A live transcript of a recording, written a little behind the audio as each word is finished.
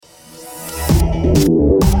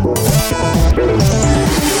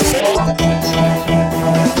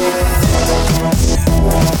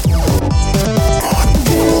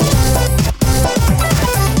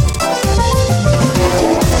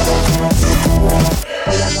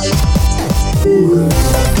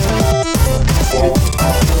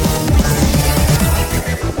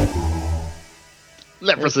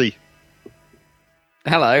leprosy.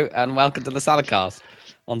 Hello, and welcome to the Saladcast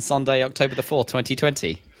on Sunday, October the 4th,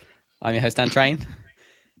 2020. I'm your host, Dan Train.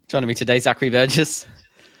 Joining me today, Zachary Burgess.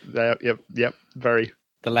 Yep, very.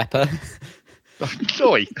 The leper.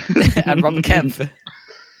 Joy. And Robert Kemp.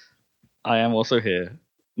 I am also here.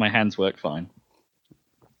 My hands work fine.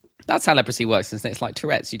 That's how leprosy works, isn't it? It's like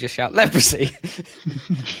Tourette's. You just shout leprosy.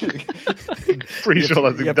 Pretty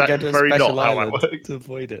sure that's very not how that works. To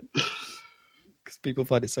avoid it. Because people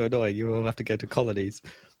find it so annoying. You all have to go to colonies.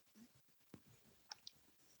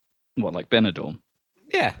 What, like Benidorm?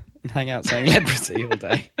 Yeah, and hang out saying leprosy all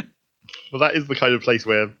day. Well, that is the kind of place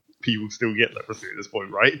where people still get leprosy at this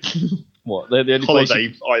point, right? What? They're the only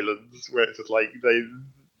holiday islands where it's just like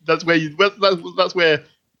that's where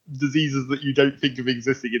diseases that you don't think of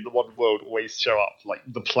existing in the modern world always show up, like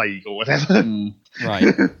the plague or whatever.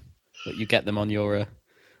 Right. But you get them on your you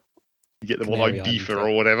get them on like Ibiza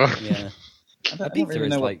or whatever. Yeah. Ibiza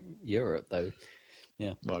is like Europe though.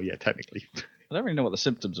 Yeah. Well, yeah, technically. I don't really know what the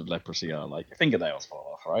symptoms of leprosy are. Like fingernails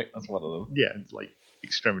fall off, right? That's one of them. Yeah, it's like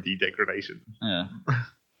extremity degradation. Yeah.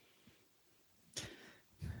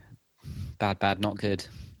 Bad, not good.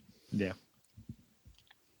 Yeah.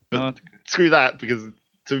 But screw that, because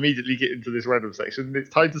to immediately get into this random section, it's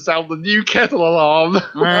time to sound the new kettle alarm.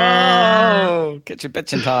 Oh, get your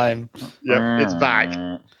bitchin' time. Yep, it's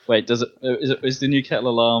back. Wait, is the new kettle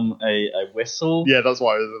alarm a whistle? Yeah, that's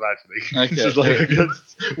what I was imagining. Okay. It's just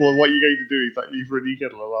like, well, what are you going to do exactly for a new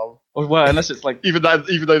kettle alarm? Well, unless it's like even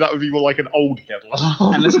though that would be more like an old kettle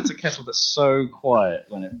alarm. Unless it's a kettle that's so quiet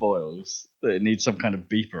when it boils that it needs some kind of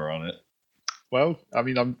beeper on it. Well, I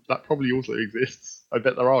mean, that probably also exists. I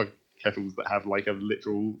bet there are kettles that have like a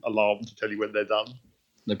literal alarm to tell you when they're done.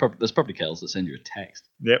 There's probably kettles that send you a text.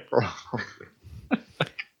 Yep, probably.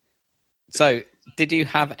 So, did you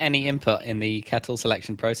have any input in the kettle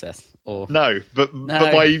selection process? Or No, but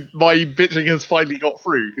my bitching has finally got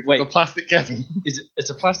through. It's a plastic kettle. It's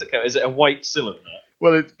a plastic kettle. Is it a white cylinder?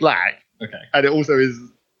 Well, it's black. Okay. And it also is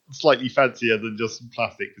slightly fancier than just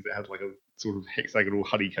plastic because it has like a sort of hexagonal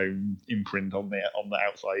honeycomb imprint on the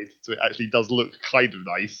outside, so it actually does look kind of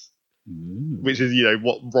nice. Which is,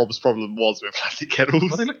 what Rob's problem was with plastic kettles.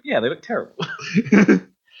 Well, they look terrible.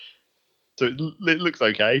 So it looks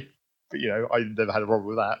okay, but I never had a problem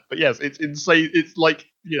with that. But yes, it's insane. It's like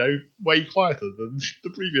way quieter than the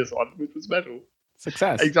previous one, which was metal.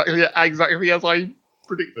 Success. Exactly as I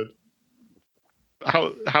predicted.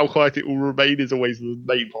 How quiet it will remain is always the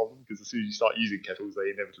main problem, because as soon as you start using kettles, they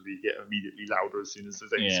inevitably get immediately louder as soon as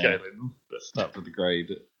there's any scale in them. But start with the grade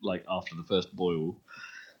like after the first boil.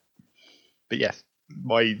 But yes,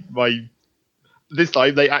 my this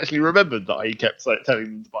time they actually remembered that I kept telling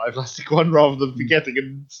them to buy a plastic one rather than forgetting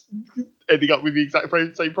and ending up with the exact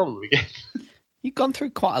same problem again. You've gone through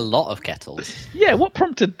quite a lot of kettles. Yeah, what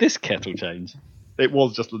prompted this kettle change? It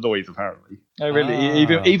was just the noise, apparently. Oh, really?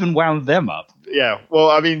 Even wound them up? Yeah. Well,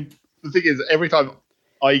 I mean, the thing is, every time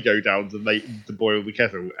I go down to boil the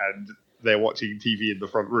kettle and they're watching TV in the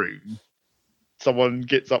front room, someone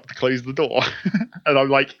gets up to close the door, and I'm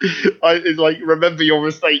like, it's like, remember your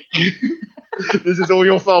mistake. This is all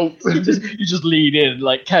your fault. You just lean in,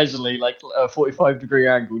 like casually, like a 45-degree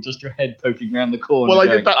angle, just your head poking around the corner. Well, I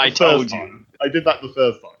did that the first time. I did that the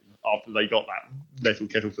first time after they got that metal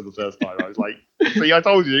kettle for the first time. I was like, see, I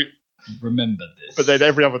told you. Remember this. But then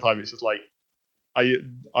every other time, it's just like, I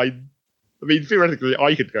mean, theoretically,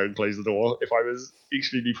 I could go and close the door if I was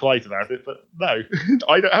extremely polite about it, but no,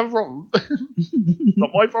 I don't have a problem. It's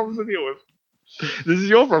not my problem to deal with. This is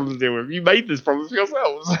your problem to deal with. You made this problem for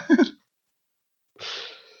yourselves.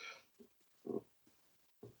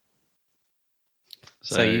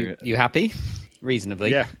 So you happy?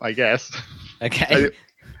 Reasonably. Yeah, I guess. Okay.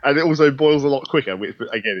 And it also boils a lot quicker, which,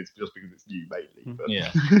 again, it's just because it's new, mainly. But.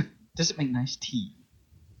 Yeah. Does it make nice tea?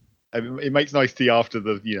 It makes nice tea after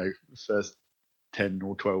the first 10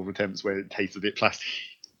 or 12 attempts where it tastes a bit plasticky.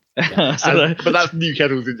 Yeah. But that's new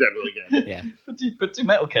kettles in general again. Yeah. But do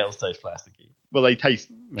metal kettles taste plasticky? Well, they taste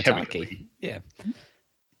metallic-y. Chemically. Yeah.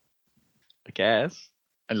 I guess.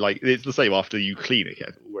 And it's the same after you clean a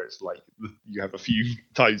kettle, where it's like you have a few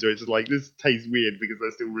times where it's like, this tastes weird because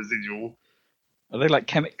there's still residual. Are they like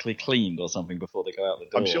chemically cleaned or something before they go out the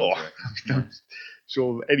door? I'm sure. I'm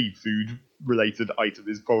sure any food related item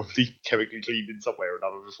is probably chemically cleaned in some way or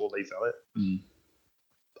another before they sell it.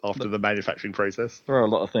 After the manufacturing process. There are a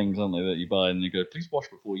lot of things, aren't there, that you buy and you go, please wash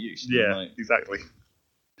before use. Yeah, exactly.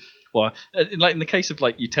 Well, like in the case of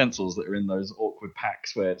like utensils that are in those awkward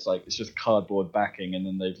packs where it's like it's just cardboard backing and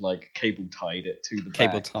then they've like cable tied it to the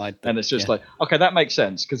back. And it's just like, okay, that makes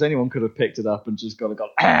sense because anyone could have picked it up and just gone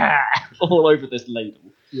all over this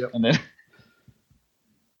ladle. Yeah. And then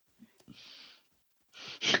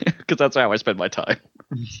Because that's how I spend my time.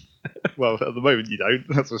 Well, at the moment you don't,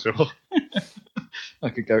 that's for sure. I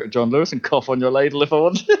could go to John Lewis and cough on your ladle if I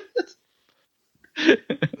wanted.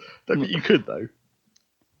 Don't think you could, though.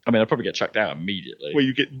 I mean, I'd probably get chucked out immediately. Well,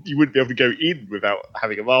 you wouldn't be able to go in without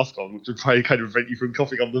having a mask on, which would probably kind of prevent you from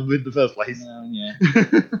coughing on them in the first place. Yeah.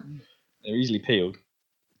 They're easily peeled.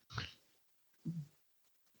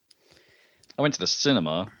 I went to the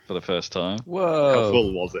cinema for the first time. Whoa. How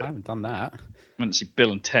full was it? I haven't done that. I went to see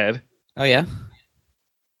Bill and Ted. Oh, yeah?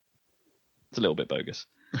 It's a little bit bogus.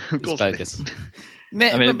 Of course It's bogus.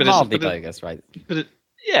 I mean, but mildly it's bogus, right? But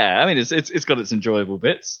I mean, it's got its enjoyable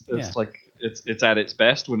bits. It's like it's at its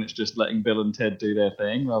best when it's just letting Bill and Ted do their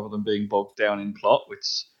thing rather than being bogged down in plot,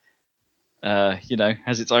 which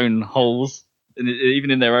has its own holes. And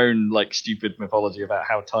even in their own like stupid mythology about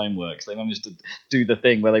how time works, they managed to do the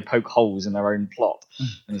thing where they poke holes in their own plot,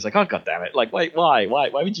 and it's like, oh god damn it! Like, wait, why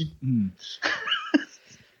would you?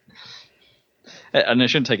 And they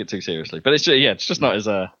shouldn't take it too seriously. But it's just not as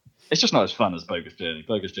fun as Bogus Journey.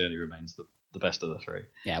 Bogus Journey remains the best of the three.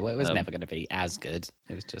 Yeah, well, it was never going to be as good.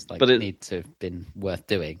 It was just like, but it need to have been worth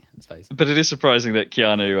doing, I suppose. But it is surprising that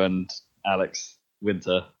Keanu and Alex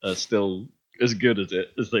Winter are still as good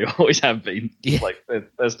as they always have been. Yeah. Like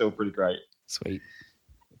they're still pretty great. Sweet.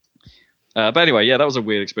 But anyway, yeah, that was a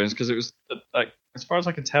weird experience because it was like, as far as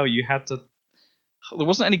I can tell, you had to. There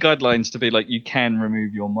wasn't any guidelines to be like you can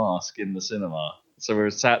remove your mask in the cinema. So we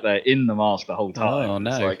were sat there in the mask the whole time. Oh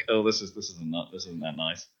no! It's like, this isn't that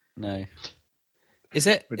nice. No. Is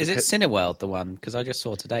it Cineworld the one? Because I just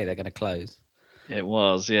saw today they're going to close. It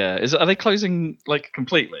was, yeah. Are they closing like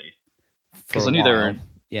completely? Because I knew they were.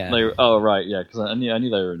 Yeah. Because I knew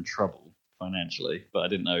they were in trouble financially, but I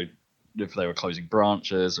didn't know if they were closing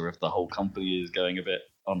branches or if the whole company is going a bit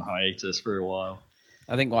on hiatus for a while.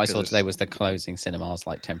 I think what I saw today was they're closing cinemas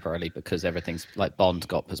like temporarily because everything's like Bond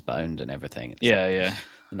got postponed and everything. Yeah. They're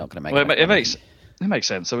not going to make. Well, it makes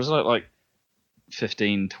sense. There was like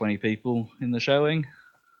 15, 20 people in the showing,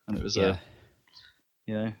 and it was an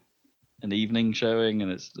evening showing,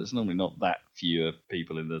 and it's normally not that fewer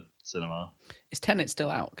people in the cinema. Is Tenet still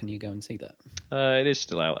out? Can you go and see that? It is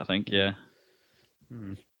still out, I think. Yeah.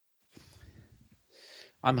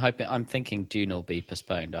 I'm thinking Dune will be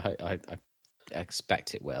postponed. I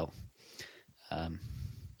expect it will. I've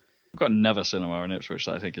got another cinema in Ipswich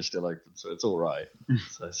that I think is still open, so it's all right.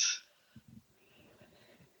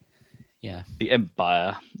 Yeah. The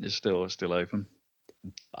Empire is still open.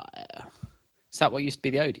 Is that what used to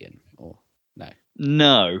be the Odeon, or no?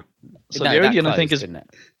 No. So the Odeon, I think, is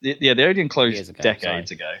the Odeon closed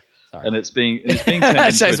decades ago, and it's being turned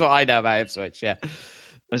that shows what I know about Ipswich. Yeah,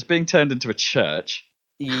 it's being turned into a church.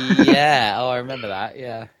 Yeah. Oh, I remember that.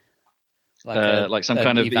 Yeah. Like some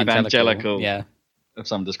kind of evangelical, yeah, of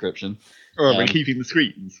some description. Or are they keeping the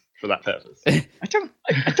screens for that purpose? I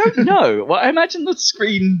don't know. Well, I imagine the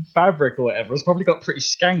screen fabric or whatever has probably got pretty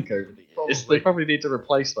skank over the years. They probably need to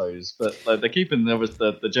replace those, but they're keeping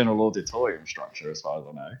the general auditorium structure as far as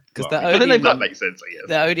I know. Because that makes sense, I guess.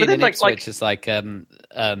 The Odeon in Ipswich is like a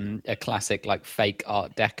classic like fake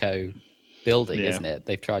Art Deco building, isn't it?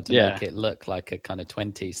 They've tried to make it look like a kind of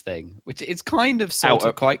 20s thing, which is kind of sort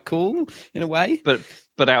of quite cool in a way.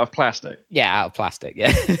 But out of plastic. Yeah, out of plastic,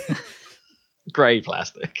 yeah. Grey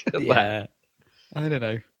plastic. Yeah. I don't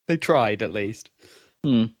know. They tried at least.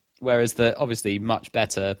 Whereas the obviously much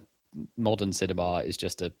better modern cinema is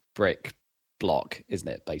just a brick block, isn't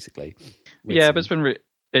it, basically? Yeah, but it's been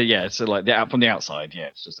so like from the outside,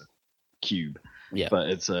 it's just a cube. Yeah. But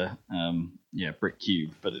it's a brick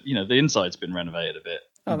cube. But the inside's been renovated a bit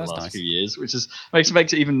in the last few years, which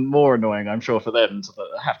makes it even more annoying, I'm sure, for them to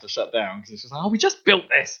have to shut down because it's just we just built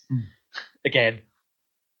this again.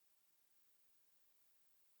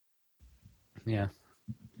 Yeah.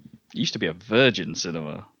 It used to be a Virgin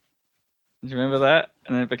Cinema. Do you remember that?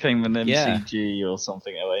 And then it became an MCG or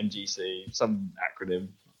something, or MGC, some acronym,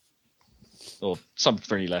 or some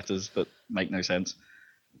 3 letters that make no sense.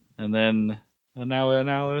 And now we're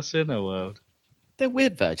a Cineworld. They're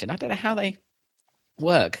weird, Virgin. I don't know how they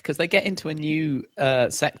work because they get into a new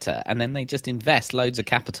sector and then they just invest loads of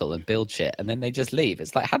capital and build shit and then they just leave.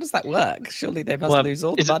 It's like, how does that work? Surely they must lose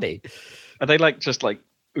all the money. Are they just like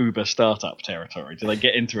Uber startup territory? Do they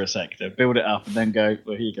get into a sector, build it up, and then go,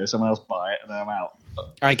 well, here you go, someone else buy it, and then I'm out?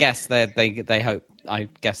 I guess they hope. I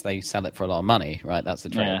guess they sell it for a lot of money, right? That's the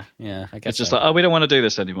trick. Yeah. I guess it's just like, we don't want to do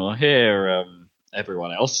this anymore. Here,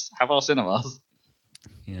 everyone else, have our cinemas.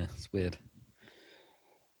 Yeah, it's weird.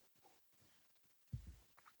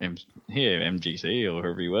 Here, MGC or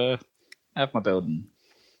whoever you were, have my building.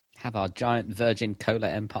 Have our giant Virgin Cola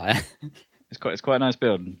empire. It's quite a nice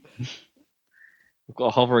building. We've got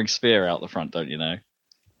a hovering sphere out the front, don't you know?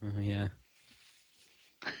 Yeah.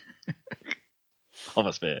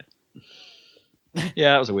 Hover sphere.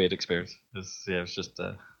 Yeah, that was a weird experience. It was just.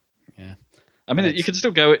 Yeah. I mean, you can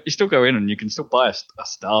still go. You still go in, and you can still buy a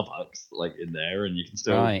Starbucks like in there, and you can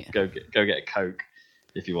still go get a Coke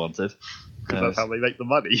if you wanted. Because that's how they make the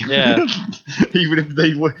money. Yeah. Even if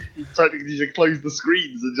they were technically you close the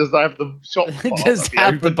screens and just have the shop. Just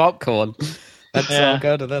have the popcorn. Let's all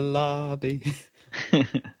go to the lobby.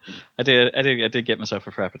 I did get myself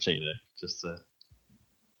a frappuccino just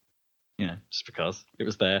just because it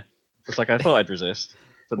was there. It's like I thought I'd resist,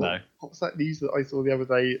 but no. What was that news that I saw the other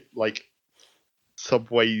day? Like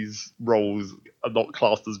Subway's rolls are not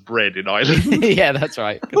classed as bread in Ireland. Yeah, that's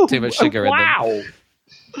right. Got too much sugar in them. Wow.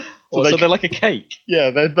 So they're like a cake. Yeah,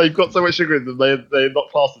 they've got so much sugar in them. They're not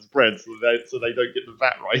classed as bread, so they don't get the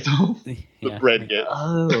VAT write-off. The bread gets.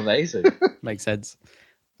 Oh, amazing. Makes sense.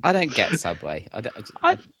 I don't get Subway.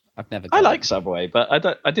 I've never. I like Subway, but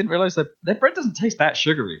I didn't realize that their bread doesn't taste that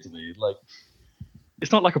sugary to me. Like,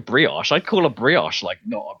 it's not like a brioche. I'd call a brioche like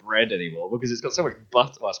not a bread anymore because it's got so much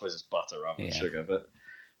butter. Well, I suppose it's butter rather than sugar,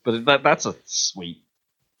 but that's a sweet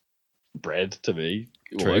bread to me.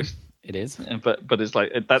 True, almost. It is. But it's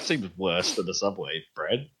like that seems worse than the Subway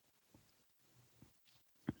bread.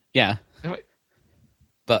 Yeah.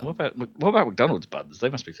 But what about McDonald's buns? They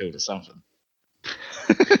must be filled with something.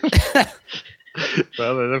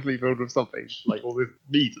 Well, they're definitely filled with something like all this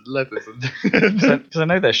meat and lettuce because I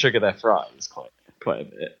know they sugar their fries quite a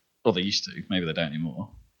bit, or they used to. Maybe they don't anymore.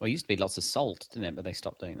 Well, it used to be lots of salt, didn't it? But they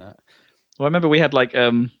stopped doing that. Well, I remember we had like I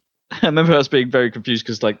remember us being very confused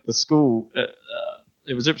because like the school,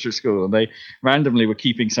 it was Ipswich School, and they randomly were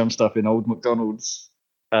keeping some stuff in old McDonald's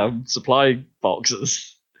supply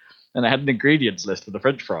boxes, and they had an ingredients list for the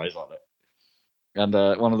French fries on it, and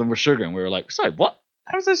one of them was sugar, and we were like, "So what?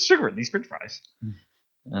 How is there sugar in these French fries?"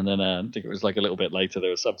 And then I think it was like a little bit later,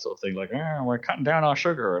 there was some sort of thing like, we're cutting down our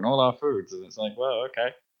sugar and all our foods. And it's like, well, okay.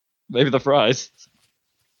 Maybe the fries.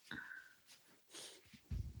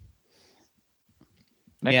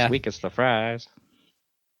 Next week it's the fries.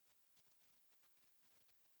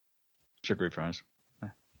 Sugary fries.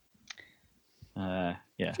 Yeah.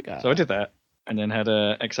 So I did that. And then had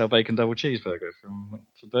a XL bacon double cheeseburger from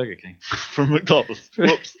Burger King. From McDonald's.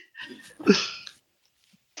 Whoops.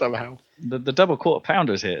 Somehow. The double quarter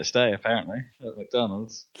pounder is here to stay, apparently, at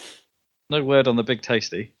McDonald's. No word on the big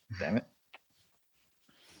tasty. Damn it.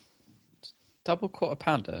 Double quarter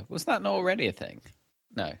pounder? Was that not already a thing?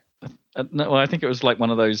 No. No, well, I think it was like one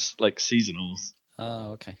of those like seasonals.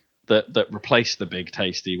 Oh, okay. That replaced the big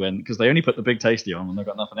tasty because they only put the big tasty on when they've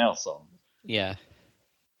got nothing else on. Yeah.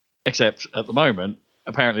 Except at the moment,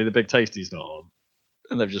 apparently the big tasty's not on,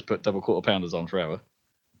 and they've just put double quarter pounders on forever.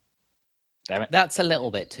 Damn it. That's a little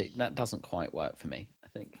bit too. That doesn't quite work for me, I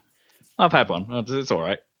think. I've had one. It's all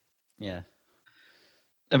right. Yeah.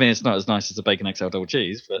 I mean, it's not as nice as a bacon XL double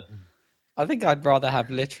cheese, but I think I'd rather have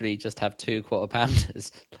 2 quarter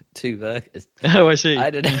pounders, like 2 burgers. Oh, I see. I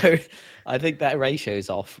don't know. I think that ratio's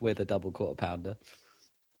off with a double quarter pounder.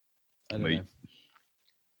 I don't know.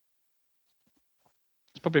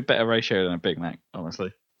 It's probably a better ratio than a Big Mac,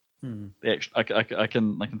 honestly. The extra, I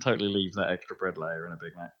can totally leave that extra bread layer in a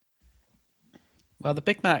Big Mac. Well, the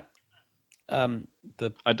Big Mac,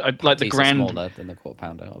 I'd like the grand smaller than the quarter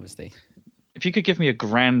pounder, obviously. If you could give me a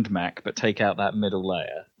Grand Mac, but take out that middle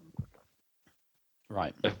layer,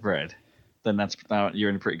 right, of bread, then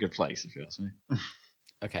you're in a pretty good place, if you ask me.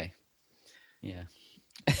 Okay, yeah.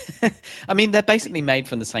 I mean, they're basically made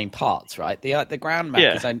from the same parts, right? The Grand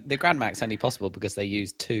Mac the Grand Mac's only possible because they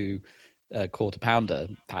use 2 quarter pounder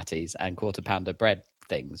patties and quarter pounder bread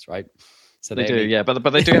things, right? So they do, but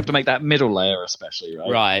they do have to make that middle layer especially, right?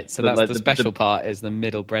 Right. So that's the special part is the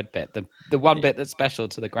middle bread bit. The one bit that's special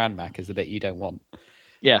to the Grand Mac is the bit you don't want.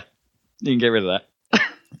 Yeah, you can get rid of that.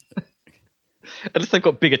 Unless they've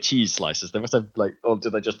got bigger cheese slices, they must have or do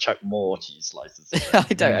they just chuck more cheese slices?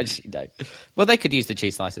 I actually don't. Well, they could use the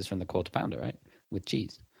cheese slices from the quarter pounder, right, with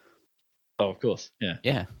cheese. Oh, of course, yeah.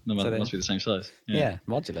 Yeah. It must be the same size. Yeah,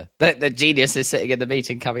 modular. The genius is sitting in the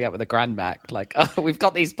meeting coming up with a Grand Mac, like, oh, we've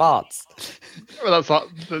got these parts. Well, that's like,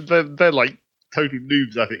 they're like total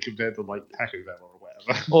noobs, I think, compared to like Taco Bell or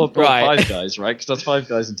whatever. Or Five Guys, right? Because that's Five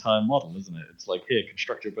Guys' entire model, isn't it? It's like, here,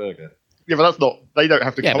 construct your burger. Yeah, but that's not, they don't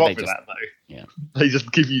have to come up with that, though. Yeah. They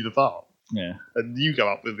just give you the part. Yeah. And you come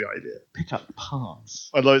up with the idea. Pick up parts.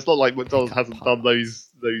 Although it's not like McDonald's hasn't done those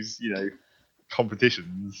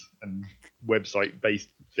competitions and website-based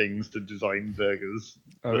things to design burgers.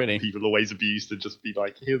 Oh, really? People always abuse to just be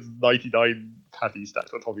like, here's 99 patties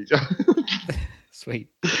stacked on top of each other. Sweet.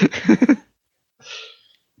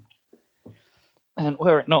 And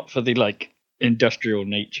were it not for the industrial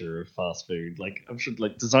nature of fast food, I'm sure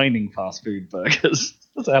designing fast food burgers,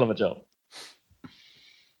 that's a hell of a job.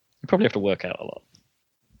 You probably have to work out a lot.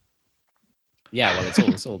 Yeah, well,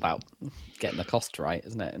 it's all about getting the cost right,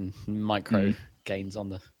 isn't it? And micro gains on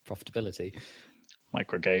the profitability.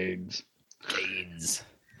 Micro gains.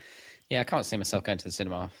 Yeah, I can't see myself going to the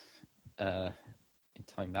cinema in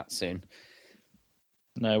time that soon.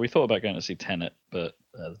 No, we thought about going to see Tenet, but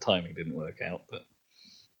the timing didn't work out. But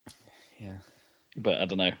yeah, but I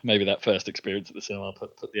don't know. Maybe that first experience at the cinema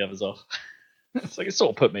put the others off. It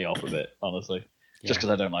sort of put me off a bit, honestly, just because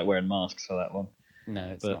I don't like wearing masks for that one. No,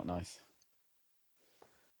 it's not nice.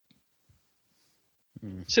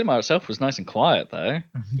 Cinema itself was nice and quiet, though.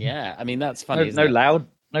 Yeah, I mean that's funny. No loud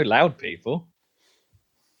people.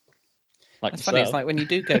 It's funny. It's like when you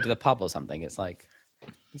do go to the pub or something. It's like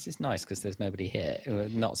this is nice because there's nobody here,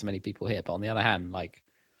 not so many people here. But on the other hand,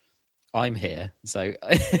 I'm here, so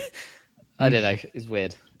I don't know. It's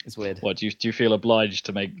weird. What do you feel obliged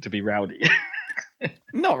to be rowdy?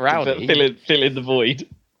 Not rowdy. Fill in the void.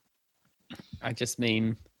 I just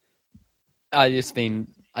mean, I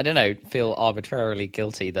don't know, feel arbitrarily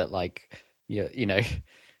guilty that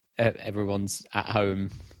everyone's at home.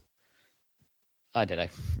 I don't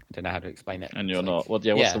know how to explain it. And you're not. What's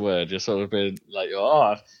the word? You're sort of being like,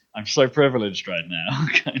 I'm so privileged right now,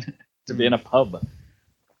 kind of, to be in a pub.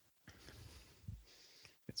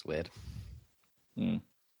 It's weird.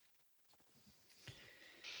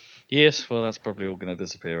 Yes, well, that's probably all going to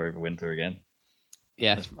disappear over winter again.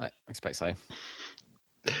 Yeah, I expect so.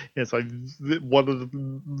 Yes, one of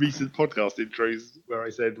the recent podcast intros where I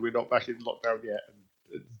said we're not back in lockdown yet. And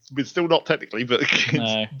we're still not technically, but it's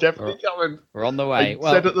definitely coming. We're on the way.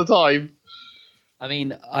 I said at the time. I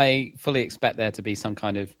mean, I fully expect there to be some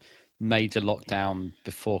kind of major lockdown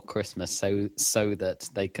before Christmas, so that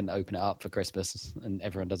they can open it up for Christmas and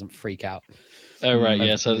everyone doesn't freak out. Oh right,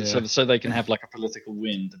 yeah. So they can have a political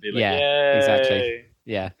win to be like, yeah, exactly,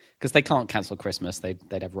 yeah, because they can't cancel Christmas. They'd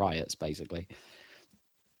have riots basically.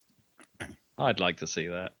 I'd like to see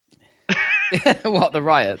that. What, the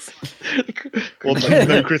riots? Or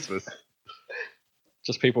no Christmas.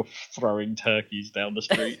 Just people throwing turkeys down the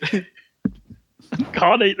street.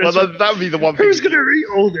 Can't eat this. Well, that would be the one thing. Who's going to eat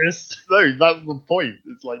all this? No, that's the point.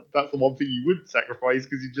 It's that's the one thing you wouldn't sacrifice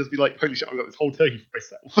because you'd just be like, holy shit, I've got this whole turkey for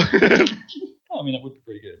myself. I mean, that would be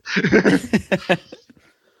pretty good.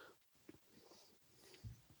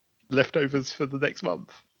 Leftovers for the next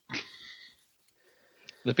month.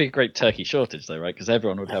 There'd be a great turkey shortage, though, right? Because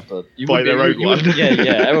everyone would have to buy their own one. Yeah.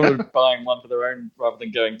 Everyone would be buying one for their own rather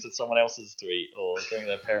than going to someone else's to eat or going to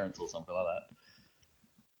their parents or something like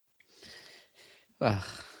that.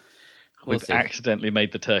 We've accidentally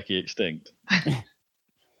made the turkey extinct.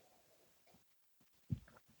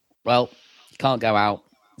 Well, can't go out.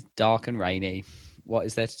 It's dark and rainy. What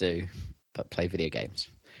is there to do but play video games?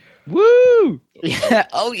 Woo! Yeah.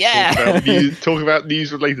 Oh yeah. Talk about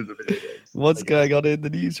news related to video games. What's going on in the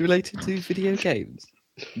news related to video games?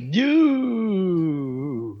 News.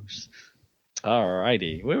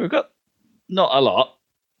 Alrighty. Well, we've got not a lot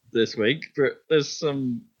this week, but there's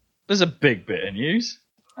a big bit of news.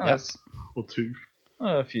 Yes. Or two.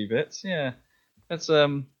 A few bits, yeah. That's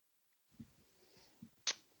I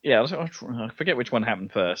forget which one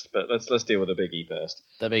happened first, but let's deal with the biggie first.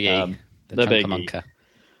 The biggie. The biggie.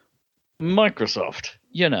 Microsoft,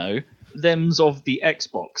 them's of the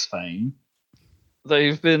Xbox fame.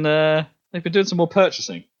 They've been doing some more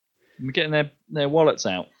purchasing, and getting their wallets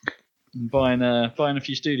out, and buying a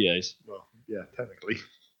few studios. Well, yeah, technically,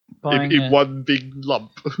 in one big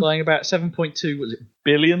lump, buying about 7.2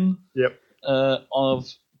 billion. Yep. Of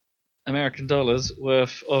American dollars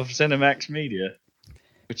worth of ZeniMax Media,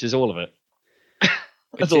 which is all of it.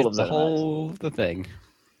 That's all of the whole the thing.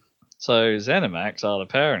 So ZeniMax are the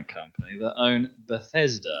parent company that own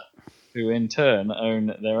Bethesda, who in turn own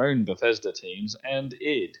their own Bethesda teams and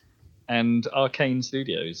id, and Arcane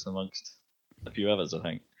Studios, amongst a few others, I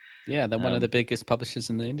think. Yeah, they're one of the biggest publishers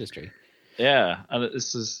in the industry. Yeah, and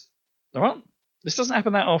this doesn't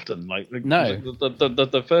happen that often. No,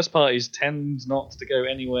 the first parties tend not to go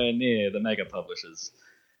anywhere near the mega publishers.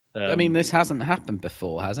 I mean, this hasn't happened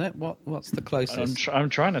before, has it? What's the closest? I'm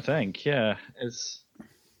trying to think. Yeah, it's.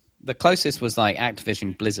 The closest was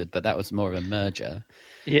Activision Blizzard, but that was more of a merger.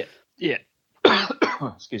 Yeah.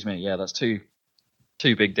 Excuse me. Yeah, that's two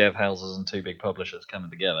big dev houses and two big publishers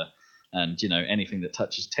coming together, and anything that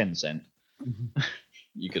touches Tencent,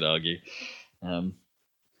 you could argue.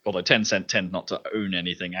 Although Tencent tend not to own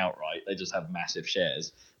anything outright, they just have massive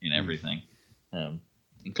shares in everything,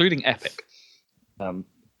 including Epic.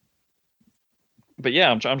 But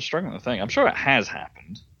yeah, I'm struggling to think. I'm sure it has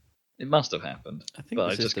happened. It must have happened. I think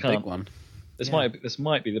this is the big one. This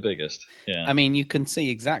might be the biggest. Yeah. I mean, you can see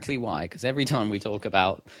exactly why, because every time we talk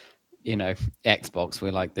about, Xbox,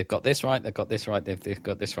 we're like, they've got this right, they've got this right, they've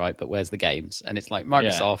got this right, but where's the games? And it's like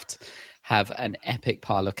Microsoft have an epic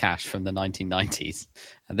pile of cash from the 1990s,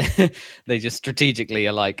 and they just strategically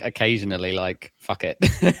are like, occasionally like, fuck it.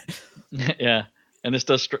 Yeah, and this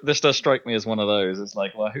does strike me as one of those. It's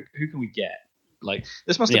like, well, who can we get? Like,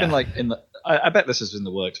 this must have been like in the. I bet this has been in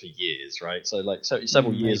the works for years, right? So like,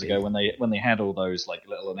 several years ago, when they had all those like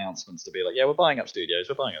little announcements to be like, yeah, we're buying up studios,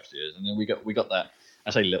 and then we got that. I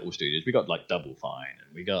say little studios. We got like Double Fine,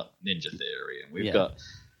 and we got Ninja Theory, and we've got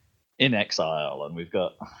In Exile, and we've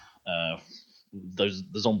got the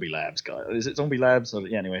Zombie Labs guys. Is it Zombie Labs? Or,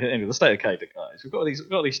 anyway, the State of Decay guys. We've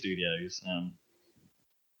got these studios, and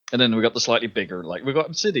then we got the slightly bigger, like we've got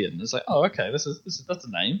Obsidian. It's like, oh, okay, that's a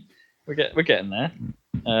name. We're getting there.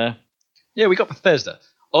 We got Bethesda.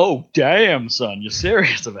 Oh, damn, son, you're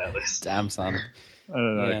serious about this? Damn, son. I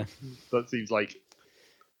don't know. Yeah. That seems like.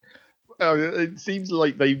 It seems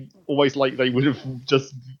like they almost like they would have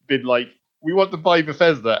just been like, we want to buy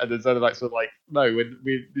Bethesda, and then ZeniMax were like, no,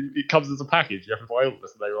 it comes as a package, you have to buy all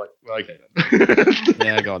this, and they were like, well, okay then.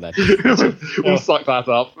 Yeah, go on then. We'll suck that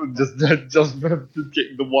up and just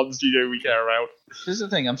getting the one studio we care about. Here's the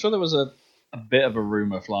thing, I'm sure there was a bit of a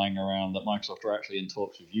rumor flying around that Microsoft were actually in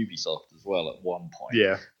talks with Ubisoft as well at one point.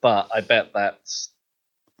 Yeah. But I bet that's...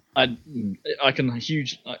 I can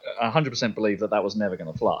 100% believe that was never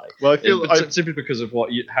going to fly. Well, I feel simply because of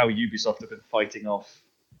how Ubisoft have been fighting off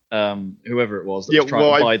whoever it was that was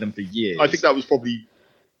trying to buy them for years. I think that was probably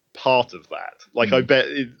part of that. Like, I bet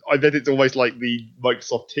it's almost like the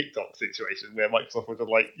Microsoft TikTok situation where Microsoft was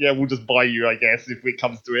like, yeah, we'll just buy you, I guess, if it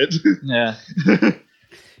comes to it. Yeah.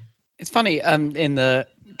 It's funny, in the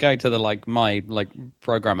going to the my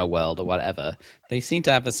programmer world or whatever, they seem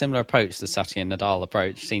to have a similar approach. The Satya Nadal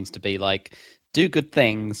approach seems to be like, do good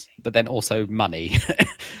things, but then also money.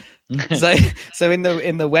 so in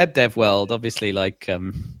the web dev world, obviously, like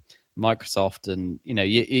Microsoft and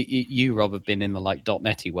you Rob have been in the like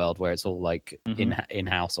 .NET-y world where it's all like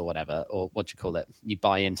in-house or whatever, or what do you call it? You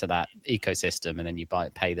buy into that ecosystem and then you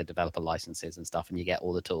pay the developer licenses and stuff, and you get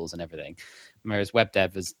all the tools and everything. Whereas web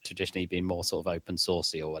dev has traditionally been more sort of open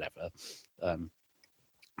sourcey or whatever,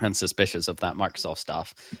 and suspicious of that Microsoft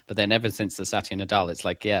stuff. But then ever since the Satya Nadal, it's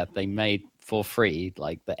like, yeah, they made for free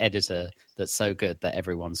like the editor that's so good that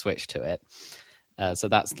everyone switched to it. So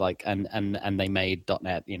that's like, and they made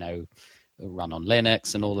 .NET, run on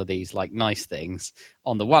Linux and all of these like nice things.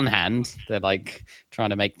 On the one hand, they're like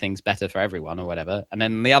trying to make things better for everyone or whatever, and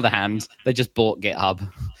then on the other hand, they just bought GitHub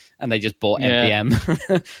and they just bought npm.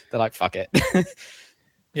 They're like, fuck it.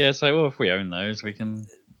 Yeah, so well, if we own those, we can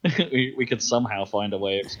we could somehow find a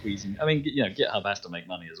way of squeezing. I mean, GitHub has to make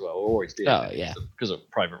money as well. Or always do. Because of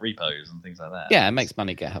private repos and things like that. Yeah, it makes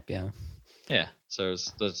money. GitHub, yeah. Yeah, so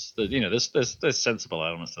there's sensible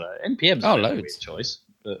elements to that. NPM's a weird choice,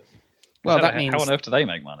 but that means how on earth do they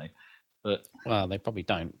make money? But they probably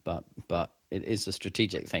don't. But it is a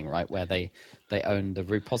strategic thing, right? Where they own the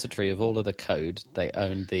repository of all of the code, they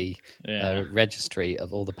own the registry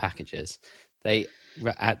of all the packages. They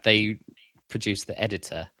produce the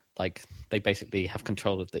editor. Like they basically have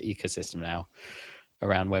control of the ecosystem now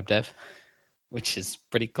around web dev, which is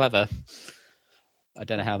pretty clever. I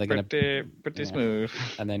don't know how they're going to pretty smooth.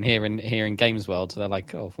 And then here in Games World, they're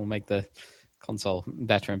like, oh, we'll make the console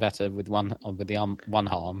better and better with one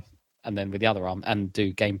arm, and then with the other arm, and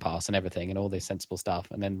do Game Pass and everything and all this sensible stuff.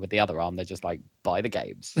 And then with the other arm, they're just like, buy the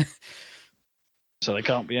games. So they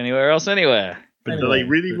can't be anywhere else anywhere. But do they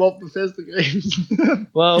really want Bethesda games?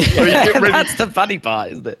 Well, that's the funny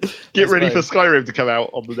part, isn't it? Get ready for Skyrim to come out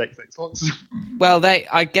on the next Xbox. Well,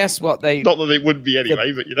 I guess what they... Not that it wouldn't be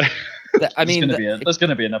anyway, but I mean... There's going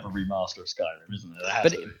to be another remaster of Skyrim, isn't there?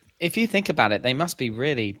 But if you think about it, they must be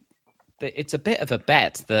really... It's a bit of a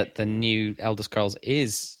bet that the new Elder Scrolls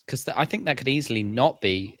is... Because I think that could easily not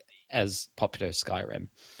be as popular as Skyrim.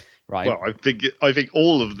 Right. Well, I think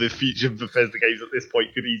all of the future Bethesda games at this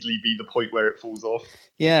point could easily be the point where it falls off.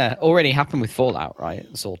 Yeah, already happened with Fallout, right?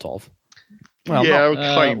 Sort of. Well, yeah,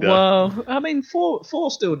 kind of. Well, I mean, 4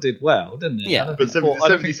 still did well, didn't it? Yeah, but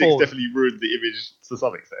 76 definitely ruined the image to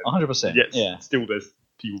some extent. 100%. Yet, yeah. Still, there's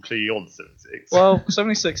people clearly on 76. Well,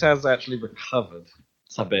 76 has actually recovered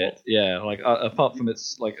a bit. Yeah, like apart from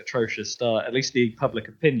its like atrocious start, at least the public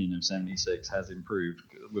opinion of 76 has improved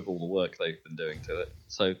with all the work they've been doing to it.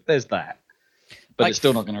 So there's that. But it's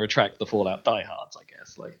still not going to retract the Fallout diehards, I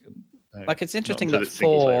guess. Like it's interesting that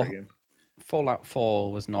Fallout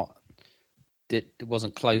 4 was not it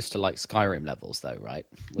wasn't close to like Skyrim levels, though, right?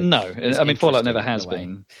 No, I mean Fallout never has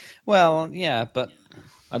been. Well, yeah, but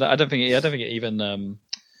I don't think it even.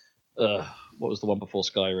 What was the one before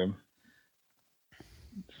Skyrim?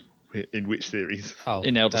 In which series?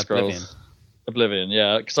 In Elder Scrolls. Oblivion,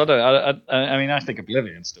 yeah. Because I mean, I think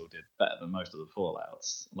Oblivion still did better than most of the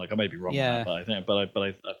Fallouts. Like, I may be wrong, on that, but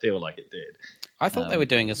I feel like it did. I thought they were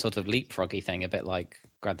doing a sort of leapfroggy thing, a bit like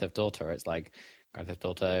Grand Theft Auto. It's like Grand Theft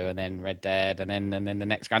Auto, and then Red Dead, and then the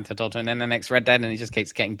next Grand Theft Auto, and then the next Red Dead, and it just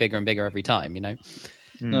keeps getting bigger and bigger every time, you know.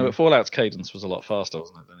 No, but Fallout's cadence was a lot faster,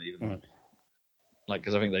 wasn't it? Than even like,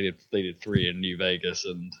 because I think they did 3 in New Vegas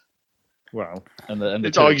and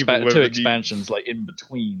the two expansions like in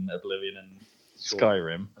between Oblivion and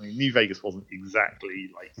Skyrim. I mean, New Vegas wasn't exactly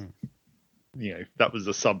like that was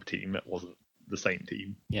a sub team. That wasn't the same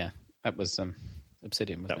team. Yeah, that was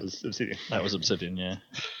Obsidian. That was Obsidian. Yeah.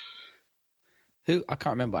 Who I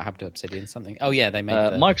can't remember what happened to Obsidian. Something. Oh yeah, they made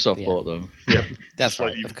Microsoft bought them. Yeah, that's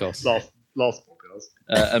right. Of course. Last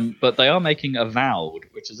podcast. But they are making Avowed,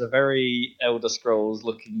 which is a very Elder Scrolls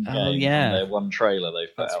looking game. Oh yeah. On their one trailer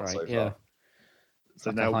they've put out so far. So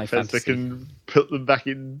now Bethesda can put them back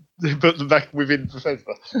within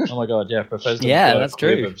Bethesda. Oh my god, yeah, Bethesda. Yeah, that's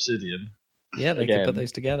true. Obsidian. Yeah, they can put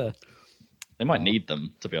those together. They might need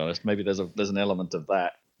them, to be honest. Maybe there's an element of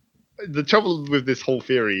that. The trouble with this whole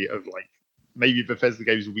theory of like maybe Bethesda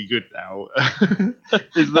games will be good now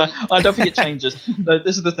is that I don't think it changes. No,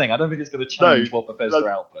 this is the thing. I don't think it's going to change what Bethesda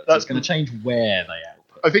outputs. It's going to change where they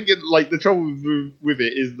output. I think the trouble with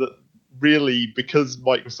it is that really because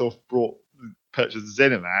Microsoft purchased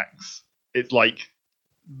ZeniMax, it's like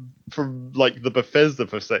from like the Bethesda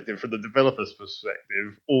perspective, from the developer's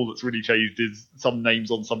perspective, all that's really changed is some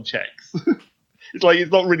names on some checks. It's like it's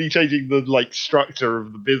not really changing the like structure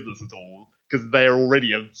of the business at all because they're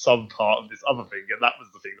already some part of this other thing, and that was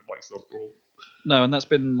the thing that Microsoft brought. No, and that's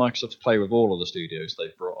been Microsoft's play with all of the studios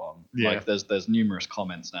they've brought on. Yeah. Like there's numerous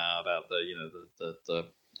comments now about the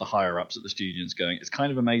higher ups at the studios going, it's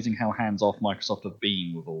kind of amazing how hands off Microsoft have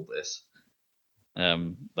been with all this.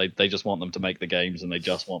 They just want them to make the games and they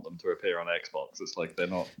just want them to appear on Xbox. It's like they're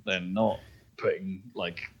not putting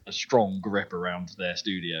like a strong grip around their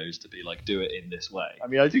studios to be like, do it in this way. I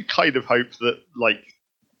mean, I do kind of hope that like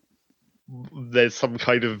there's some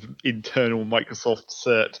kind of internal Microsoft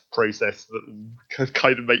cert process that could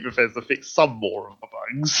kind of make Bethesda fix some more of the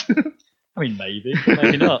bugs. I mean, maybe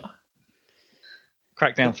not.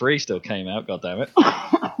 Crackdown 3 still came out, goddammit.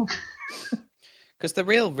 Because the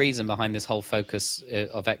real reason behind this whole focus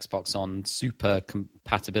of Xbox on super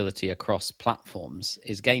compatibility across platforms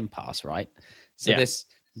is Game Pass, right? So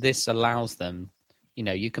this allows them,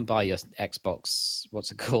 you can buy your Xbox,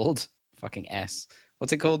 what's it called? Fucking S.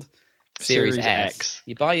 What's it called? Series X.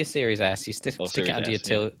 You buy your Series S, you stick it under your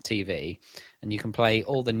TV, and you can play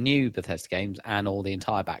all the new Bethesda games and all the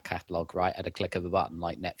entire back catalogue, right, at a click of a button,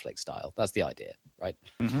 like Netflix style. That's the idea, right?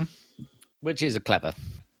 Mm-hmm. Which is clever.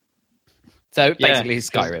 So basically,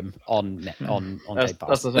 Skyrim on Game Pass.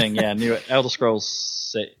 That's the thing. Yeah, new Elder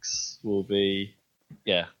Scrolls 6 will be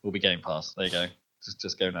Game Pass. There you go.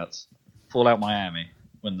 Just go nuts. Fallout Miami,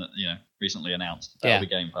 when recently announced, that'll be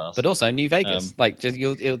Game Pass. But also New Vegas,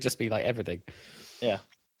 it'll just be like everything. Yeah.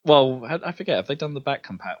 Well, I forget, have they done the back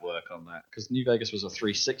compat work on that? Because New Vegas was a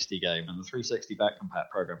 360 game, and the 360 back compat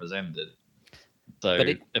program has ended. So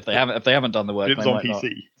if they haven't done the work, it was on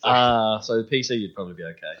PC. So PC you'd probably be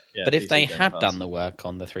okay. Yeah, but if PC they had done the work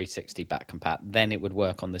on the 360 back compat, then it would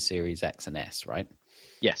work on the Series X and S, right?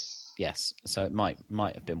 Yes. So it might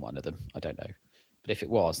have been one of them. I don't know. But if it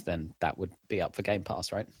was, then that would be up for Game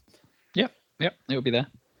Pass, right? Yep. It would be there.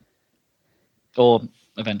 Or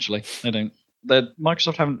eventually, they don't.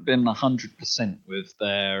 Microsoft haven't been 100% with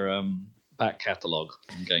their back catalogue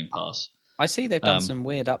on Game Pass. I see they've done some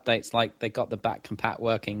weird updates, like they got the back compat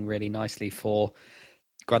working really nicely for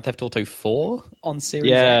Grand Theft Auto 4 on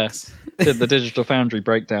Series X. The Digital Foundry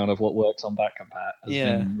breakdown of what works on back compat has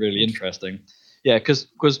been really interesting. Yeah, because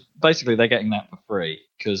basically they're getting that for free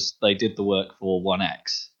because they did the work for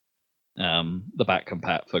 1X, the back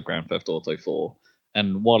compat for Grand Theft Auto 4.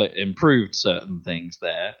 And while it improved certain things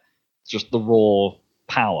there, just the raw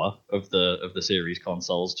power of the series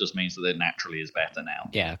consoles just means that it naturally is better now.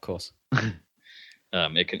 Yeah, of course.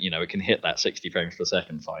 It can hit that 60 frames per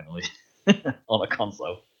second finally on a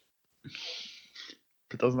console.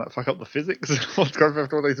 But doesn't that fuck up the physics? What's Grand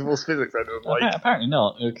Theft Auto 4's physics? Apparently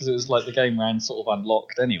not, because it was like the game ran sort of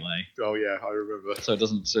unlocked anyway. Oh yeah, I remember. So it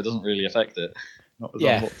doesn't really affect it. Not as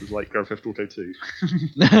unlocked as like Grand Theft Auto 2.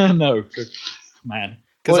 No, man.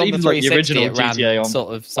 Because on even the 360, like the original it ran GTA on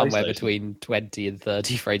sort of somewhere between 20 and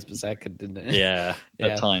 30 frames per second, didn't it? Yeah,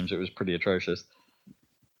 at times it was pretty atrocious.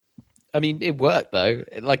 I mean, it worked though.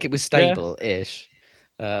 Like it was stable-ish.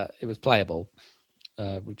 It was playable,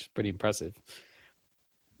 which is pretty impressive.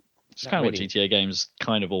 It's kind of what GTA games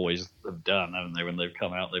kind of always have done, haven't they? When they've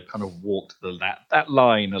come out, they've kind of walked that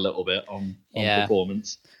line a little bit on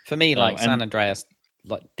performance. For me, San Andreas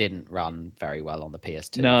didn't run very well on the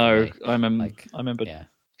PS2. No, I remember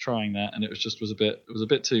trying that, and it was a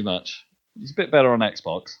bit too much. It was a bit better on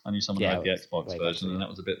Xbox. I knew someone who had the Xbox version, and that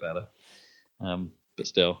was a bit better. But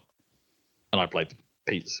still, and I played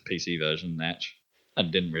the PC version, Natch,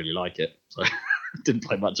 and didn't really like it, so didn't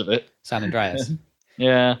play much of it. San Andreas.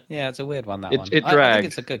 Yeah, it's a weird one. It dragged. I think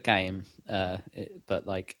it's a good game, but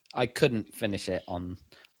I couldn't finish it on.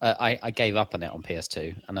 I gave up on it on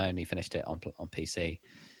PS2, and I only finished it on PC.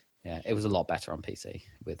 Yeah, it was a lot better on PC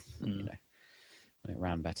with when it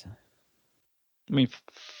ran better. I mean,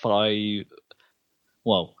 1,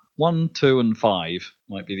 2, and 5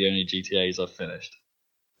 might be the only GTAs I've finished.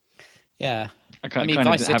 Yeah, I mean,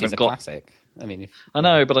 Vice City's a classic. I mean, I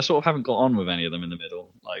know, but I sort of haven't got on with any of them in the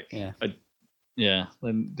middle. They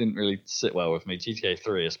didn't really sit well with me. GTA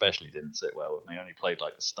 3 especially didn't sit well with me. I only played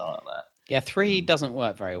the start of that. Yeah, 3 doesn't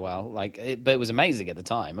work very well. But it was amazing at the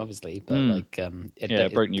time, obviously. But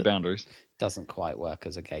it broke new boundaries. Doesn't quite work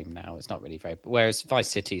as a game now. It's not really very. Whereas Vice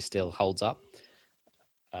City still holds up,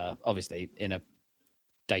 obviously in a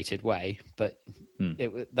dated way. But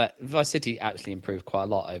that Vice City actually improved quite a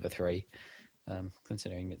lot over 3,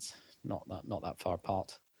 considering it's not that far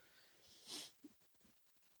apart.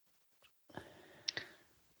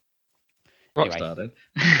 Rockstar did.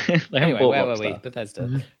 Anyway, where were we? Bethesda.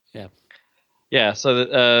 Mm-hmm. Yeah. So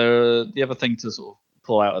the other thing to sort of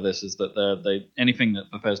pull out of this is that anything that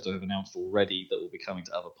Bethesda have announced already that will be coming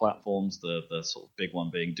to other platforms, the sort of big one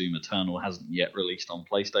being Doom Eternal, hasn't yet released on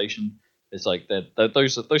PlayStation. It's like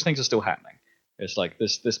those things are still happening. It's like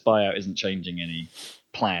this buyout isn't changing any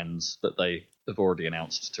plans that they have already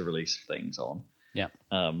announced to release things on. Yeah.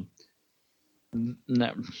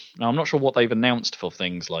 Now I'm not sure what they've announced for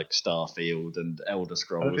things like Starfield and Elder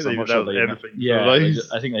Scrolls. I'm not sure anything.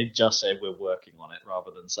 I think they just said we're working on it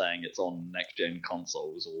rather than saying it's on next gen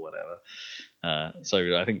consoles or whatever.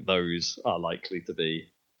 So I think those are likely to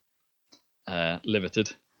be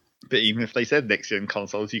limited. But even if they said next gen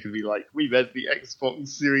consoles, you could be like, we meant the Xbox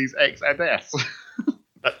Series X and S.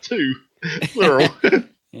 At 2, plural. I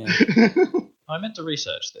meant to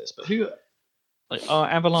research this, but who? Are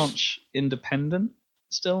Avalanche independent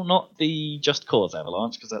still? Not the Just Cause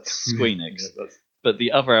Avalanche, because that's Squeenix, but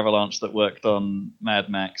the other Avalanche that worked on Mad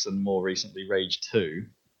Max and more recently Rage 2.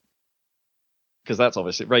 Because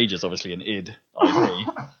Rage is obviously an id IP.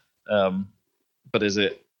 But is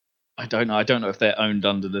it? I don't know. I don't know if they're owned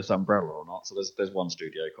under this umbrella or not. So there's one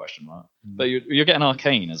studio question mark. But you're getting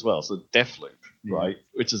Arcane as well. So Deathloop, right?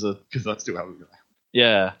 Which is because that's still how we go.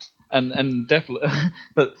 Yeah. And Deathloop,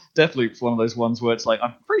 but Deathloop's one of those ones where it's like,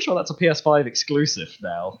 I'm pretty sure that's a PS5 exclusive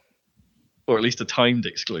now, or at least a timed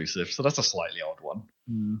exclusive. So that's a slightly odd one.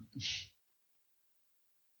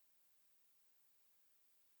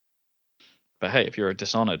 But hey, if you're a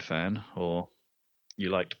Dishonored fan or you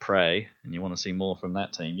liked Prey and you want to see more from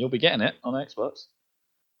that team, you'll be getting it on Xbox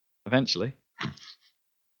eventually.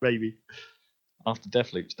 Maybe after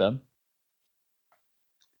Deathloop's done.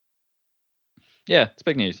 Yeah, it's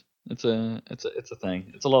big news. It's a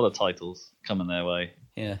thing. It's a lot of titles coming their way.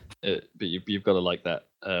 Yeah. But you've got to like that.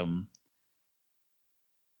 I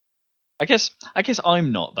guess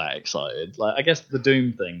I'm not that excited. I guess the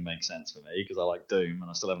Doom thing makes sense for me because I like Doom and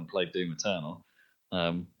I still haven't played Doom Eternal.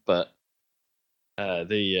 But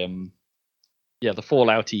the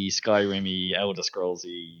Fallout-y, Skyrim-y, Elder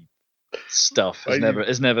Scrolls-y stuff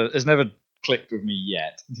has never clicked with me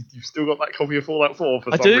yet. You've still got that copy of Fallout 4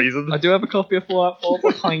 for some reason. I do have a copy of Fallout 4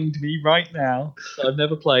 behind me right now that I've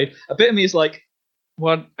never played. A bit of me is like,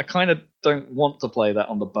 well, I kind of don't want to play that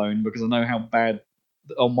on the bone because I know how bad,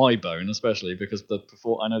 on my bone especially, because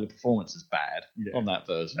I know the performance is bad on that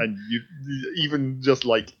version. And you even just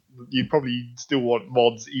you'd probably still want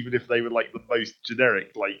mods even if they were the most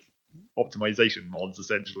generic optimization mods.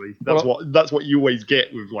 Essentially that's what you always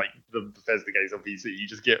get with the Bethesda games on PC. You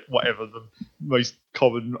just get whatever the most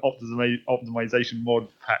common optimization mod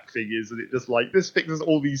pack thing is, and it just this fixes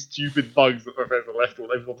all these stupid bugs that Bethesda left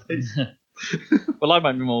all over the place. Well, I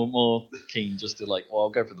might be more keen just to I'll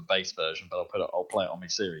go for the base version, but I'll play it on my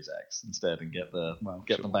Series X instead and get the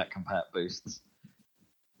back compat boosts.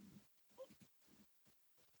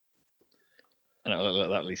 And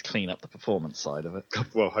that'll at least clean up the performance side of it.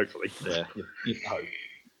 Well, hopefully. Yeah, you hope.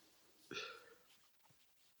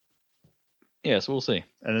 Yeah, so we'll see.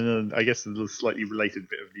 And then I guess the slightly related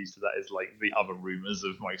bit of news to that is like the other rumors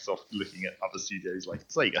of Microsoft looking at other studios like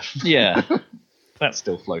Sega. Yeah, that's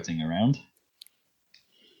still floating around.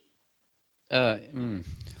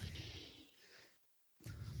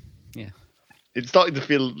 Yeah. It's starting to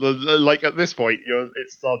feel like at this point,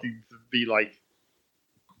 it's starting to be like,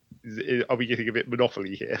 are we getting a bit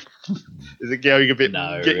Monopoly here? Is it going a bit?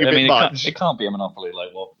 No, getting a bit much? It can't be a monopoly.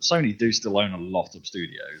 Like, well, Sony do still own a lot of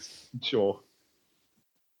studios. Sure,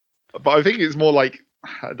 but I think it's more like,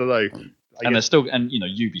 I don't know. They're still, and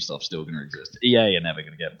Ubisoft's still going to exist. EA are never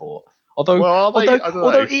going to get bought.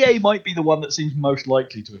 Although EA might be the one that seems most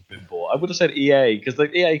likely to have been bought. I would have said EA because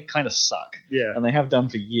EA kind of suck. Yeah, and they have done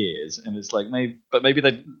for years. And it's like maybe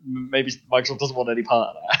Microsoft doesn't want any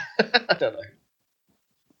part of that. I don't know.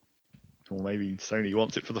 Or maybe Sony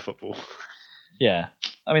wants it for the football. Yeah,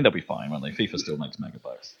 I mean they'll be fine, won't they? FIFA still makes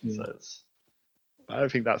megabucks, so it's. I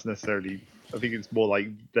don't think that's necessarily. I think it's more like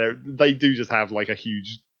they do just have like a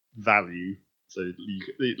huge value. So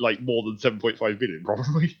like more than 7.5 billion,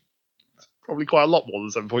 probably. Probably quite a lot more than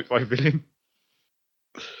 7.5 billion.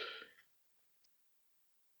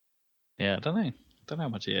 Yeah, I don't know. Don't know how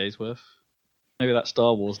much EA is worth. Maybe that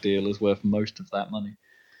Star Wars deal is worth most of that money.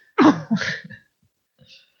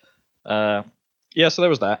 Yeah, so there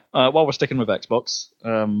was that. While we're sticking with Xbox,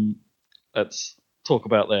 let's talk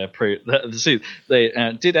about their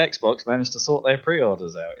did Xbox manage to sort their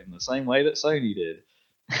pre-orders out in the same way that Sony did?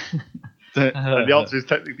 And the answer is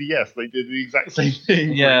technically yes. They did the exact same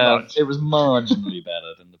thing. Yeah, it was marginally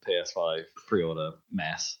better than the PS5 pre-order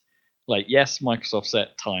mess. Like, yes, Microsoft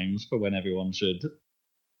set times for when everyone should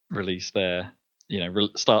release their,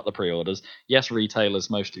 start the pre-orders. Yes, retailers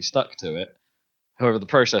mostly stuck to it. However, the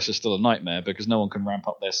process is still a nightmare because no one can ramp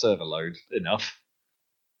up their server load enough.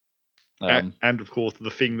 And of course,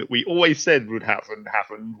 the thing that we always said would happen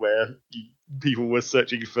happened, where people were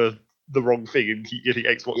searching for the wrong thing and keep getting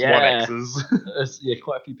Xbox One X's. Yeah,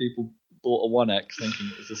 quite a few people bought a One X thinking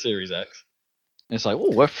it was a Series X. And it's like,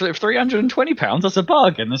 oh, worth £320, that's a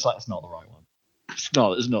bargain. It's like, it's not the right one. It's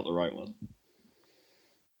not the right one.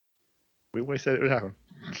 We always said it would happen.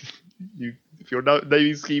 If your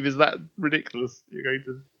naming scheme is that ridiculous, you're going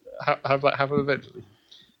to have that happen eventually.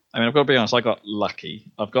 I mean, I've got to be honest, I got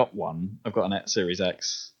lucky. I've got an Series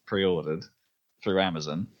X pre-ordered through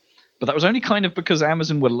Amazon. But that was only kind of because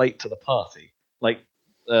Amazon were late to the party. Like,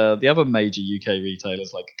 the other major UK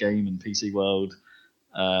retailers like Game and PC World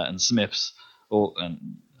and Smiths,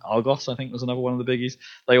 and Argos, I think was another one of the biggies,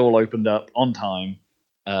 they all opened up on time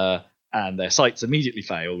and their sites immediately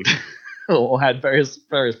failed or had various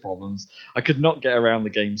problems. I could not get around the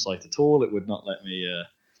game site at all. It would not let me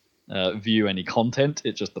view any content.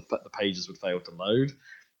 It just the pages would fail to load.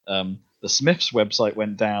 The Smiths website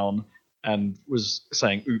went down and was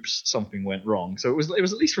saying, "Oops, something went wrong." So it was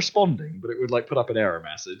at least responding, but it would like put up an error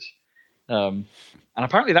message. And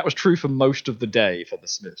apparently that was true for most of the day for the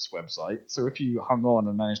Smiths website. So if you hung on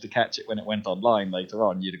and managed to catch it when it went online later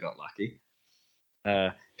on, you'd have got lucky.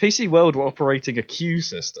 PC World were operating a queue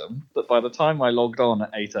system, but by the time I logged on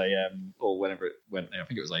at 8 a.m. or whenever it went, I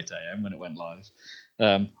think it was 8 a.m. when it went live,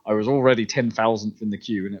 I was already 10,000th in the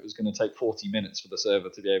queue, and it was going to take 40 minutes for the server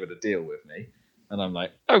to be able to deal with me. And I'm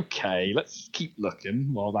like, okay, let's keep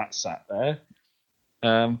looking while that sat there.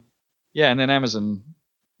 And then Amazon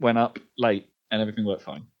went up late, and everything worked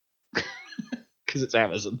fine. Because it's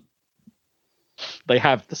Amazon. They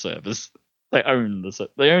have the servers. They own the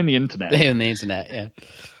internet. They own the internet, yeah.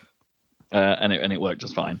 And it worked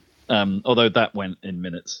just fine. Although that went in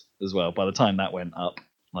minutes as well. By the time that went up,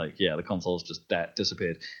 the consoles just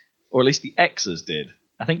disappeared. Or at least the X's did.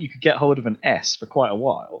 I think you could get hold of an S for quite a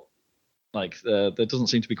while. There doesn't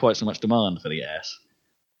seem to be quite so much demand for the S.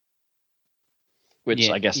 Which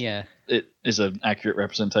I guess it is an accurate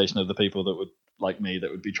representation of the people that would, like me,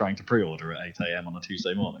 that would be trying to pre-order at 8 a.m. on a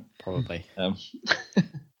Tuesday morning. Probably.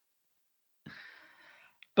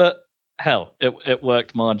 But hell, it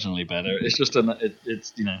worked marginally better. It's just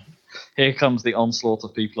here comes the onslaught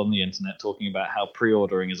of people on the internet talking about how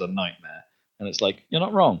pre-ordering is a nightmare, and it's like, you're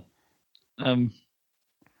not wrong. And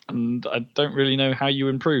I don't really know how you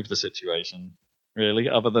improve the situation, really,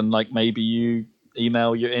 other than maybe you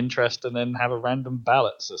email your interest and then have a random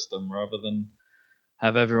ballot system rather than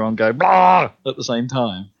have everyone go blah at the same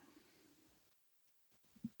time.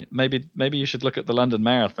 Maybe you should look at the London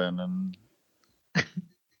Marathon and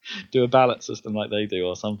do a ballot system like they do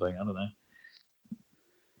or something. I don't know.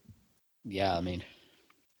 Yeah, I mean,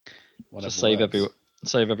 just save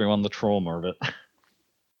everyone the trauma of it.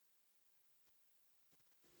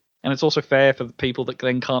 And it's also fair for the people that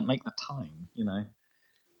then can't make the time,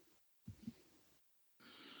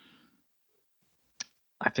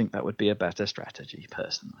 I think that would be a better strategy,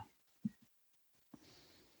 personally.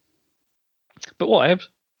 But whatever.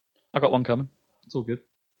 I got one coming. It's all good.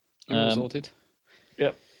 All sorted.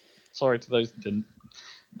 Yep. Sorry to those that didn't.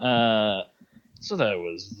 So there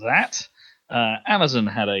was that. Amazon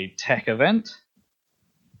had a tech event.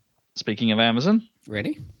 Speaking of Amazon.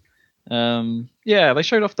 Really? Yeah, they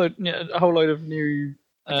showed off a whole load of new...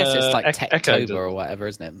 I guess it's like Techtober or whatever,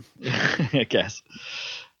 isn't it? I guess.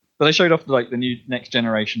 But they showed off like the new next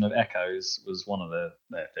generation of Echoes was one of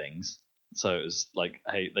their things. So it was like,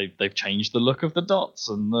 hey, they've changed the look of the dots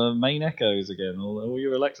and the main Echoes again. All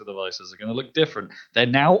your Alexa devices are going to look different. They're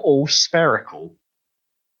now all spherical,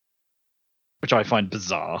 which I find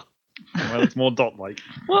bizarre. Well, it's more dot-like.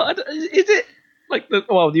 Well, is it like the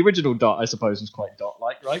original dot? I suppose was quite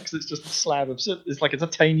dot-like, right? Because it's just a slab of it's like it's a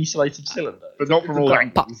tiny slice of cylinder, but not from all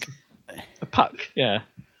angles. A puck, yeah.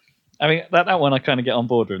 I mean that one I kind of get on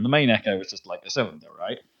board with. And the main Echo is just like a cylinder,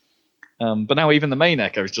 right? But now even the main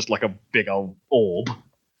Echo is just like a big old orb.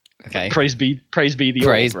 Okay. Praise be the praise orb.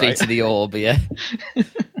 Praise be to the orb, yeah.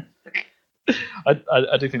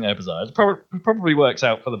 I do think they're bizarre. It probably works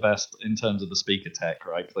out for the best in terms of the speaker tech,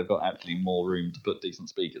 right? Because they've got actually more room to put decent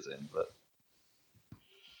speakers in. But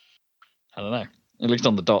I don't know. At least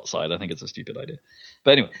on the dot side, I think it's a stupid idea.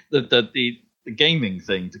 But anyway, the gaming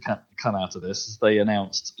thing to come out of this is they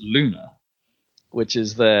announced Luna, which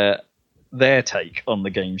is their take on the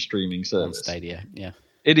game streaming service. On Stadia, yeah.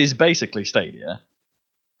 It is basically Stadia.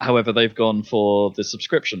 However, they've gone for the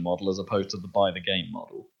subscription model as opposed to the buy the game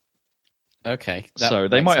model. Okay. So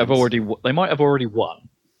they might have already won.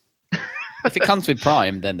 If it comes with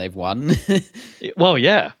Prime, then they've won. Well,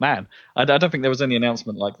 yeah, man. I don't think there was any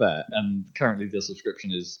announcement like that. And currently the subscription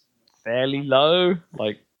is fairly low,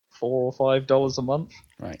 like $4 or $5 a month,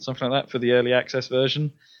 right? Something like that for the early access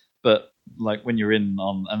version. But like when you're in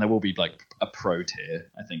on, and there will be like a pro tier,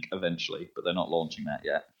 I think eventually, but they're not launching that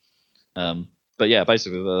yet. But yeah,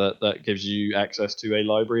 basically that gives you access to a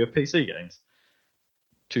library of PC games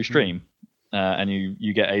to stream. And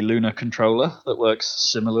you get a Luna controller that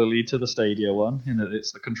works similarly to the Stadia one, in that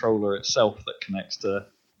it's the controller itself that connects to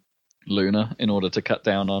Luna in order to cut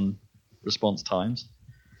down on response times.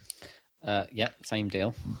 Yep, same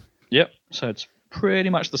deal. Yep, so it's pretty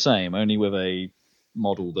much the same, only with a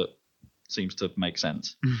model that seems to make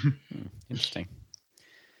sense. Interesting.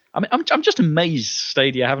 I mean, I'm just amazed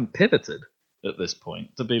Stadia haven't pivoted at this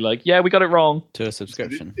point to be like, yeah, we got it wrong. To a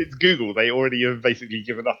subscription. It's Google. They already have basically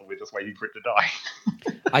given up and we're just waiting for it to die.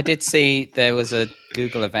 I did see there was a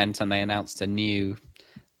Google event and they announced a new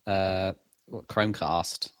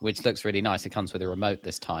Chromecast, which looks really nice. It comes with a remote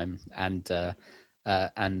this time. And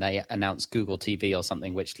they announced Google TV or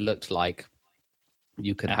something, which looked like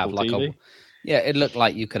you could Apple have like TV? Yeah, it looked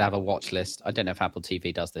like you could have a watch list. I don't know if Apple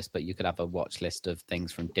TV does this, but you could have a watch list of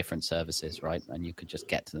things from different services, right? And you could just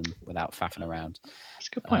get to them without faffing around. That's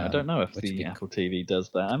a good point. I don't know if the Apple TV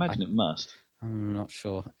does that. I imagine it must. I'm not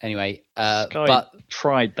sure. Anyway, Sky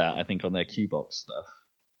tried that, I think, on their Qbox stuff.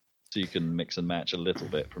 So you can mix and match a little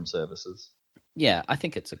bit from services. Yeah, I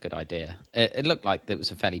think it's a good idea. It looked like it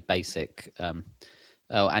was a fairly basic...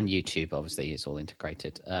 and YouTube, obviously, is all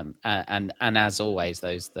integrated. And as always,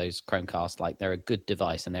 those Chromecast, like they're a good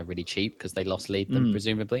device and they're really cheap because they lost lead them,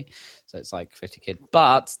 presumably. So it's like 50 quid.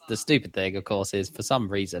 But the stupid thing, of course, is for some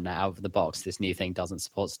reason out of the box, this new thing doesn't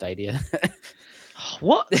support Stadia.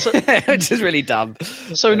 What? So, which is really dumb.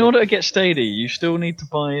 So in order to get Stadia, you still need to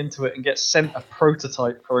buy into it and get sent a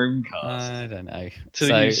prototype Chromecast. I don't know.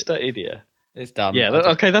 To use Stadia. It's dumb. Yeah,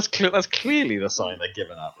 okay, that's clearly the sign they're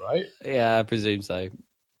giving up, right? Yeah, I presume so.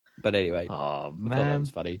 But anyway, oh man, that was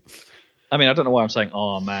funny. I mean, I don't know why I'm saying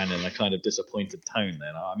 "oh man" in a kind of disappointed tone.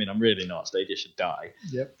 Then I mean, I'm really not. Stadia should die.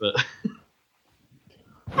 Yep. But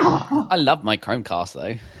I love my Chromecast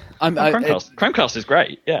though. Chromecast is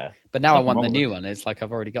great. Yeah. But now I want the new one. It's like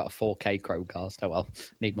I've already got a 4K Chromecast. Oh well,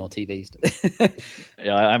 need more TVs.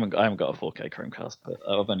 Yeah, I haven't got a 4K Chromecast, but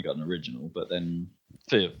I've only got an original. But then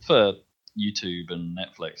for YouTube and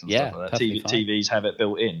Netflix and stuff like that, TVs have it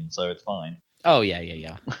built in, so it's fine. Oh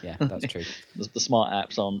yeah, that's true. The smart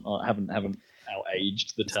apps haven't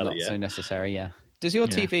out-aged the telly yet. Not so necessary. Yeah. Does your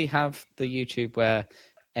TV have the YouTube where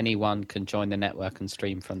anyone can join the network and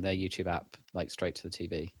stream from their YouTube app, like straight to the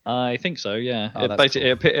TV? I think so. Yeah. Oh, it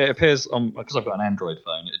basically cool. It appears on, because I've got an Android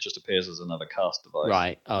phone. It just appears as another cast device.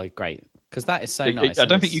 Right. Oh, great. Because that is so nice. I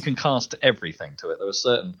don't think you can cast everything to it. There are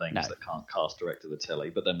certain things that can't cast direct to the telly,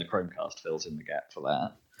 but then the Chromecast fills in the gap for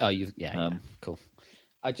that. Oh, cool.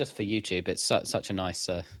 Just for YouTube, it's such a nice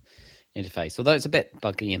interface. Although it's a bit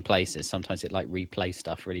buggy in places, sometimes it like replays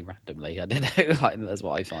stuff really randomly. I don't know. Like, that's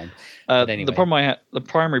what I find. Anyway. The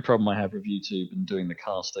primary problem I have with YouTube and doing the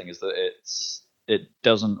casting is that it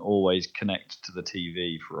doesn't always connect to the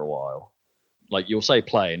TV for a while. Like you'll say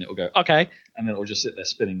play and it'll go okay, and then it'll just sit there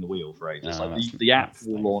spinning the wheel for ages. The app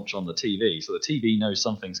will launch on the TV, so the TV knows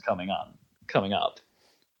something's coming up,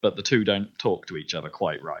 but the two don't talk to each other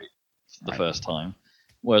quite right the first time.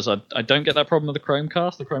 Whereas I don't get that problem with the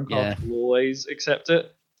Chromecast. The Chromecast will always accept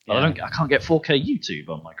it. Yeah. I can't get 4K YouTube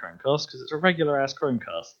on my Chromecast because it's a regular ass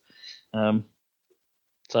Chromecast.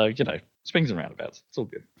 So swings and roundabouts. It's all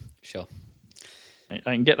good. Sure. I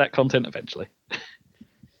can get that content eventually.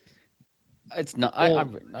 It's not.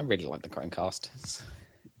 I really like the Chromecast.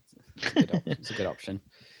 It's a good option,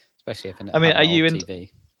 especially if. Are you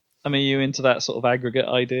TV. Are you into that sort of aggregate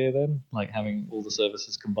idea then, like having all the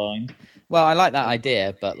services combined? Well, I like that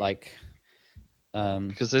idea, but like,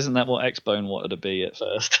 because isn't that what Xbone wanted to be at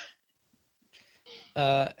first?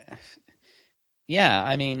 Yeah,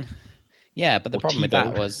 I mean, yeah, but the problem with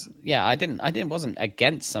that was, I wasn't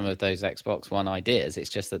against some of those Xbox One ideas.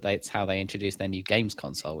 It's just that it's how they introduced their new games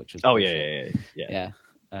console, which was yeah.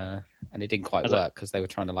 And it didn't quite work because they were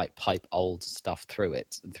trying to like pipe old stuff through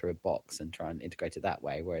it and through a box and try and integrate it that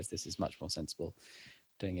way. Whereas this is much more sensible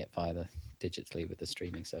doing it via digitally with the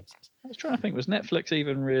streaming services. I was trying to think, was Netflix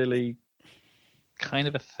even really kind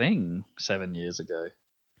of a thing 7 years ago?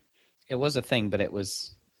 It was a thing, but it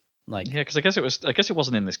was like because I guess it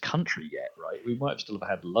wasn't in this country yet, right? We might have still have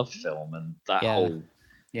had Love Film and that whole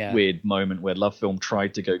weird moment where Love Film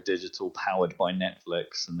tried to go digital, powered by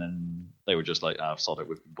Netflix, and then they were just like, "Oh, sod it,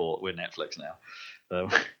 we've been bought. We're Netflix now." So,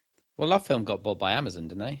 well, Love Film got bought by Amazon,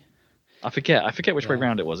 didn't they? I forget which way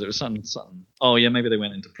round it was. It was something. Oh yeah, maybe they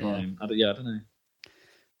went into Prime. I don't know.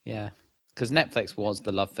 Yeah, because Netflix was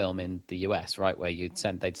the Love Film in the US, right? Where they'd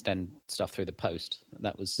send stuff through the post.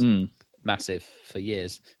 That was massive for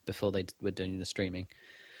years before they were doing the streaming.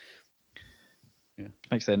 Yeah,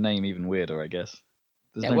 makes their name even weirder, I guess.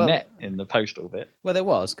 There's no net in the postal bit. Well, there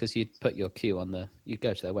was, because you'd put your queue on you'd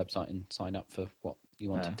go to their website and sign up for what you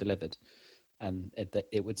wanted delivered, and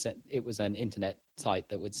it would send. It was an internet site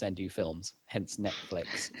that would send you films, hence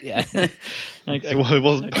Netflix. Yeah. Well, it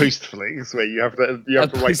wasn't Postflix where you have to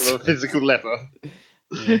wait for the physical letter.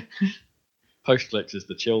 Yeah. Postflix is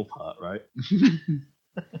the chill part, right?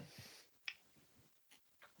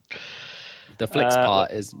 The Flix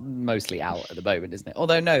part is mostly out at the moment, isn't it?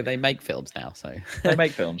 Although no, they make films now, so they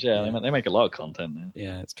make films. Yeah, they make a lot of content now.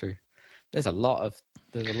 Yeah, it's true. There's a lot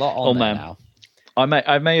on there now. I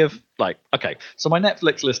may have so my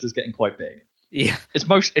Netflix list is getting quite big. Yeah,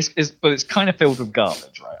 but it's kind of filled with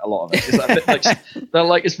garbage, right? A lot of it. They're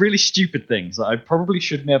like it's really stupid things that I probably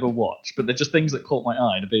should never watch, but they're just things that caught my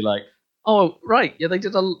eye to be like, oh right, yeah, they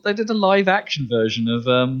did a live action version of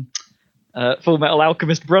Full Metal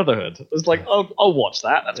Alchemist Brotherhood. It was like, oh, I'll watch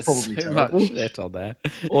that. That's probably too much shit on there.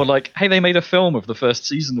 Or like, hey, they made a film of the first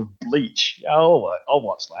season of Bleach. Yeah, I'll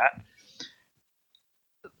watch that.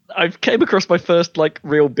 I came across my first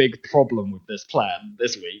real big problem with this plan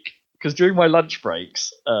this week because during my lunch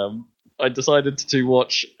breaks, I decided to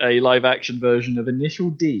watch a live action version of Initial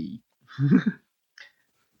D.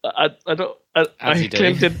 I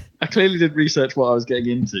clearly did research what I was getting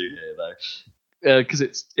into here though. Because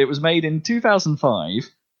it was made in 2005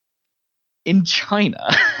 in China.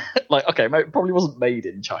 It probably wasn't made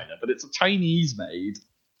in China, but it's a Chinese-made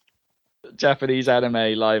Japanese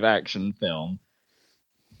anime live-action film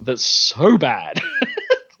that's so bad.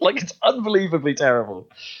 It's unbelievably terrible.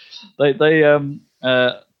 It's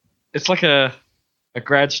like a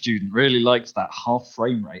grad student really liked that half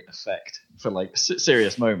frame rate effect for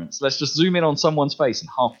serious moments. Let's just zoom in on someone's face and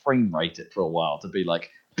half frame rate it for a while to be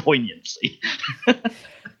poignancy.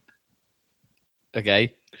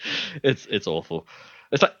 Okay, it's awful.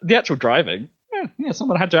 It's like the actual driving. Yeah,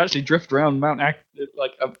 someone had to actually drift around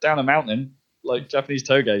down a mountain, like Japanese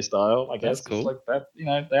toge style. I guess that's cool. It's like that,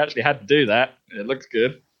 they actually had to do that. It looks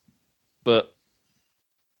good, but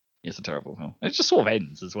it's a terrible film. It just sort of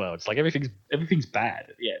ends as well. It's like everything's bad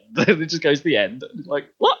at the end. It just goes to the end. It's like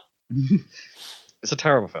what? It's a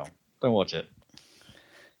terrible film. Don't watch it.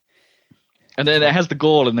 And then it has the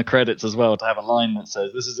gall in the credits as well to have a line that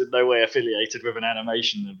says, "This is in no way affiliated with an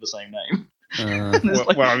animation of the same name."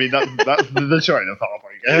 Well, I mean, that's the China part,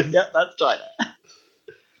 I guess. Yeah, that's China.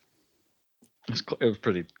 It was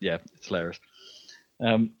pretty. Yeah, it's hilarious.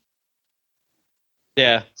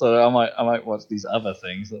 Yeah, so I might watch these other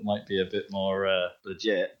things that might be a bit more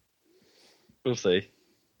legit. We'll see.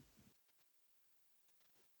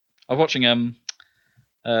 I was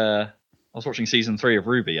watching season 3 of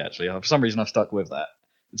Ruby, actually. For some reason, I've stuck with that.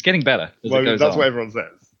 It's getting better. That's what everyone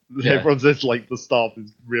says. Yeah. Everyone says like the staff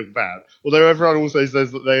is real bad. Although everyone also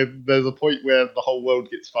says that there's a point where the whole world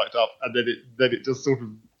gets fucked up, and then it just sort of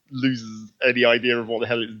loses any idea of what the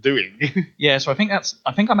hell it's doing. Yeah, so I think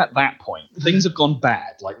I'm at that point. Things have gone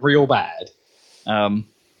bad, like real bad.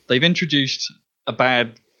 They've introduced a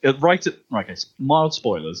bad mild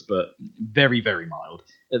spoilers, but very, very mild.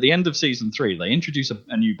 At the end of season 3, they introduce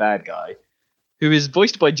a new bad guy who is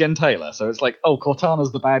voiced by Jen Taylor. So it's like, oh,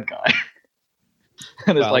 Cortana's the bad guy.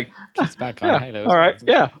 And it's like, it's bad guy. Halo, all right,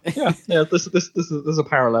 yeah. This is a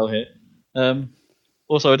parallel here.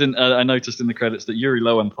 Also, I noticed in the credits that Yuri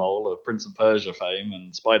Lowenthal of Prince of Persia fame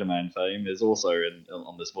and Spider-Man fame is also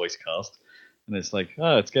on this voice cast, and it's like,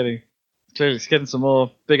 it's getting some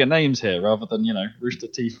more bigger names here rather than Rooster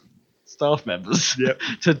Teeth staff members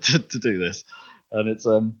to do this, and it's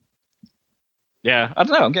I don't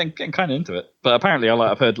know, I'm getting kind of into it, but apparently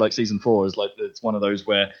I've heard like season 4 is like it's one of those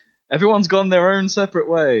where everyone's gone their own separate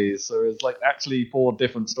ways, so it's like actually 4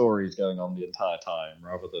 different stories going on the entire time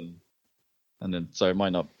rather than. And then, so it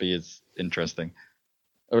might not be as interesting,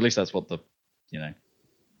 or at least that's what I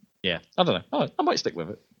don't know. Oh, I might stick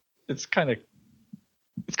with it. It's kind of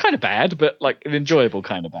bad, but like an enjoyable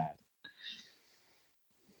kind of bad.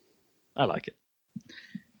 I like it.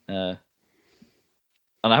 And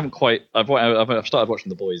I haven't quite. I've started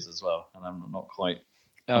watching The Boys as well, and I'm not quite.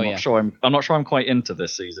 I'm not sure I'm quite into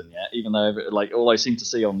this season yet, even though like all I seem to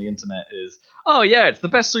see on the internet is, oh yeah, it's the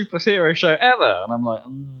best superhero show ever, and I'm like.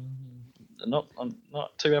 Not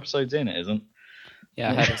 2 episodes in, it isn't. Yeah,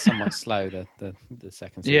 I heard it's somewhat slow, the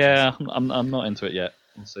second season. Yeah, I'm not into it yet.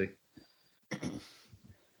 We'll see.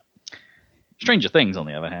 Stranger Things, on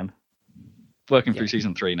the other hand. Working through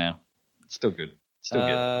season 3 now. It's still good. Good.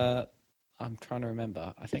 I'm trying to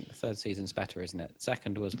remember. I think the 3rd season's better, isn't it?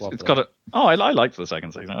 Second was wobbly. It's got I liked the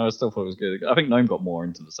 2nd season. I still thought it was good. I think Gnome got more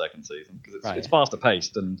into the 2nd season because it's faster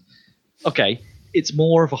paced and it's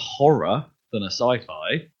more of a horror than a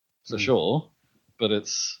sci-fi. For sure, but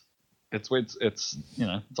it's a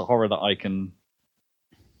horror that I can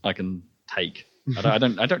take. I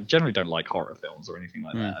generally don't like horror films or anything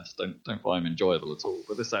like that. I just don't find them enjoyable at all.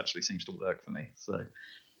 But this actually seems to work for me, so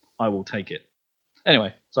I will take it.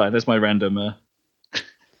 Anyway, sorry, there's my random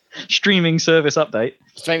streaming service update.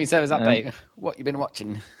 What you been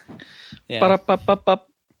watching? Yeah.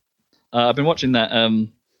 I've been watching that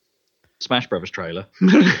Smash Brothers trailer.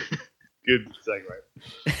 Good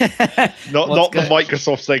segue. Not the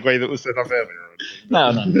Microsoft segue that was set up earlier.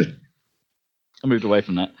 No. I moved away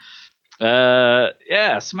from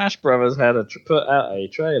that. Smash Brothers had put out a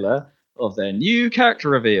trailer of their new character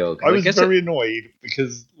reveal. I was very annoyed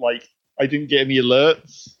because I didn't get any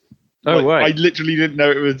alerts. Oh, right. I literally didn't know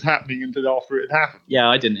it was happening until after it had happened. Yeah,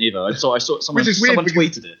 I didn't either. I saw someone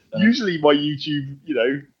tweeted it. Usually my YouTube,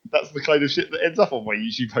 that's the kind of shit that ends up on my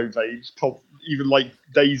YouTube homepage. Even like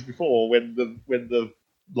days before when the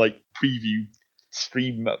like preview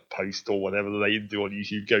stream post or whatever they do on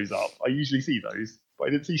YouTube goes up, I usually see those, but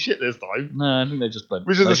I didn't see shit this time. No, I think they just put.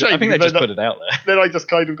 Which is a shame. I think they just put it out there. Then I just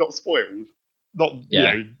kind of got spoiled. Not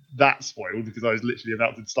that spoiled because I was literally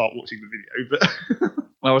about to start watching the video, but.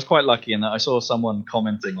 Well, I was quite lucky in that I saw someone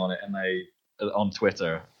commenting on it on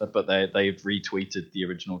Twitter, but they've retweeted the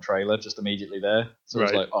original trailer just immediately there. So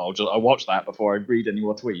it's like, I'll watch that before I read any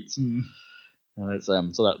more tweets. And it's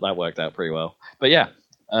so that worked out pretty well. But yeah,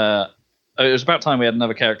 it was about time we had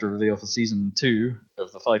another character reveal for season 2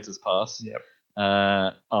 of the Fighters Pass. Yep.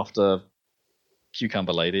 After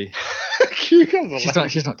Cucumber Lady. Cucumber Lady.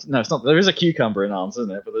 She's not. No, it's not. There is a cucumber in arms,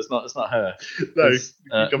 isn't it? But it's not her.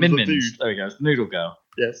 No, Min Min's. There we go. It's the Noodle Girl.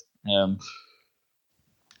 Yes.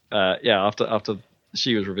 After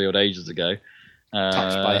she was revealed ages ago.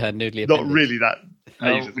 Touched by her noodly appendage. Not really that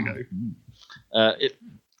ages ago.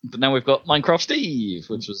 But now we've got Minecraft Steve,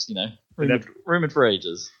 which was, rumored for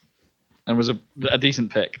ages. And was a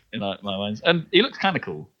decent pick in my mind. And he looks kind of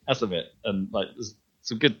cool, that's a bit. And there's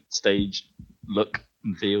some good stage look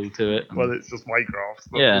and feel to it. Well, it's just Minecraft.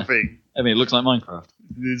 That's the thing. I mean, it looks like Minecraft.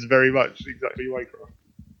 It is very much exactly Minecraft.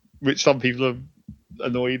 Which some people are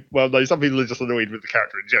annoyed. Well, no, some people are just annoyed with the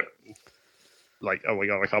character in general. Like, oh my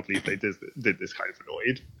god, I can't believe they did this kind of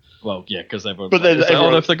annoyed. Well, yeah, because they were. But then if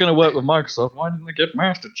they're going to work with Microsoft, why didn't they get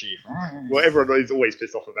Master Chief? Well, everyone is always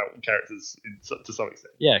pissed off about characters to some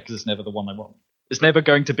extent. Yeah, because it's never the one they want. It's never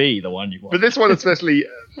going to be the one you want. But this one especially,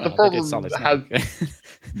 the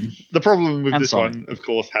problem with this one, of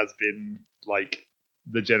course, has been like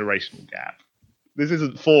the generational gap. This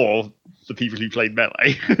isn't for the people who played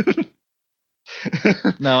Melee.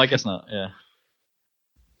 No, I guess not. Yeah.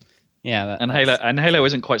 Yeah, Halo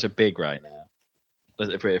isn't quite so big right now.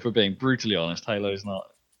 If we're being brutally honest, Halo's not.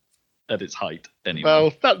 at its height. Anyway,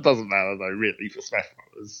 well, that doesn't matter though, really, for Smash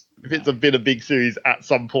Brothers. If it's been a big series at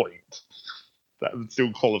some point, that would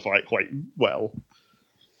still qualify it quite well.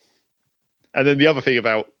 And then the other thing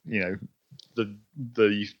about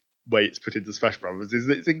the way it's put into Smash Brothers is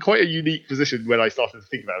that it's in quite a unique position when I started to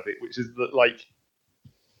think about it, which is that like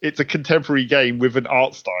it's a contemporary game with an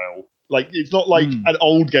art style. Like it's not like an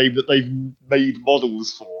old game that they've made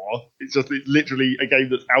models for. It's literally a game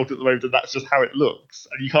that's out at the moment, and that's just how it looks,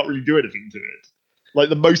 and you can't really do anything to it. Like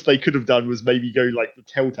the most they could have done was maybe go like the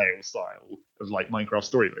Telltale style of like Minecraft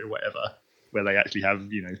Story or whatever, where they actually have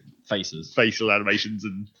facial animations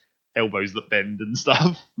and elbows that bend and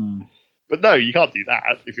stuff. But no, you can't do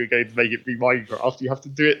that if you're going to make it be Minecraft. You have to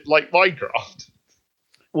do it like Minecraft.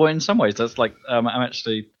 Well, in some ways, that's like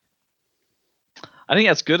I think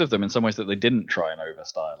that's good of them in some ways that they didn't try and over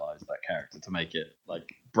stylize that character to make it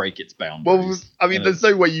like break its boundaries. Well, I mean, there's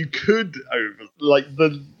no way you could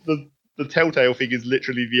the Telltale thing is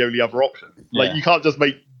literally the only other option. Like you can't just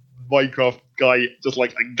make Minecraft guy just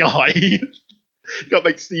like a guy. You can't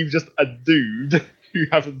make Steve just a dude who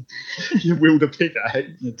haven't wield a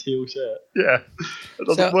pickaxe. A teal shirt. Yeah, it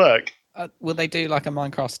doesn't work. Will they do like a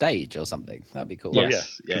Minecraft stage or something? That'd be cool.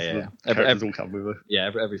 Yes. Yeah. All come with it.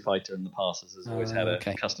 Yeah, every fighter in the past has always had a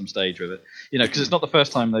custom stage with it. Because it's not the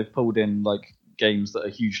first time they've pulled in like games that are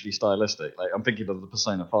hugely stylistic. Like I'm thinking of the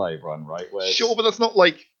Persona 5 run, right? Where sure, but that's not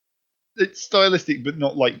like it's stylistic, but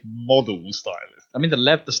not like model stylistic. I mean,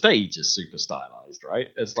 the stage is super stylized, right?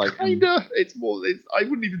 It's like kinda. It's more. I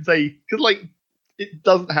wouldn't even say because like it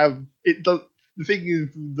doesn't have. It does. The thing is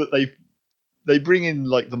that they bring in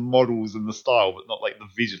like the models and the style, but not like the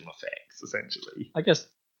visual effects. Essentially, I guess.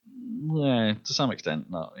 Yeah, to some extent,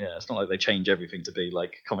 not. Yeah, it's not like they change everything to be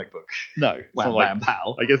like comic book. No, wham, like, wham,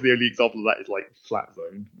 pow. I guess the only example of that is like Flat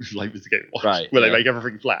Zone, which is like Mr. Game Watch, right, where they make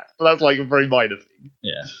everything flat. But that's like a very minor thing.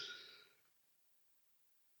 Yeah.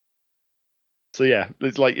 So yeah,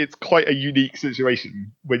 it's quite a unique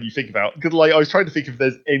situation when you think about. Because like I was trying to think if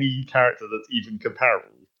there's any character that's even comparable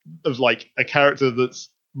of like a character that's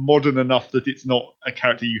modern enough that it's not a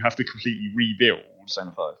character you have to completely rebuild.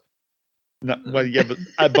 Persona 5. No, well, yeah,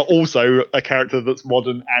 but also a character that's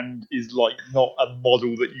modern and is like not a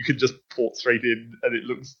model that you can just port straight in and it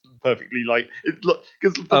looks perfectly like it.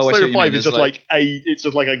 Because Persona 5 is just it's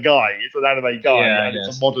just like a guy. It's an anime guy and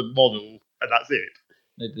it's a modern model and that's it.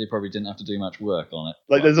 They probably didn't have to do much work on it.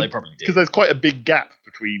 Like because there's quite a big gap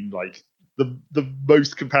between like the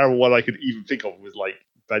most comparable one I could even think of was like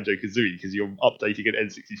Banjo-Kazooie because you're updating an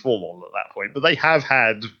N64 model at that point. But they have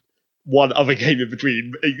had one other game in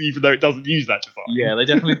between, even though it doesn't use that design. Yeah, they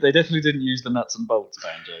definitely didn't use the nuts and bolts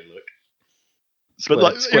Banjo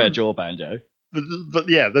look. Square jaw Banjo. But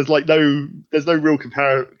yeah, there's no real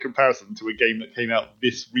comparison to a game that came out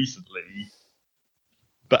this recently,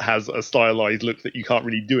 but has a stylized look that you can't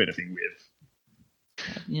really do anything with.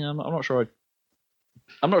 Yeah, I'm not sure.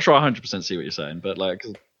 I'm not sure I 100% see what you're saying, but like,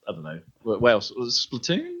 I don't know. What else? Was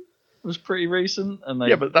Splatoon? It was pretty recent, and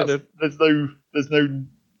but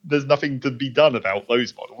there's nothing to be done about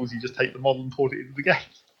those models. You just take the model and port it into the game.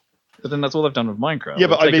 But then that's all they've done with Minecraft. Yeah,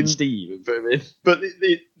 but I mean, Steve and put him in. But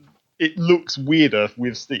it looks weirder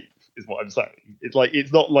with Steve, is what I'm saying. It's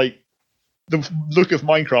not like the look of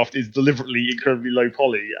Minecraft is deliberately incredibly low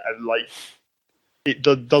poly and like it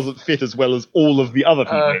doesn't fit as well as all of the other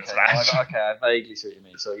people in Smash. Okay, I vaguely see what you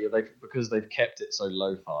mean. So yeah, because they've kept it so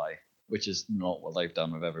lo-fi, which is not what they've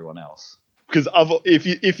done with everyone else. Because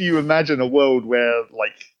if you imagine a world where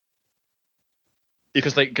like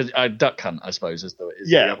because Duck Hunt, I suppose, is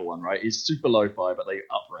the other one, right? It's super lo-fi, but they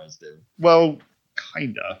up-resed him. Well,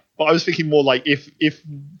 kinda. But I was thinking more like if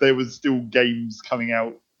there was still games coming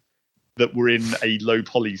out that were in a low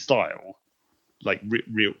poly style, like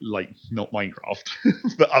real, like not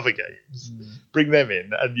Minecraft, but other games, bring them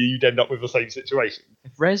in, and you'd end up with the same situation.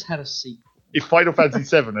 If Rez had a sequel, if Final Fantasy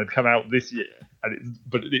VII had come out this year,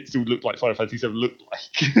 but it still looked like Final Fantasy VII looked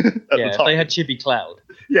like at the time. If they had Chibi Cloud.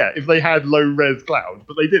 Yeah, if they had low res Cloud,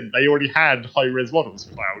 but they didn't. They already had high res models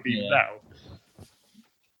for Cloud even now.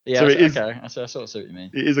 Yeah, so it is. Okay, I sort of see what you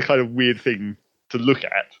mean. It is a kind of weird thing to look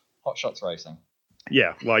at. Hot Shots Racing.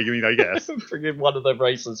 Yeah, well, I mean, I guess. Forgive one of the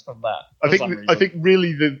races from that. I think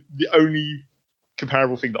really the only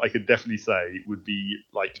comparable thing that I could definitely say would be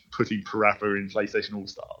like putting Parappa in PlayStation All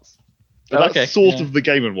Stars. That's sort of the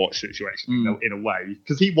Game & Watch situation in a way,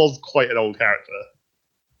 because he was quite an old character,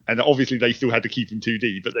 and obviously they still had to keep him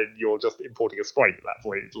 2D. But then you're just importing a sprite at that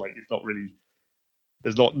point. It's like it's not really.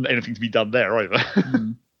 There's not anything to be done there either.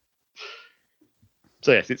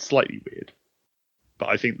 So yes, it's slightly weird. But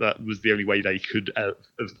I think that was the only way they could have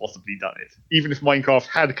possibly done it. Even if Minecraft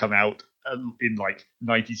had come out in like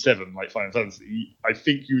 97, like Final Fantasy, I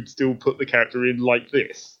think you'd still put the character in like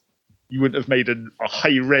this. You wouldn't have made a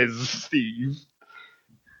high-res Steve.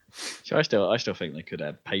 So I still think they could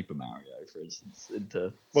add Paper Mario, for instance,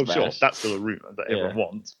 into Well, Smash. sure, that's still a rumour that everyone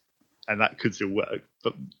wants, and that could still work.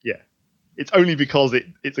 But yeah, it's only because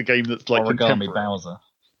it's a game that's like Origami Bowser.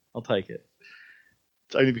 I'll take it.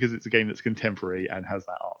 It's only because it's a game that's contemporary and has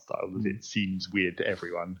that art style that it seems weird to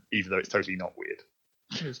everyone, even though it's totally not weird.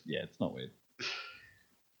 It's not weird.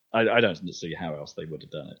 I don't see how else they would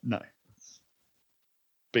have done it. No.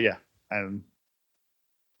 But yeah, and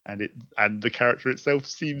the character itself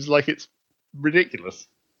seems like it's ridiculous,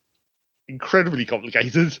 incredibly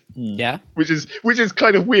complicated. Yeah, which is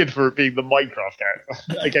kind of weird for it being the Minecraft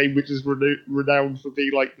character, a game which is renowned for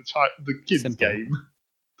being like the kids' game.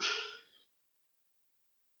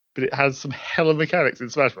 But it has some hella mechanics in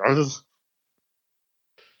Smash Bros.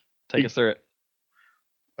 Take us through it.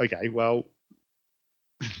 Okay, well,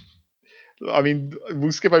 I mean,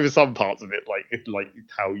 we'll skip over some parts of it, like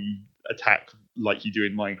how you attack like you do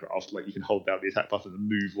in Minecraft. Like you can hold down the attack button and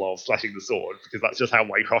move while slashing the sword, because that's just how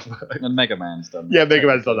Minecraft works. And Mega Man's done that. Yeah, Mega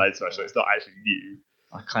Man's done that in Smash, so it's not actually new.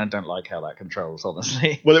 I kind of don't like how that controls,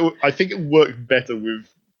 honestly. Well, I think it worked better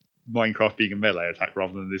with Minecraft being a melee attack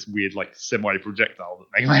rather than this weird like semi-projectile that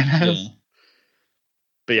Mega Man has. Yeah.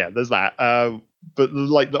 But yeah, there's that. But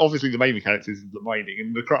like obviously the main mechanics is the mining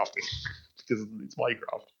and the crafting because it's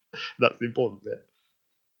Minecraft. That's the important bit.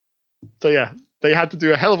 So yeah, they had to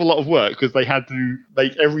do a hell of a lot of work because they had to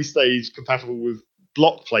make every stage compatible with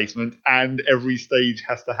block placement, and every stage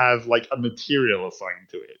has to have like a material assigned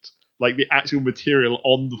to it. Like the actual material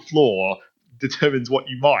on the floor determines what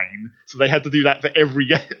you mine. So they had to do that for every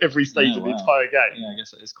stage of the entire game. Yeah, I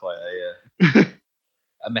guess it is quite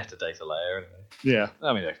a metadata layer, anyway. Yeah.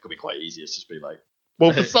 I mean, it could be quite easy. It's just be like,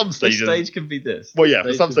 well, for some stages, this stage can be this. Well, yeah,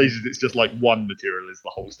 for some stages, it's just like one material is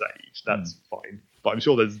the whole stage. That's fine. But I'm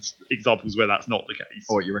sure there's examples where that's not the case.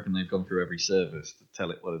 Or you reckon they've gone through every service to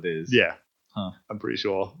tell it what it is? Yeah. Huh. I'm pretty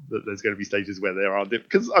sure that there's going to be stages where there are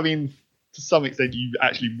because I mean, to some extent, you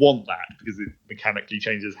actually want that because it mechanically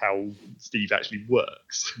changes how Steve actually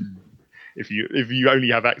works. If you only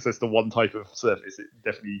have access to one type of surface, it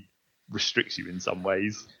definitely restricts you in some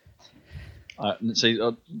ways. See,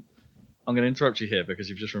 I'm going to interrupt you here because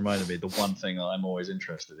you've just reminded me the one thing that I'm always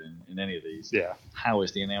interested in any of these. Yeah. How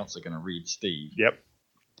is the announcer going to read Steve? Yep.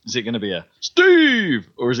 Is it going to be a Steve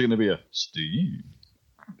or is it going to be a Steve?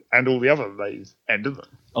 And all the other names, Enderman.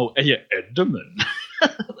 Oh yeah, Enderman.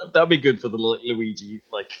 That'd be good for the Luigi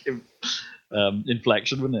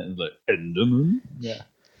inflection, wouldn't it? And like Enderman. Yeah.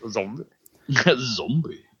 Zombie.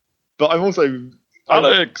 Zombie. But I'm also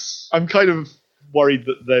Alex. I'm kind of worried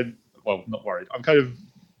that they're not worried. I'm kind of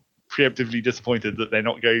preemptively disappointed that they're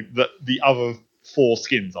not going. That the other 4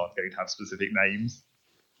 skins aren't going to have specific names.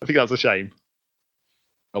 I think that's a shame.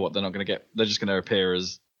 Oh, what? They're not going to get? They're just going to appear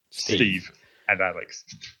as Steve and Alex.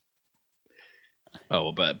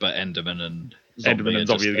 Oh, but Enderman and Zombie are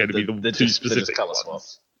going to be the 2 specific colour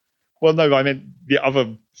swaps. Well, no, I meant the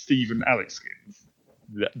other Steve and Alex skins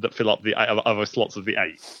that fill up the other slots of the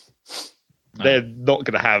 8. They're not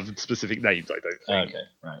going to have specific names, I don't think. Okay,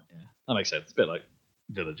 right, yeah. That makes sense. It's a bit like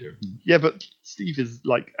Villager. Yeah, but Steve is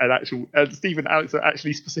like an actual... Steve and Alex are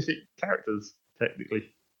actually specific characters, technically.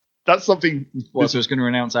 That's something... Well, so it's going to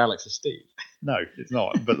announce Alex as Steve? No, it's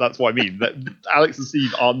not, but that's what I mean. That Alex and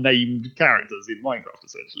Steve are named characters in Minecraft,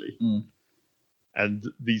 essentially. Mm. And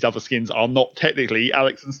these other skins are not technically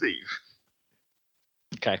Alex and Steve.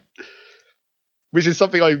 Okay. Which is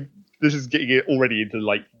something this is getting it already into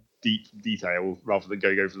like deep detail rather than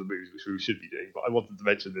going over the moves, which we should be doing. But I wanted to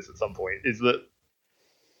mention this at some point. Is that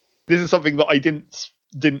this is something that I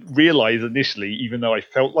didn't realize initially, even though I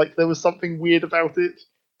felt like there was something weird about it.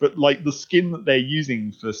 But like the skin that they're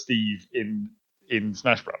using for Steve in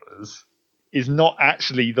Smash Brothers is not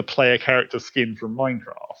actually the player character skin from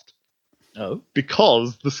Minecraft. Oh,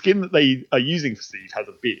 because the skin that they are using for Steve has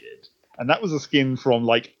a beard. And that was a skin from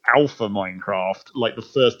like Alpha Minecraft, like the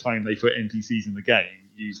first time they put NPCs in the game,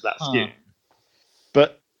 used that skin.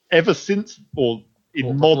 But ever since, or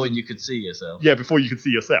in modern, before you could see yourself. Yeah, before you could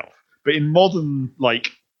see yourself. But in modern like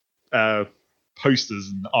posters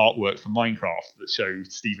and artwork for Minecraft that show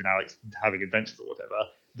Steve and Alex having adventures or whatever,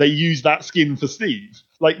 they use that skin for Steve.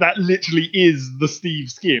 Like that literally is the Steve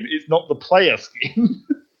skin. It's not the player skin.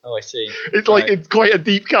 Oh, I see. It's like it's quite a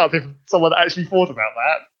deep cut if someone actually thought about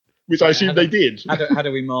that. Which I assume they did. How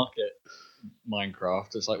do we market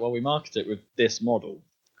Minecraft? It's like, well, we market it with this model.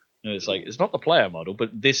 And it's like, it's not the player model, but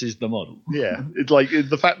this is the model. Yeah, it's like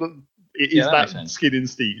the fact that it is that skin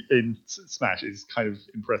in Smash is kind of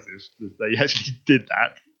impressive that they actually did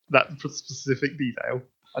that. that specific detail.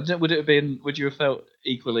 Would you have felt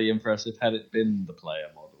equally impressive had it been the player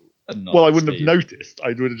model and not Well, I wouldn't Steve? have noticed. I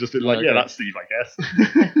would have just been like, Okay. yeah, that's Steve, I guess.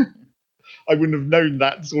 I wouldn't have known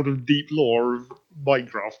that sort of deep lore of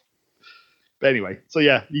Minecraft. But anyway, so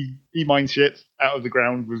yeah, he mines shit out of the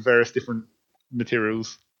ground with various different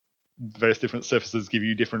materials. Various different surfaces give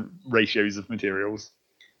you different ratios of materials.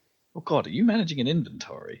 Oh God, are you managing an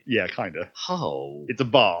inventory? Yeah, kind of. Oh, it's a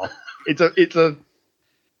bar. It's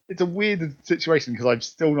a weird situation because I'm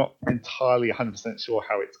still not entirely 100% sure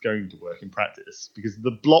how it's going to work in practice, because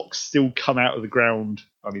the blocks still come out of the ground.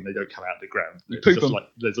 I mean, they don't come out of the ground. It's just like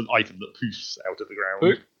there's an item that poofs out of the ground.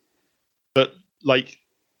 Poop. But like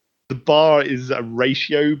the bar is a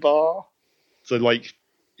ratio bar, so like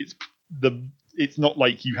it's not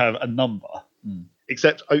like you have a number.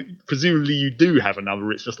 Except presumably you do have a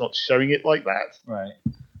number. It's just not showing it like that. Right.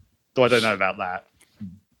 So I don't know about that.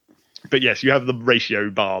 But yes, you have the ratio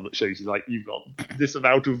bar that shows you like you've got this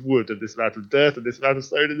amount of wood and this amount of dirt and this amount of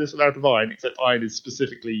stone and this amount of iron, except iron is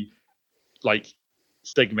specifically like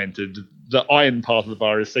segmented. The iron part of the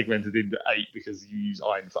bar is segmented into 8 because you use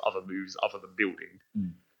iron for other moves other than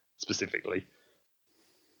building specifically.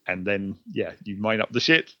 And then yeah, you mine up the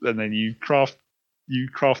shit and then you craft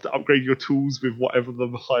to upgrade your tools with whatever the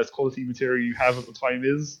highest quality material you have at the time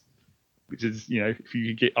is, which is, if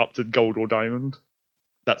you get up to gold or diamond.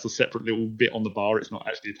 That's a separate little bit on the bar. It's not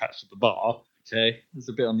actually attached to the bar. Okay, there's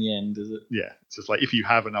a bit on the end, is it? Yeah, it's just like if you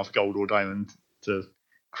have enough gold or diamond to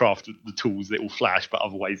craft the tools, it will flash, but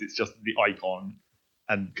otherwise it's just the icon.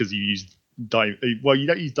 And because you use diamond, well, you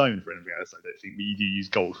don't use diamond for anything else, I don't think, but you do use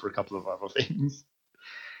gold for a couple of other things.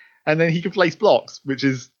 And then he can place blocks, which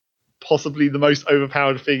is possibly the most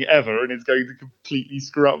overpowered thing ever, and it's going to completely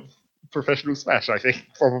screw up Professional Smash, I think,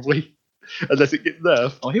 probably, unless it gets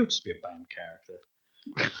nerfed. Oh, he'll just be a banned character.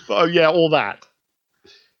 Oh yeah, all that,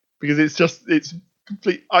 because it's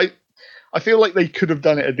complete. I feel like they could have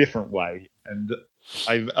done it a different way, and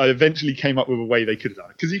I eventually came up with a way they could have done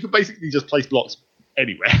it, because you could basically just place blocks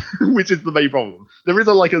anywhere, which is the main problem. There is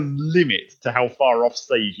a limit to how far off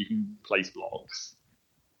stage you can place blocks,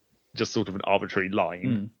 just sort of an arbitrary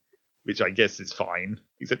line, which I guess is fine,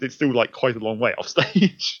 except it's still like quite a long way off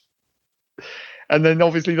stage. And then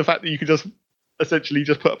obviously the fact that you could just essentially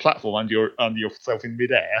just put a platform under yourself in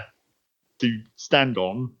midair to stand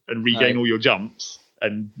on and regain all your jumps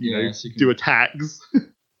and so you can do attacks.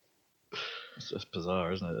 It's just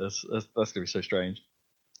bizarre, isn't it? That's going to be so strange.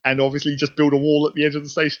 And obviously just build a wall at the edge of the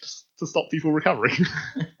stage to stop people recovering.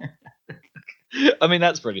 I mean,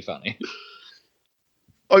 that's pretty funny.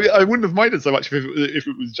 I wouldn't have minded so much if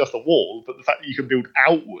it was just a wall, but the fact that you can build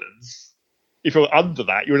outwards, if you're under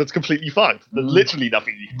that, you're just completely fucked. There's literally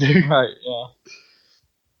nothing you can do. Right, yeah.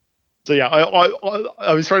 So yeah,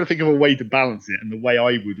 I was trying to think of a way to balance it, and the way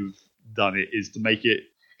I would have done it is to make it,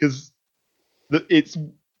 because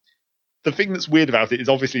the thing that's weird about it is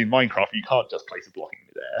obviously in Minecraft you can't just place a block in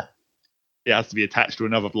midair. It has to be attached to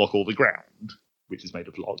another block or the ground, which is made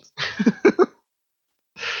of blocks.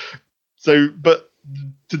 So, but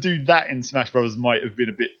to do that in Smash Bros. Might have been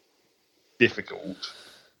a bit difficult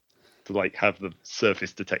to have the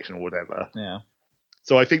surface detection or whatever. Yeah.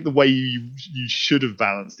 So I think the way you should have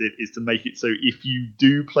balanced it is to make it so if you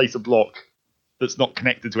do place a block that's not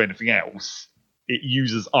connected to anything else, it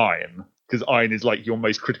uses iron, because iron is your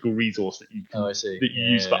most critical resource that you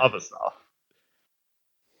use for other stuff.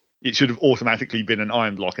 It should have automatically been an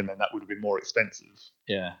iron block, and then that would have been more expensive.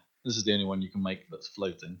 Yeah. This is the only one you can make that's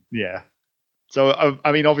floating. Yeah. So,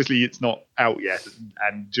 I mean, obviously it's not out yet,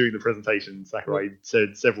 and during the presentation, Sakurai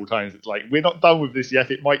said several times, it's we're not done with this yet,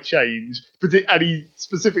 it might change. And he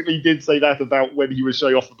specifically did say that about when he was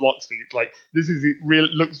showing off the blocks thing. It's this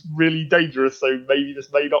looks really dangerous, so maybe this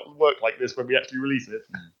may not work like this when we actually release it.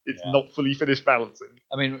 It's not fully finished balancing.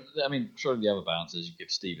 I mean, surely the other balance is you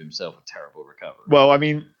give Steve himself a terrible recovery. Well, I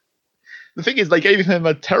mean, the thing is, they gave him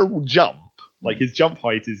a terrible jump. His jump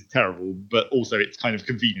height is terrible, but also it's kind of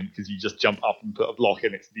convenient because you just jump up and put a block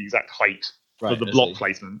and it's the exact height for the block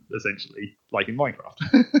placement, essentially, like in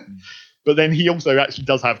Minecraft. But then he also actually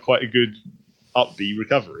does have quite a good up B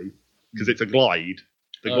recovery because it's a glide.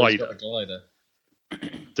 He's got a glider.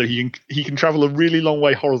 So he can travel a really long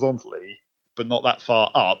way horizontally, but not that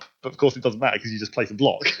far up. But of course it doesn't matter because you just place a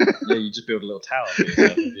block. Yeah, you just build a little tower. If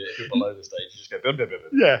you're below the stage, you just go boom, boom, boom,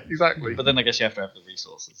 boom. Yeah, exactly. But then I guess you have to have the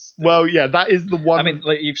resources. Well, yeah, that is the one. I mean,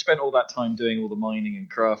 you've spent all that time doing all the mining and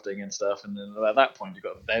crafting and stuff, and then at that point you've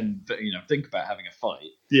got to then think about having a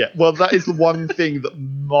fight. Yeah, well, that is the one thing that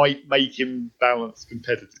might make him balance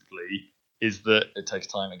competitively, is that it takes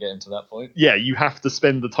time to get into that point. Yeah, you have to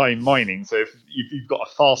spend the time mining. So if you've got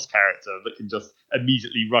a fast character that can just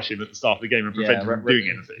immediately rush in at the start of the game and prevent him from doing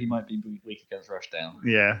anything, he might be weak against Rushdown.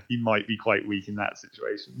 Yeah, he might be quite weak in that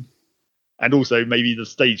situation. And also maybe the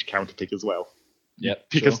stage counter pick as well. Yep,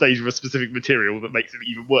 pick a stage with a specific material that makes it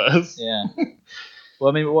even worse. Yeah. Well,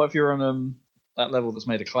 I mean, what if you're on that level that's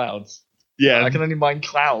made of clouds? Yeah, I can only mine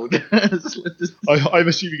cloud. I'm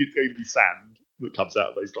assuming it's going to be sand that comes out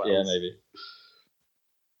of those clouds. Yeah, maybe.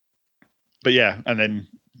 But yeah, and then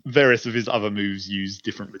various of his other moves use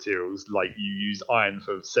different materials. Like you use iron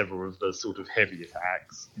for several of the sort of heavy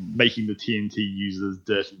attacks, making the TNT use as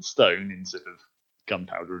dirt and stone instead of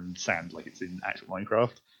gunpowder and sand like it's in actual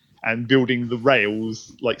Minecraft. And building the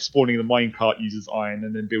rails, like spawning the minecart uses iron,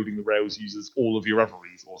 and then building the rails uses all of your other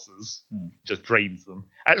resources. Just drains them.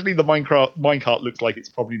 Actually, the minecart looks like it's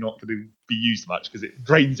probably not going to be used much because it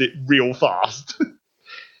drains it real fast.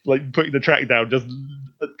 Like putting the track down just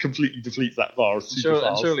completely depletes that bar super fast.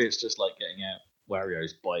 And surely it's just like getting out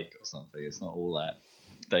Wario's bike or something. It's not all that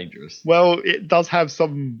dangerous. Well, it does have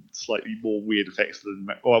some slightly more weird effects than.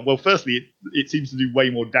 Well, firstly, it seems to do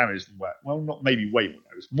way more damage than Well, not maybe way more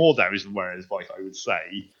damage. More damage than Wario's bike, I would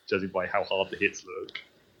say, judging by how hard the hits look.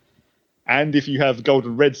 And if you have gold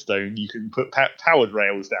and redstone, you can put powered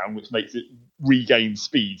rails down, which makes it regain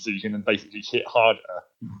speed, so you can basically hit harder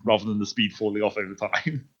rather than the speed falling off over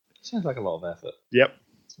time. Sounds like a lot of effort. Yep,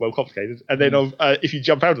 it's well complicated. And then if you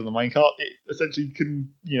jump out of the minecart, it essentially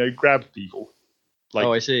can grab people. Like,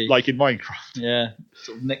 I see. Like in Minecraft. Yeah,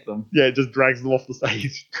 sort of nick them. Yeah, it just drags them off the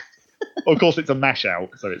stage. Of course, it's a mash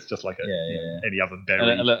out, so it's just like any other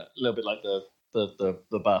berry. A little bit like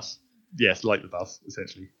the bus. Yes, like the bus,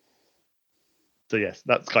 essentially. So yes,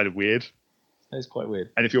 that's kind of weird. That is quite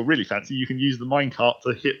weird. And if you're really fancy, you can use the minecart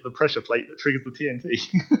to hit the pressure plate that triggers the TNT.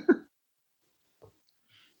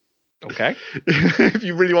 Okay. If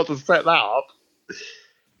you really want to set that up.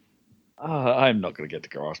 I'm not going to get to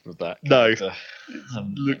grasp of that. No, it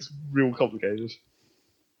looks real complicated.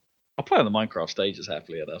 I'll play on the Minecraft stages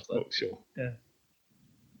happily enough, though. Oh, sure.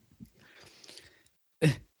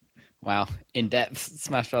 Yeah. Wow. In-depth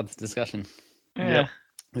Smash Brothers discussion. Yeah.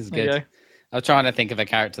 This is good. I was trying to think of a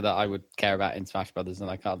character that I would care about in Smash Brothers, and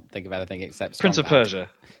I can't think of anything except Prince of Persia.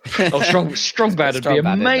 Strongbad would be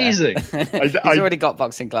amazing. He's already got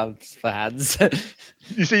boxing gloves for hands.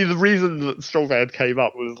 You see, the reason that Strongbad came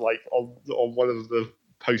up was like on one of the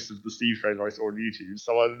posts of the Steve trailer I saw on YouTube.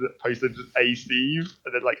 Someone posted "A Steve"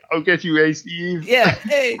 and then like, "I'll get you A Steve." Yeah.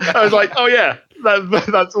 Hey. I was like, "Oh yeah,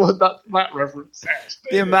 that's what that reference says."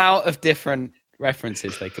 The amount of different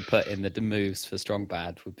references they could put in the moves for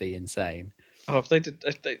Strongbad would be insane. Oh, if they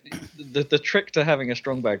the trick to having a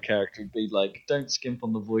Strongbad character would be like, don't skimp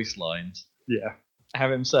on the voice lines. Yeah.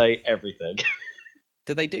 Have him say everything.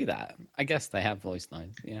 Do they do that? I guess they have voice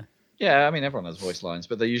lines. Yeah. Yeah, I mean everyone has voice lines,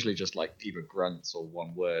 but they're usually just like either grunts or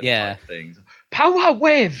one word type things. Power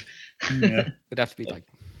wave. Yeah. It'd have to be like,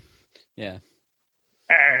 yeah.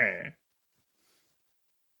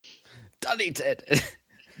 Deleted.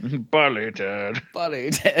 Bulleted.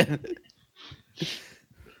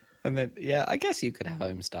 And then, I guess you could have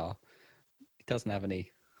Homestar. He doesn't have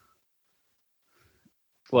any.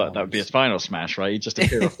 Well, that would be his final smash, right? You just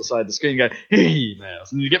appear off the side of the screen and go,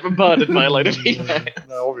 emails, and you get bombarded by a load of emails.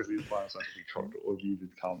 No, obviously his final smash would be Trogdor, or you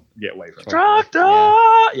can't get away from it.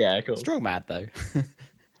 Trogdor! Yeah, cool. Strong mad, though.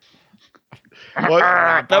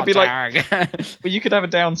 That would be like, well, you could have a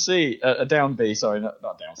down C, a down B. Sorry, not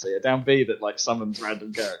down C, a down B that like summons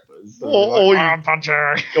random characters. So or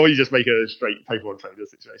you just make a straight Pokemon trainer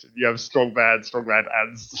situation. You have Strongbad,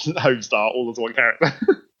 and Homestar all as one character.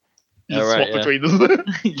 You just swap between them.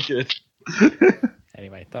 You could.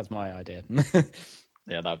 Anyway, that's my idea.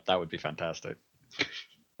 Yeah, that would be fantastic.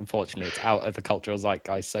 Unfortunately, it's out of the cultural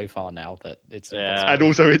zeitgeist so far now that it's... And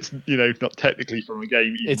also it's, not technically from a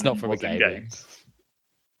game. It's not from a game.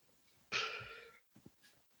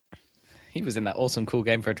 He was in that awesome, cool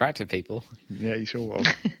game for attractive people. Yeah, he sure was.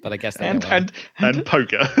 But I guess they and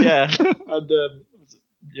poker. Yeah, and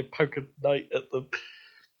your poker night at the...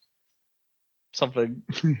 something.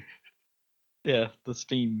 Yeah, the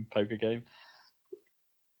Steam poker game.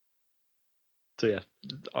 So yeah,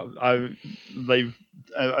 I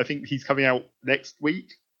think he's coming out next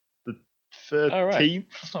week, the 13th. Oh, right.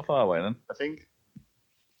 That's not far away then. I think.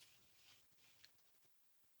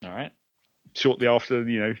 All right. Shortly after,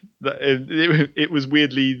 it was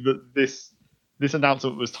weirdly that this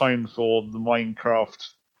announcement was timed for the Minecraft,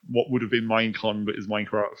 what would have been Minecon, but is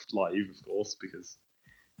Minecraft Live, of course, because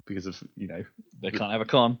of they can't have a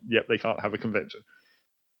con. Yep, they can't have a convention.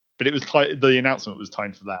 But it was the announcement was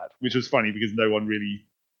timed for that, which was funny because no one really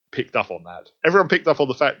picked up on that. Everyone picked up on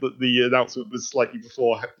the fact that the announcement was slightly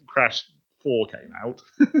before Crash 4 came out.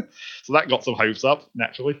 So that got some hopes up,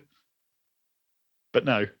 naturally. But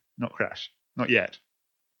no, not Crash. Not yet.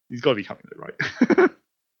 He's got to be coming though, right?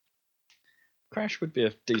 Crash would be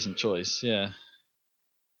a decent choice, yeah.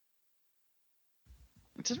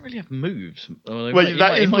 It doesn't really have moves.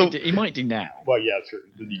 He might do now. Well, yeah, true.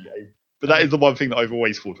 The new game. But that is the one thing that I've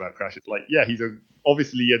always thought about Crash. It's like, yeah, he's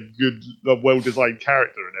obviously a well-designed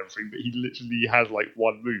character and everything, but he literally has like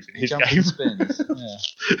one move in his game. Spins.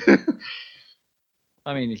 Yeah.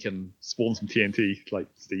 I mean, he can spawn some TNT like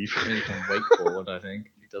Steve. He can wakeboard. I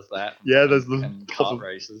think he does that. Yeah, there's the kart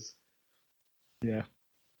races. Yeah.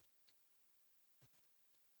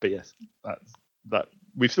 But yes, that.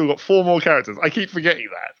 We've still got 4 more characters. I keep forgetting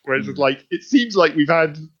that. Whereas it's like, it seems like we've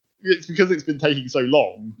had. It's because it's been taking so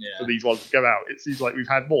long for these ones to go out. It seems like we've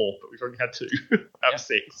had more, but we've only had 2 out of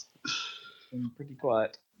 6. It's been pretty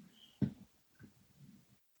quiet.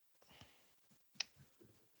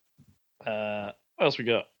 What else we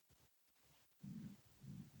got?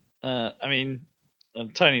 I mean,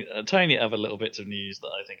 tiny other little bits of news that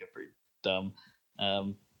I think are pretty dumb.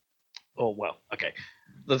 Okay.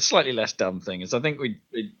 The slightly less dumb thing is, I think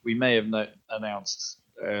we may have announced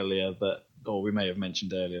earlier that, or we may have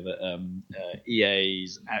mentioned earlier that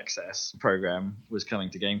EA's Access program was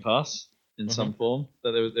coming to Game Pass in some form,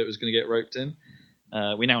 that it was going to get roped in.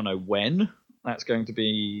 We now know when that's going to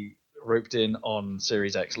be roped in on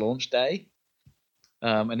Series X launch day,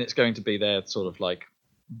 and it's going to be their sort of like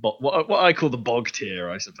what I call the bog tier,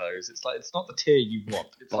 I suppose. It's not the tier you want.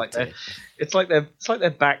 It's like their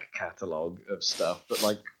back catalogue of stuff, but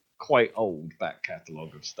like quite old back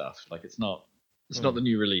catalogue of stuff. Like it's not the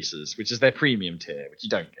new releases, which is their premium tier, which you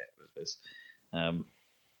don't get with this.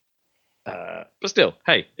 But still,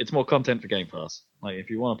 hey, it's more content for Game Pass. Like if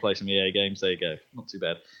you want to play some EA games, there you go. Not too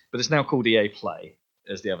bad. But it's now called EA Play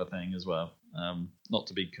as the other thing as well. Not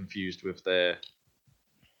to be confused with their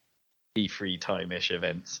E3 time-ish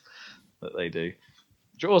events that they do,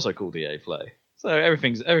 which are also called EA Play. So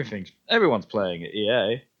everyone's playing at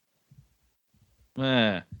EA.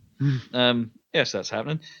 Yes, that's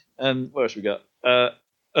happening. And what else we got? The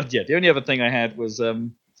only other thing I had was,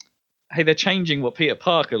 hey, they're changing what Peter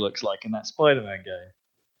Parker looks like in that Spider-Man game.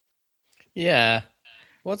 Yeah.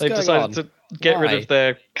 What's They've going decided on? to get rid of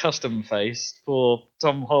their custom face for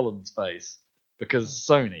Tom Holland's face because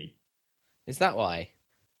Sony. Is that why?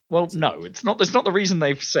 Well, no, it's not. It's not the reason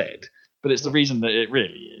they've said, but it's the reason that it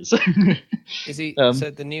really is. Is he?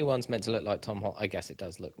 So the new one's meant to look like Tom Holland. I guess it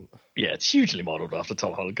does look. Yeah, it's hugely modelled after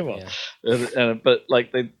Tom Holland. Come on, but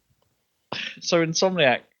like so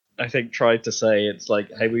Insomniac, I think, tried to say it's like,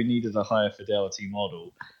 hey, we needed a higher fidelity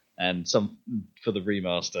model and some for the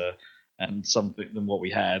remaster and something than what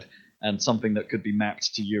we had, and something that could be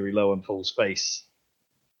mapped to Yuri Lowenthal's face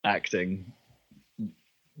acting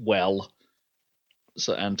well.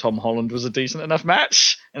 So, and Tom Holland was a decent enough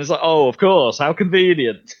match, and it's like, oh, of course, how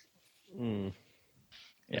convenient. Yeah,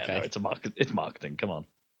 okay. No, it's marketing. Come on,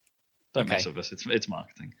 don't mess with us. It's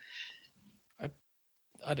marketing.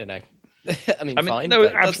 I don't know. I mean, fine. No,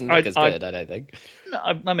 but it doesn't look as good. I don't think. No,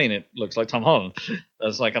 I mean, it looks like Tom Holland.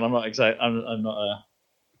 That's like, and I'm not I'm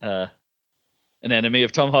not an enemy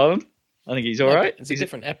of Tom Holland. I think he's all right. It's a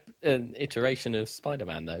different iteration of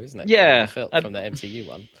Spider-Man, though, isn't it? Yeah, from the MCU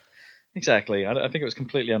one. Exactly. I think it was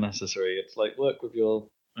completely unnecessary. It's like, work with your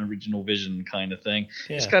original vision kind of thing.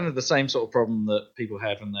 Yeah. It's kind of the same sort of problem that people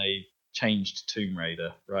had when they changed Tomb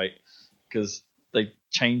Raider, right? Because they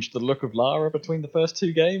changed the look of Lara between the first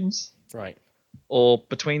 2 games. Right. Or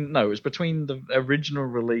it was between the original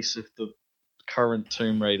release of the current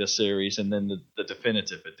Tomb Raider series and then the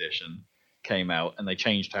definitive edition came out, and they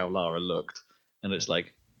changed how Lara looked. And it's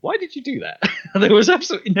like, why did you do that? There was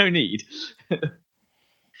absolutely no need.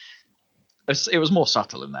 It was more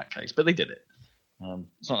subtle in that case, but they did it.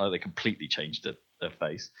 It's not like they completely changed their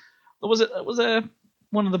face. Was there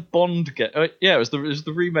one of the Bond? Yeah, it was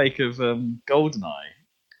the remake of GoldenEye.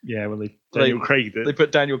 Yeah, well, Daniel Craig did. They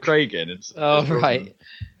put Daniel Craig in. Right.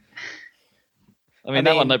 I mean,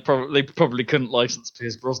 that one they probably couldn't license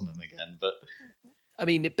Pierce Brosnan again, but. I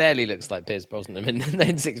mean, it barely looks like Pierce Brosnan in the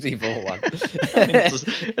N64 one.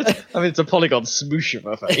 It's a polygon smoosh of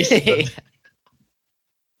a face.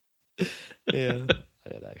 Yeah, I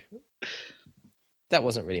don't know. That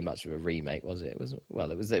wasn't really much of a remake, was it? It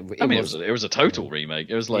was a total remake.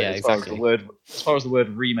 It was like, as far as the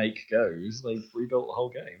word remake goes, they rebuilt the whole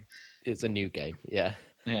game. It's a new game. Yeah.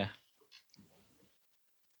 Yeah.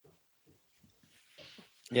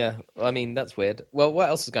 Yeah. Well, I mean, that's weird. Well, what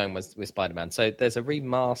else is going with Spider-Man? So there's a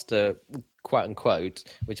remaster, quote unquote,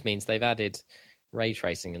 which means they've added ray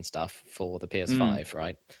tracing and stuff for the PS5,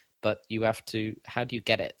 right? But you have to. How do you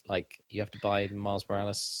get it? Like, you have to buy Miles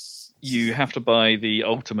Morales. You have to buy the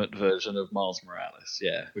ultimate version of Miles Morales,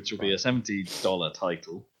 which will be a $70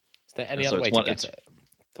 title. Is there any other way to get it?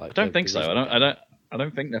 Like, I don't think so. I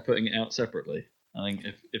don't think they're putting it out separately. I think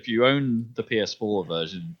if you own the PS4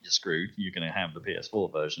 version, you're screwed. You're going to have the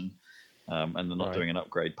PS4 version, and they're not doing an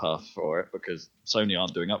upgrade path for it because Sony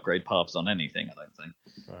aren't doing upgrade paths on anything. I don't think.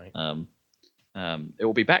 Right. It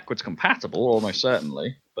will be backwards compatible, almost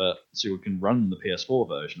certainly, but so you can run the PS4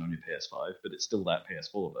 version on your PS5, but it's still that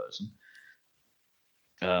PS4 version.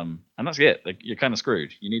 And that's it. Like, you're kind of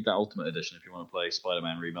screwed. You need that Ultimate Edition if you want to play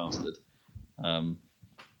Spider-Man Remastered.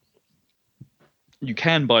 You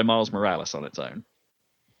can buy Miles Morales on its own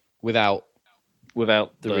without the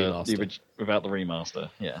remaster. Without the remaster,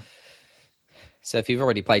 yeah. So if you've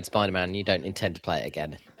already played Spider-Man and you don't intend to play it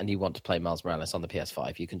again, and you want to play Miles Morales on the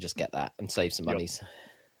PS5, you can just get that and save some money.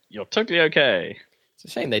 You're totally okay. It's a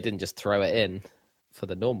shame they didn't just throw it in for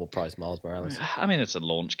the normal price Miles Morales. I mean, it's a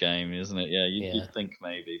launch game, isn't it? Yeah, you'd think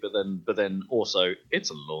maybe, but then also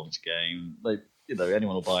it's a launch game. Like,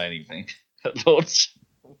 anyone will buy anything at launch.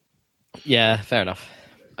 Yeah, fair enough.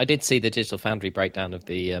 I did see the Digital Foundry breakdown of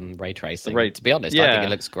the ray tracing. To be honest, I think it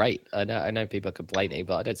looks great. I know people are complaining,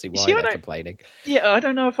 but I don't see why they're complaining. Yeah, I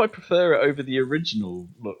don't know if I prefer it over the original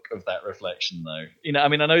look of that reflection, though. I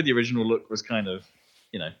mean, I know the original look was kind of,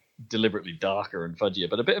 deliberately darker and fudgier,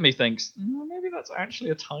 but a bit of me thinks maybe that's actually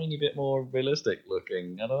a tiny bit more realistic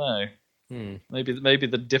looking. I don't know. Maybe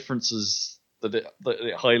the differences that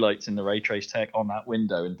it highlights in the ray trace tech on that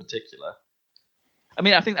window in particular. I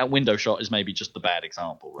mean, I think that window shot is maybe just the bad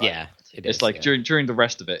example, right? Yeah, it's like during the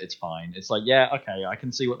rest of it, it's fine. It's like, okay, I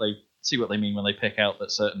can see what they mean when they pick out that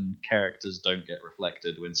certain characters don't get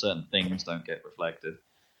reflected, when certain things don't get reflected.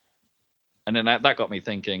 And then that got me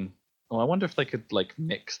thinking, I wonder if they could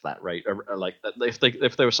mix that rate, or like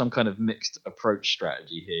if there was some kind of mixed approach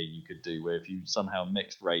strategy here you could do, where if you somehow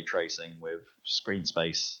mixed ray tracing with screen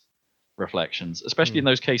space reflections, especially in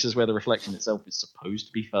those cases where the reflection itself is supposed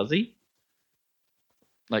to be fuzzy.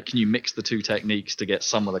 Like, can you mix the two techniques to get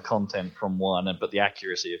some of the content from one, but the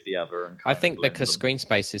accuracy of the other? And I think because screen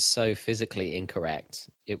space is so physically incorrect,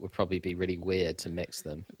 it would probably be really weird to mix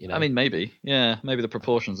them. I mean, maybe the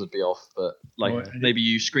proportions would be off, but maybe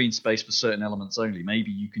use screen space for certain elements only.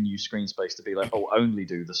 Maybe you can use screen space to be like, only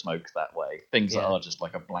do the smoke that way. Things that are just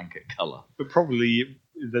like a blanket color. But probably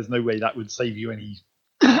there's no way that would save you any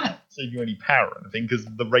power or anything, because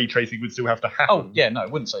the ray tracing would still have to happen. Oh yeah, no,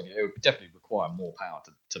 it wouldn't save you. It would definitely require more power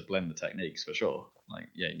to blend the techniques for sure.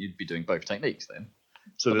 You'd be doing both techniques then.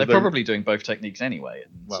 So they're probably doing both techniques anyway,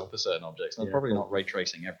 for certain objects. They're probably not ray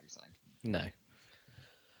tracing everything. No.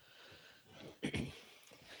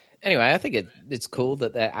 Anyway, I think it's cool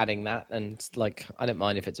that they're adding that, and I don't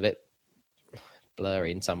mind if it's a bit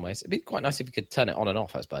blurry in some ways. It'd be quite nice if you could turn it on and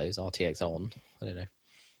off, I suppose. RTX on. I don't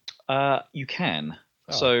know. You can.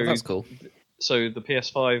 Well, that's cool. So the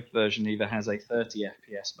PS5 version either has a 30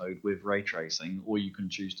 FPS mode with ray tracing, or you can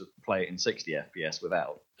choose to play it in 60 FPS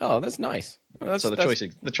without. Oh, that's nice. Well,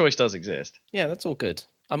 the choice does exist. Yeah, that's all good.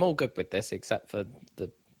 I'm all good with this, except for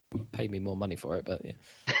the pay me more money for it. But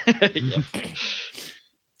yeah,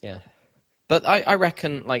 yeah. But I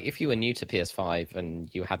reckon, if you were new to PS5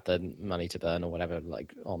 and you had the money to burn or whatever,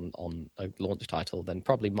 on a launch title, then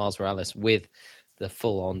probably Miles Morales with the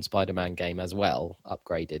full-on Spider-Man game as well,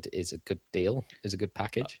 upgraded, is a good deal, is a good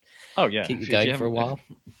package. Oh yeah, keep you going for a while.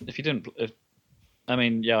 If you didn't,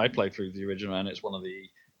 I played through the original, and it's one of the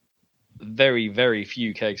very, very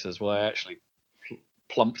few cases where I actually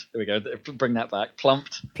plumped. There we go. Bring that back.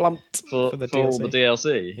 Plumped for all the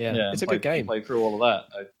DLC. Yeah, it's a good game. Played through all of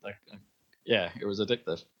that. It was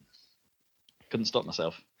addictive. Couldn't stop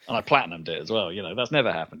myself, and I platinumed it as well. That's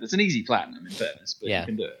never happened. It's an easy platinum, in fairness, but you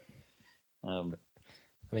can do it.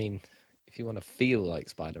 I mean, if you want to feel like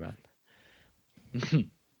Spider-Man,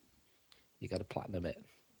 you got to platinum it.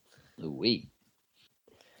 Oui.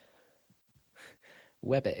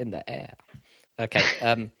 Web it in the air.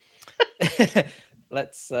 Okay.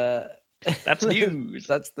 Let's. That's news.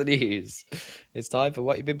 That's the news. It's time for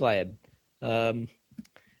what you've been playing.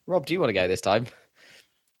 Rob, do you want to go this time?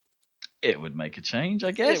 It would make a change,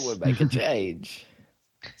 I guess. It would make a change.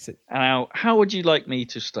 Now, how would you like me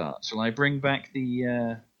to start? Shall I bring back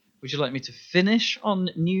the... would you like me to finish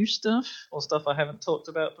on new stuff, or stuff I haven't talked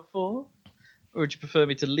about before? Or would you prefer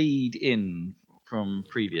me to lead in from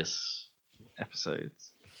previous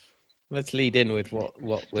episodes? Let's lead in with what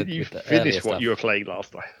Did you finish what you were playing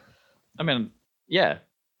last time? I mean, yeah.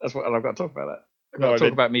 That's what I've got to talk about. I've got to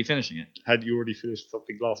talk about me finishing it. Had you already finished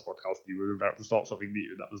something last podcast, you were about to start something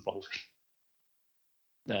new, and that was the whole thing.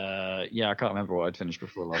 Yeah, I can't remember what I'd finished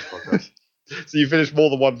before last podcast. So you finished more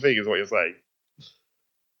than one thing, is what you're saying?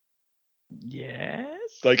 Yes.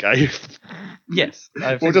 Okay. Yes.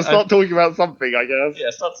 We'll just start talking about something, I guess. Yeah,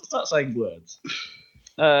 start saying words.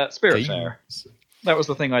 Spiritfarer. That was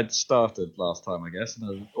the thing I'd started last time, I guess.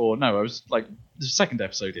 I was like the second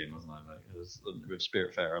episode in, wasn't I? It was with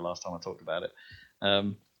Spiritfarer last time I talked about it.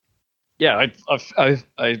 Yeah,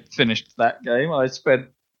 I finished that game. I spent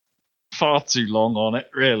far too long on it,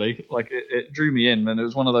 really. Like it drew me in, and it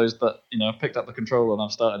was one of those that I picked up the controller and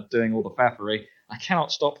I've started doing all the faffery. I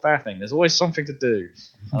cannot stop faffing. There's always something to do,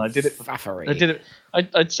 and I did it. Faffery. I did it.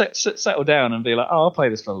 I'd settle down and be like, oh, I'll play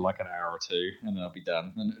this for like an hour or two, and then I'll be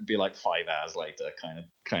done. And it'd be like 5 hours later,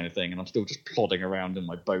 kind of thing, and I'm still just plodding around in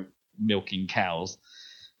my boat milking cows.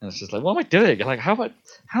 And it's just like, what am I doing? Like, how am I?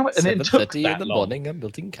 And it took that in the long. morning, I'm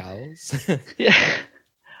milking cows. Yeah,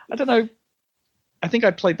 I don't know. I think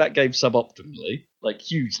I played that game suboptimally, like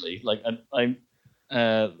hugely. Like I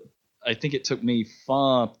think it took me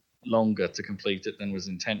far longer to complete it than was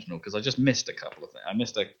intentional because I just missed a couple of things. I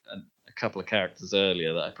missed a couple of characters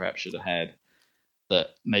earlier that I perhaps should have had that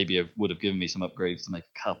maybe would have given me some upgrades to make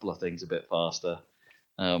a couple of things a bit faster.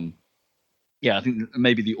 Yeah, I think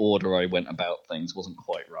maybe the order I went about things wasn't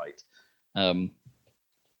quite right.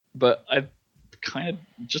 But I kind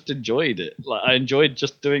of just enjoyed it. Like I enjoyed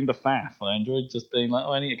just doing the faff. I enjoyed just being like,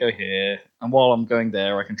 oh, I need to go here, and while I'm going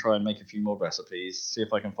there, I can try and make a few more recipes, see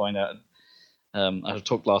if I can find out. I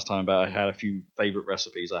talked last time about I had a few favorite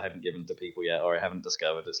recipes I haven't given to people yet, or I haven't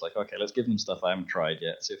discovered. It's like, okay, let's give them stuff I haven't tried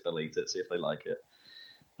yet, see if they'll eat it, see if they like it.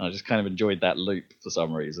 And I just kind of enjoyed that loop for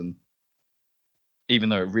some reason, even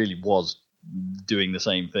though it really was doing the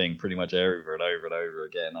same thing pretty much over and over and over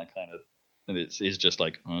again. And it's just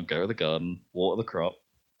like, oh, go to the garden, water the crop,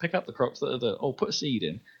 pick up the crops that are there. Oh, put a seed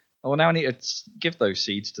in. Oh, well, now I need to give those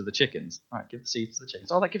seeds to the chickens. All right, give the seeds to the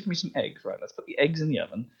chickens. Oh, that gives me some eggs. Right, let's put the eggs in the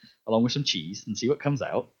oven along with some cheese and see what comes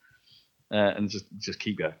out. And just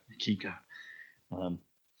keep going.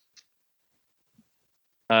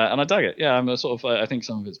 And I dug it. Yeah, I'm I think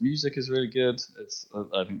some of its music is really good.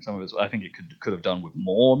 I think it could have done with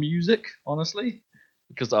more music, honestly.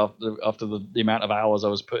 Because after the amount of hours I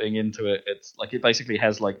was putting into it, it's like it basically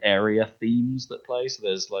has like area themes that play. So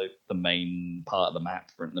there's like the main part of the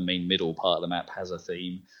map, the main middle part of the map has a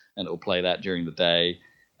theme, and it'll play that during the day.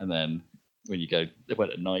 And then when you go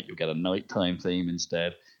at night, you'll get a nighttime theme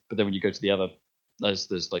instead. But then when you go to the other,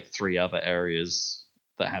 there's like 3 other areas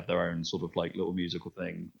that have their own sort of like little musical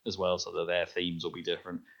thing as well, so that their themes will be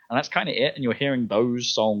different. And that's kind of it. And you're hearing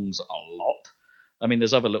those songs a lot. I mean,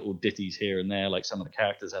 there's other little ditties here and there, like some of the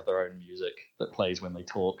characters have their own music that plays when they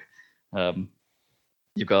talk.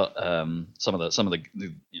 You've got some of the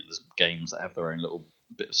there's games that have their own little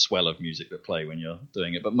bit of swell of music that play when you're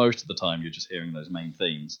doing it, but most of the time you're just hearing those main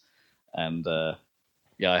themes. And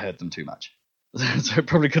yeah, I heard them too much. So it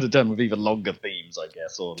probably could have done with even longer themes, I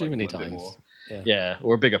guess, or too like many a bit times. More. Yeah,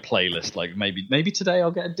 or a bigger playlist. Like maybe today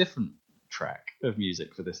I'll get a different track of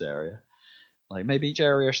music for this area. Like maybe each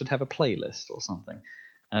area should have a playlist or something.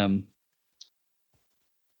 But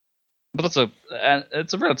it's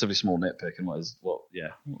a relatively small nitpick, and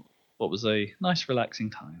what was a nice relaxing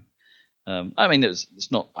time. I mean,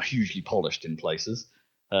 it's not hugely polished in places.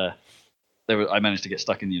 I managed to get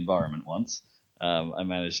stuck in the environment once. I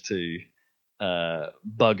managed to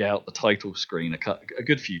bug out the title screen a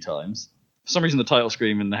good few times. For some reason, the title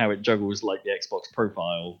screen and how it juggles like the Xbox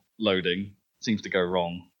profile loading seems to go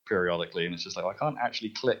wrong periodically, and it's just like, I can't actually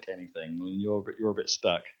click anything. You're a bit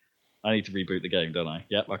stuck. I need to reboot the game, don't I?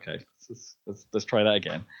 Yep. Okay. Let's try that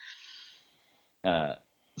again.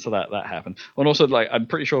 So that happened. And also, like, I'm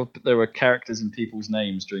pretty sure there were characters in people's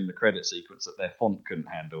names during the credit sequence that their font couldn't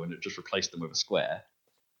handle, and it just replaced them with a square.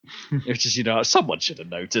 Which is, someone should have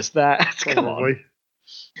noticed that. Come on.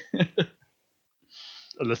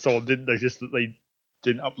 Unless someone didn't notice that they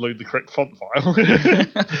didn't upload the correct font file.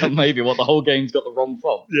 Maybe the whole game's got the wrong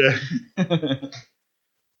font. Yeah.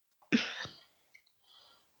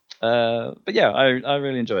 But yeah, I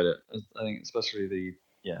really enjoyed it. I think especially the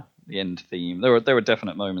end theme. There were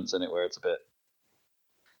definite moments in it where it's a bit.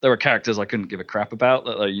 There were characters I couldn't give a crap about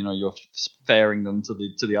that you're sparing them to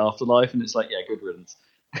the afterlife, and it's like, yeah, good riddance.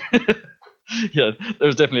 Yeah, there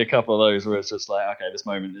was definitely a couple of those where it's just like, okay, this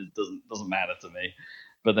moment doesn't matter to me.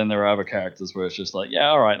 But then there are other characters where it's just like, yeah,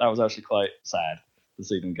 all right, that was actually quite sad to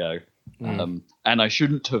see them go. And I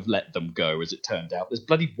shouldn't have let them go, as it turned out. There's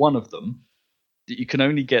bloody one of them that you can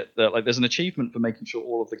only get there's an achievement for making sure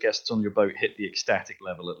all of the guests on your boat hit the ecstatic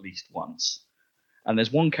level at least once. And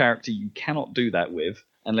there's one character you cannot do that with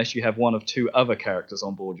unless you have one of 2 other characters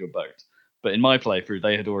on board your boat. But in my playthrough,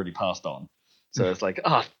 they had already passed on. So it's like,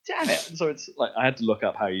 oh, damn it. So it's like, I had to look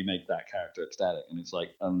up how you make that character ecstatic. And it's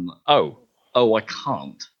like, oh, I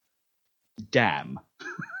can't. Damn.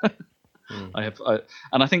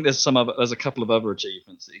 And I think there's a couple of other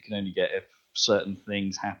achievements that you can only get if certain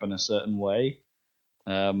things happen a certain way.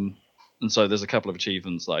 And so there's a couple of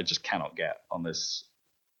achievements that I just cannot get on this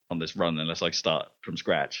run unless I start from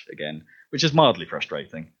scratch again, which is mildly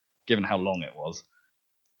frustrating, given how long it was.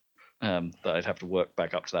 That I'd have to work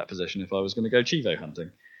back up to that position if I was going to go Chivo hunting,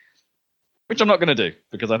 which I'm not going to do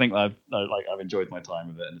because I think I've enjoyed my time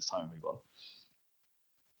with it and it's time to move on.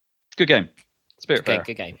 Good game, Spiritfarer.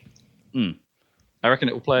 Good game. I reckon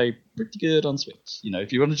it will play pretty good on Switch. You know,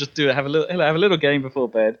 if you want to just have a little game before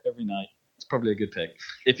bed every night, it's probably a good pick.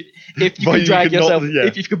 If you can drag yourself,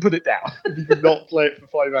 if you can put it down, if you can not play it for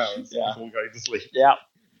 5 hours before going to sleep. Yeah.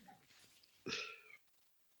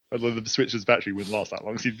 Although the Switch's battery wouldn't last that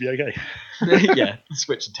long, so you'd be okay. Yeah,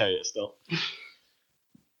 Switch and tell you still.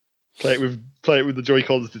 Play it with the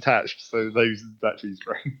Joy-Cons detached, so those batteries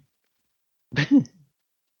drain.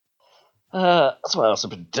 That's what else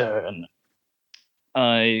I've been doing.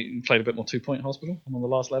 I played a bit more 2 Point Hospital. I'm on the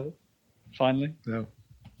last level. Finally. No.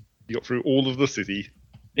 You got through all of the city.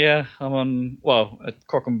 Yeah, I'm on. At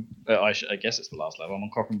Cock and I guess it's the last level. I'm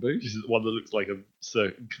on Cock and Booze. This is the one that looks like a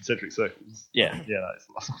concentric circles. Yeah, that's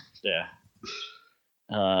the last one. Yeah.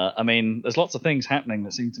 I mean, there's lots of things happening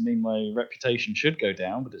that seem to mean my reputation should go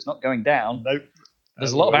down, but it's not going down. Nope.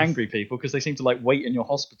 There's a lot of angry people because they seem to wait in your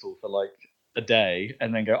hospital for a day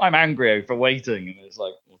and then go, I'm angry for waiting, and it's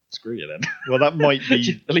like, well, screw you then. Well, that might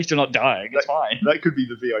be. At least you're not dying. It's fine. That could be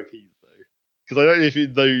the VIPs though, because I don't know if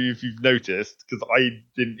you've noticed, because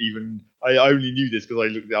I only knew this because I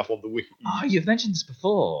looked it up on the wiki. Oh, you've mentioned this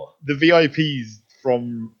before. The VIPs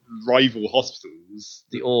from rival hospitals.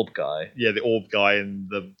 The orb guy. Yeah, the orb guy and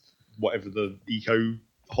the whatever the eco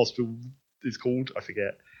hospital is called. I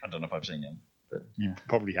forget. I don't know if I've seen him. But you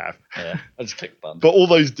probably have. Yeah, I just clicked the button. But all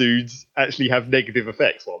those dudes actually have negative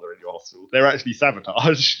effects while they're in your hospital. They're actually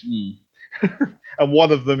sabotage. And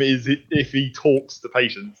one of them is if he talks to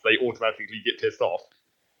patients, they automatically get pissed off.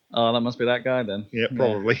 Oh, that must be that guy then. Yeah,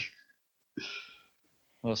 probably. Yeah.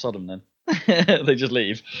 Well, Sodom then. They just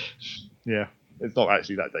leave. Yeah, it's not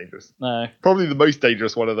actually that dangerous. No. Probably the most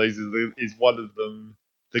dangerous one of those is one of them.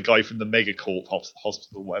 The guy from the Megacorp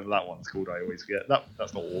hospital, whatever that one's called, I always forget.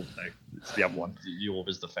 That's not Orb, no. It's the other one. The Orb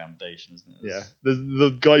is the foundation, isn't it? Yeah.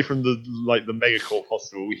 The guy from the Megacorp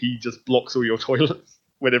hospital, he just blocks all your toilets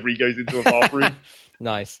whenever he goes into a bathroom.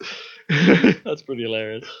 Nice. That's pretty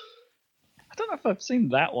hilarious. I don't know if I've seen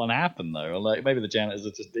that one happen, though. Or maybe the janitors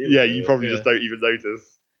are just dealing with it. You probably just don't even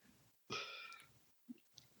notice.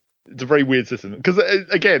 It's a very weird system. Because,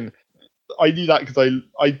 again, I knew that because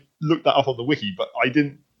I looked that up on the wiki, but I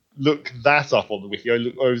didn't look that up on the wiki. I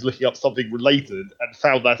was looking up something related and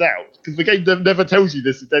found that out. Because the game never tells you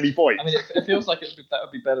this at any point. I mean, it feels like that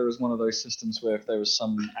would be better as one of those systems where if there was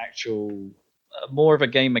some actual, more of a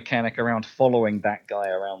game mechanic around following that guy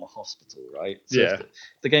around the hospital, right? So if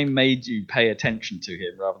the game made you pay attention to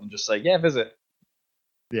him rather than just say, yeah, visit.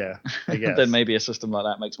 Yeah, I guess. Then maybe a system like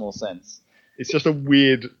that makes more sense. It's just a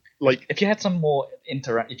weird... if you had some more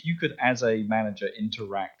if you could, as a manager,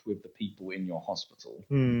 interact with the people in your hospital,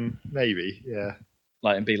 maybe, yeah,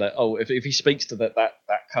 and be like, oh, if he speaks to that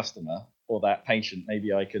customer or that patient,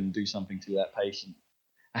 maybe I can do something to that patient.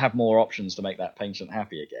 I have more options to make that patient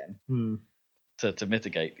happy again, to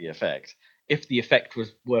mitigate the effect. If the effect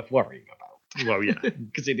was worth worrying about, well, yeah,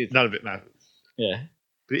 because it is. None of it matters. Yeah,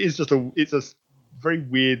 but it is just it's a very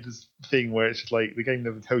weird thing where it's just the game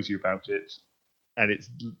never tells you about it. And it's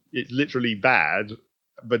literally bad,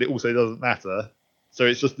 but it also doesn't matter. So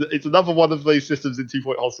it's another one of those systems in 2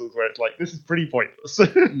 Point Hospitals where it's this is pretty pointless. So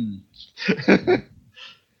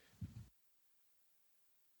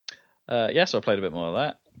I played a bit more of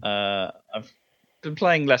that. I've been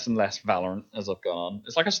playing less and less Valorant as I've gone on.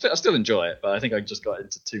 It's I still enjoy it, but I think I just got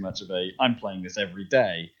into too much of I'm playing this every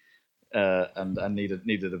day. And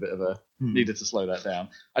needed a bit of needed to slow that down.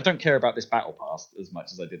 I don't care about this battle pass as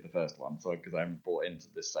much as I did the first one, because I haven't bought into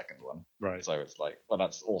this second one. Right. So it's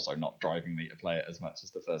that's also not driving me to play it as much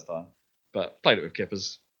as the first time. But played it with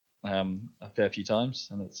Kippers a fair few times,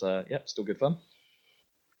 and it's still good fun.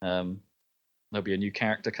 There'll be a new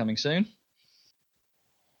character coming soon.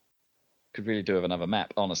 Could really do with another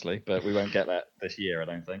map, honestly, but we won't get that this year, I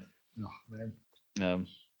don't think. Oh man.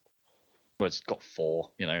 Well, it's got 4,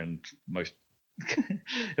 and most.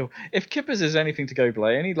 If Kippers is anything to go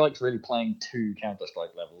play, and he likes really playing 2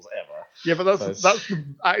 Counter-Strike levels ever. Yeah, but that's the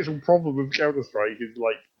actual problem with Counter-Strike is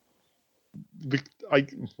I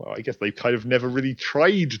guess they've kind of never really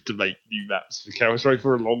tried to make new maps for Counter-Strike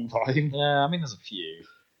for a long time. Yeah, I mean, there's a few,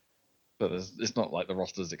 but it's not like the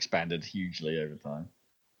roster's expanded hugely over time.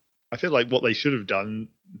 I feel like what they should have done,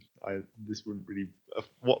 this wouldn't really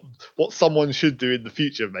what someone should do in the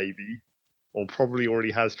future, maybe, or probably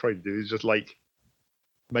already has tried to do, is just like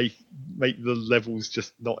make the levels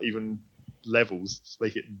just not even levels, just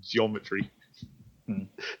make it geometry.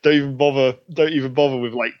 Don't even bother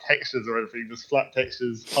with like textures or anything. Just flat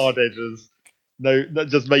textures, hard edges. No,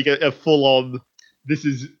 just make it a full on. This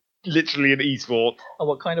is literally an esport. Oh,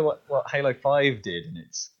 what Halo 5 did in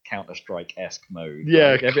its Counter-Strike-esque mode.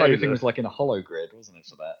 Yeah, like, everything was like in a hologrid, wasn't it,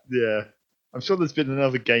 for that? Yeah, I'm sure there's been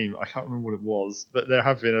another game. I can't remember what it was, but there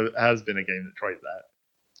has been a game that tried that.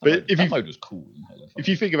 But that mode was cool in Halo 5. If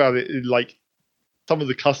you think about it, like some of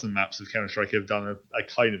the custom maps of Counter-Strike have done a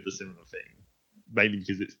kind of a similar thing. Mainly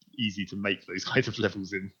because it's easy to make those kinds of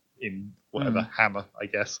levels in whatever hammer, I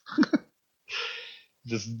guess.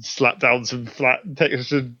 Just slap down some flat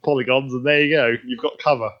textured polygons, and there you go. You've got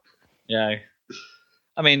cover. Yeah,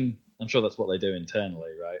 I mean, I'm sure that's what they do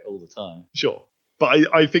internally, right, all the time. Sure,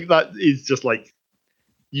 but I think that is just like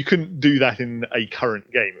you couldn't do that in a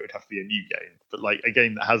current game. It would have to be a new game, but like a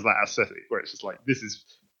game that has that aesthetic, where it's just like this is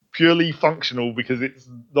purely functional because it's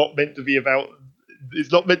not meant to be about.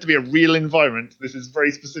 It's not meant to be a real environment. This is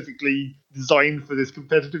very specifically designed for this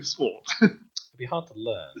competitive sport. It'd be hard to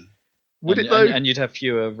learn. Would it though? And you'd have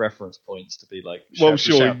fewer reference points to be like.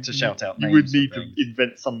 Shout out. You would need to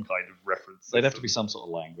invent some kind of reference. There'd have to be some sort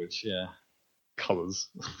of language. Yeah. Colours.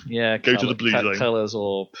 Yeah. Go to the blue zone. Colours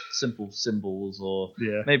or simple symbols or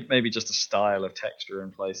maybe just a style of texture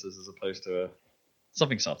in places as opposed to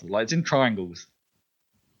something subtle. Like it's in triangles.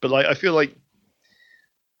 But like I feel like.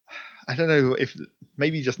 I don't know if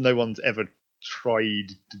maybe just no one's ever tried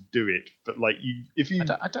to do it, but like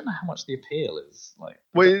I don't know how much the appeal is like.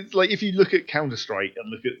 Well, it's like if you look at Counter-Strike and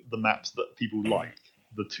look at the maps that people like,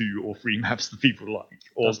 the 2 or 3 maps that people like,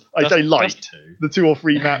 or the 2 or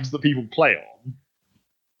 3 maps that people play on.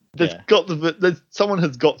 Someone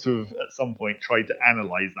has got to have at some point tried to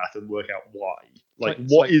analyze that and work out why.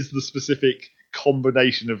 What is the specific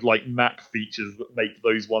combination of like map features that make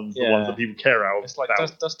those ones the ones that people care about. It's like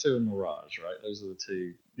Dust 2 and Mirage, right? Those are the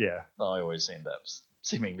two that I always end up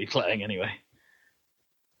seemingly playing anyway.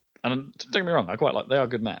 And don't get me wrong, they are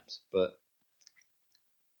good maps, but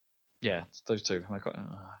yeah, it's those two. I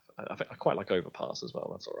quite like Overpass as well.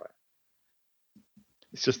 That's all right.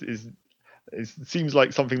 It's just it seems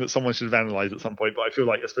like something that someone should have analysed at some point, but I feel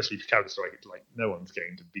like especially for Counter-Strike, it's like no one's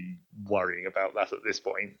going to be worrying about that at this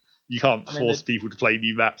point. You can't force people to play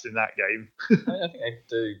new maps in that game. I think they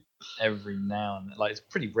do every now and then. Like, it's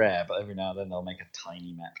pretty rare, but every now and then they'll make a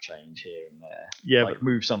tiny map change here and there. Yeah, like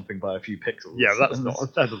move something by a few pixels. Yeah, that doesn't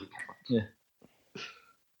count. Yeah.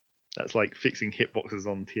 That's like fixing hitboxes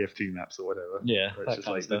on TF2 maps or whatever. Yeah, it's just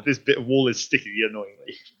like this bit of wall is sticky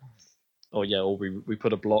annoyingly. Or we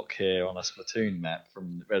put a block here on a Splatoon map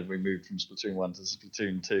from as we moved from Splatoon 1 to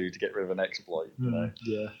Splatoon 2 to get rid of an exploit. You know?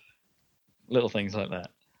 Yeah. Little things like that.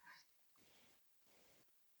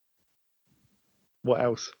 What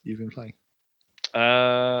else you've been playing?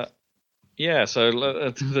 Yeah, so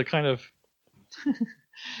the kind of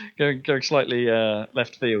going slightly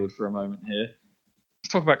left field for a moment here.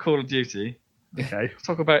 Let's talk about Call of Duty. Okay. Let's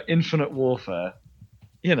talk about Infinite Warfare.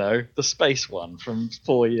 You know, the space one from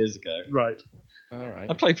 4 years ago. Right. All right.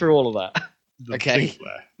 I played through all of that. The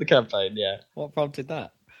campaign, yeah. What prompted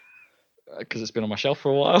that? Because it's been on my shelf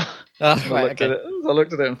for a while. Oh, right, I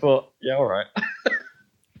looked at it and thought, yeah, all right.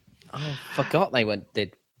 Oh, forgot they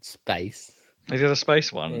did space. They did a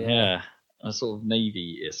space one, yeah. A sort of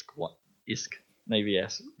Navy-esque one.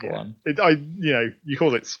 Navy-esque one. You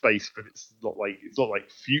call it space, but it's not like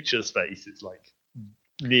future space. It's like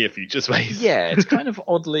near future space. Yeah, it's kind of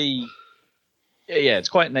oddly. Yeah, it's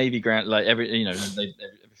quite Navy ground. Like everything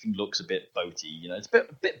looks a bit boaty. You know, it's a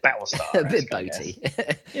bit Battlestar. A bit boaty.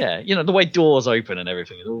 Yeah, the way doors open and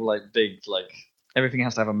everything. It's all like big. Like everything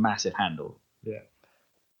has to have a massive handle. Yeah.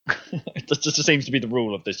 It just seems to be the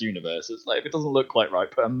rule of this universe. It's like if it doesn't look quite right,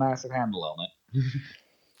 put a massive handle on it.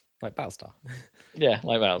 Like Battlestar. Yeah,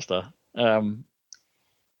 like Battlestar.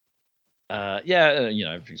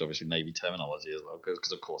 Everything's obviously Navy terminology as well,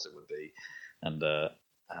 because of course it would be. And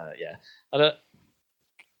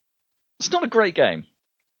it's not a great game.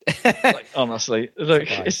 Like, honestly, look,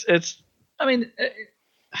 it's. I mean,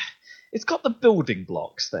 it's got the building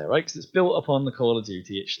blocks there, right? Because it's built upon the Call of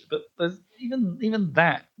Duty, but there's even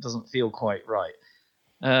that doesn't feel quite right.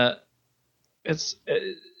 It's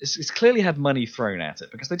clearly had money thrown at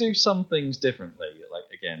it because they do some things differently. Like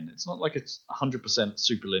again, it's not like it's 100%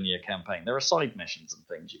 super linear campaign. There are side missions and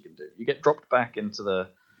things you can do. You get dropped back into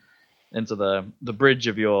the bridge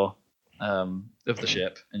of your of the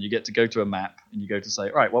ship, and you get to go to a map, and you go to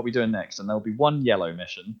say, right, what are we doing next? And there'll be one yellow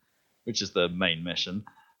mission, which is the main mission,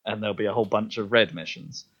 and there'll be a whole bunch of red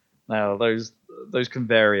missions. Now those can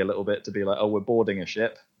vary a little bit to be like, oh, we're boarding a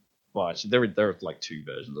ship. Well, actually, there are like two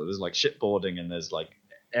versions. There's like shipboarding, and there's like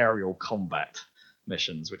aerial combat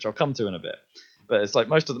missions, which I'll come to in a bit. But it's like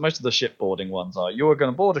most of the shipboarding ones are, you're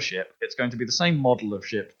going to board a ship. It's going to be the same model of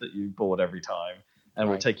ship that you board every time, and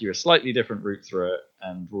we'll take you a slightly different route through it,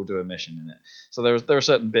 and we'll do a mission in it. So there are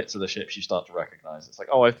certain bits of the ships you start to recognize. It's like,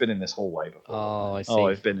 oh, I've been in this hallway before. Oh, I see. Oh,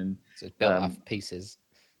 I've been in. So it's built off pieces.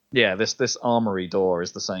 Yeah, this armory door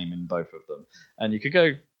is the same in both of them, and you could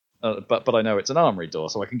go, but I know it's an armory door,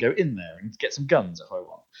 so I can go in there and get some guns if I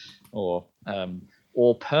want,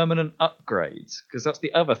 or permanent upgrades, because that's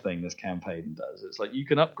the other thing this campaign does. It's like you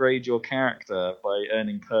can upgrade your character by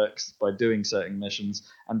earning perks, by doing certain missions,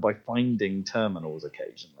 and by finding terminals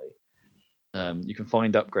occasionally. You can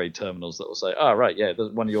find upgrade terminals that will say, right, yeah,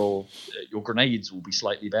 one of your grenades will be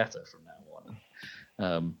slightly better from now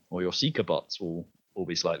on, or your seeker bots will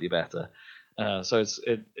be slightly better. So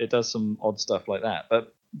it does some odd stuff like that.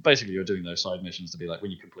 But basically, you're doing those side missions to be like, when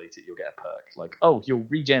you complete it, you'll get a perk. Like, oh, you'll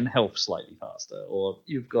regen health slightly faster, or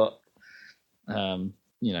you've got,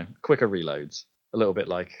 quicker reloads. A little bit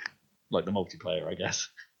like the multiplayer, I guess.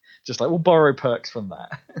 Just like, we'll borrow perks from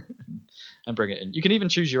that and bring it in. You can even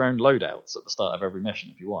choose your own loadouts at the start of every mission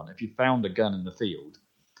if you want. If you found a gun in the field,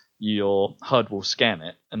 your HUD will scan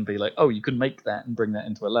it and be like, oh, you can make that and bring that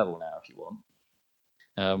into a level now if you want.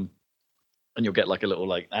 And you'll get like a little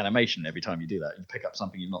like animation every time you do that. You pick up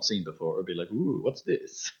something you've not seen before. It'll be like, ooh, what's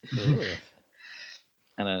this?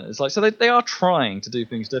 And it's like, so they are trying to do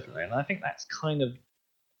things differently, and I think that's kind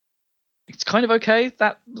of okay.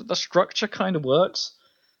 That the structure kind of works,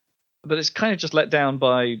 but it's kind of just let down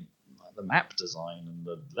by the map design and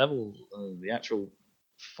the level, the actual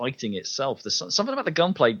fighting itself. There's something about the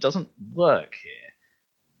gunplay doesn't work here.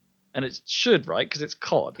 And it should, right? Because it's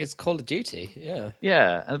COD. It's Call of Duty, yeah.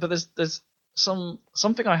 Yeah, but there's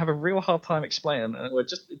something I have a real hard time explaining, and where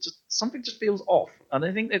something just feels off. And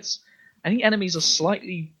I think enemies are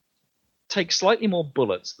take slightly more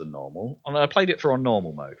bullets than normal. And I played it through on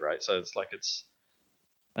normal mode, right? So it's like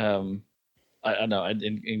I know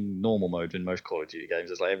in normal mode in most Call of Duty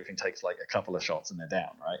games, it's like everything takes like a couple of shots and they're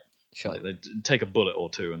down, right? Sure. Like they take a bullet or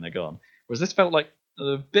two and they're gone. Whereas this felt like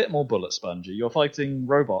a bit more bullet spongy. You're fighting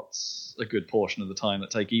robots a good portion of the time that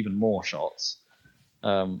take even more shots,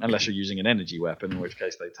 unless you're using an energy weapon, in which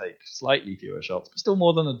case they take slightly fewer shots, but still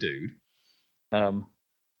more than a dude.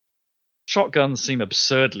 Shotguns seem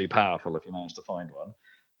absurdly powerful if you manage to find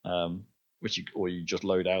one, or you just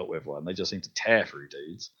load out with one. They just seem to tear through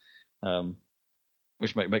dudes,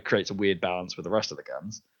 which creates a weird balance with the rest of the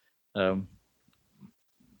guns.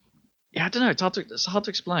 Yeah, I don't know. It's hard to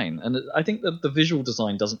explain, and I think that the visual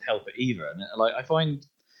design doesn't help it either. And I find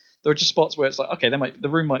there are just spots where it's like, okay, the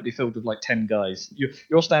room might be filled with like 10 guys.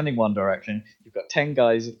 You're standing one direction. You've got 10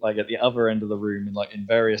 guys like at the other end of the room in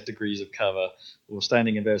various degrees of cover, or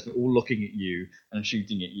standing in various, all looking at you and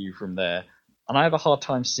shooting at you from there. And I have a hard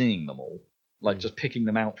time seeing them all, like just picking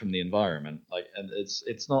them out from the environment. Like, and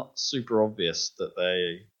it's not super obvious that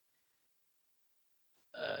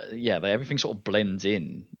everything sort of blends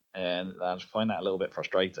in. And I find that a little bit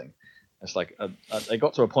frustrating. It's like I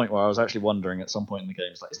got to a point where I was actually wondering at some point in the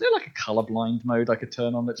game, is there like a colorblind mode I could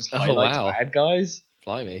turn on that just highlights bad guys?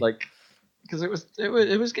 Blimey. Like, because it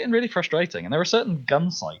was getting really frustrating, and there are certain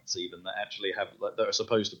gun sights even that actually have that are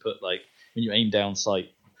supposed to put like when you aim down sight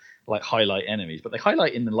like highlight enemies, but they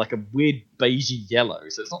highlight in like a weird beigey yellow,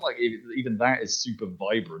 so it's not like even that is super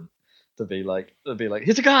vibrant to be like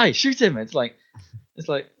here's a guy, shoot him. It's like.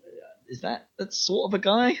 Is that's sort of a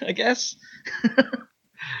guy, I guess?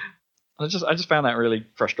 I just found that really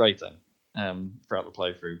frustrating throughout the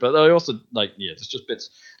playthrough. But I also there's just bits.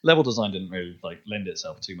 Level design didn't really lend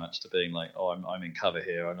itself too much to being like, oh, I'm in cover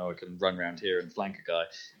here. I know I can run around here and flank a guy.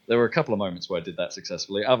 There were a couple of moments where I did that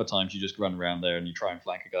successfully. Other times you just run around there and you try and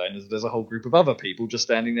flank a guy, and there's a whole group of other people just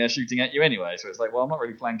standing there shooting at you anyway. So it's like, well, I'm not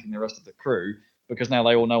really flanking the rest of the crew because now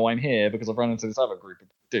they all know I'm here because I've run into this other group of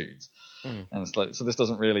dudes. And it's like, so this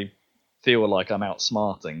doesn't really feel like I'm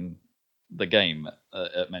outsmarting the game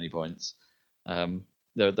at many points.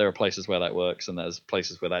 There are places where that works, and there's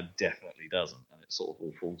places where that definitely doesn't, and it sort of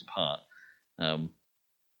all falls apart. And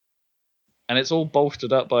it's all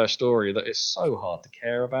bolstered up by a story that is so hard to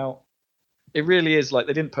care about. It really is like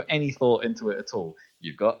they didn't put any thought into it at all.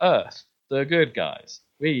 You've got Earth, the good guys.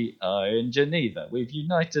 We are in Geneva. We've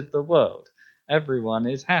united the world. Everyone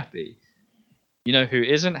is happy. You know who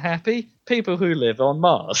isn't happy? People who live on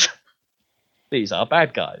Mars. These are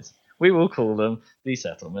bad guys. We will call them the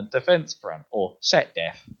Settlement Defense Front, or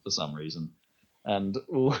SetDef for some reason. And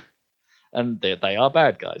they are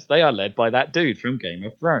bad guys. They are led by that dude from Game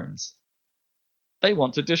of Thrones. They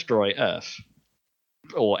want to destroy Earth,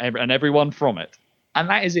 and everyone from it. And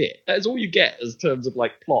that is it. That is all you get as terms of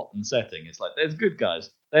like plot and setting. It's like there's good guys,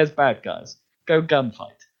 there's bad guys. Go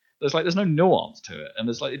gunfight. There's no nuance to it, and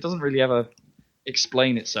it's like it doesn't really ever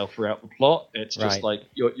explain itself throughout the plot. It's just like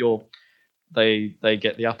they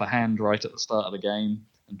get the upper hand right at the start of the game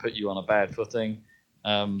and put you on a bad footing,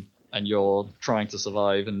 and you're trying to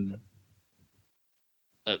survive, and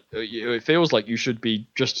it feels like you should be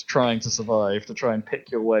just trying to survive to try and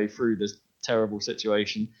pick your way through this terrible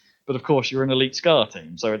situation. But of course, you're an elite Scar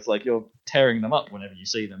team, so it's like you're tearing them up whenever you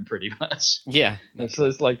see them, pretty much. Yeah. So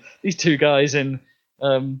it's like these two guys in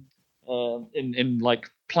like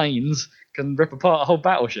planes can rip apart a whole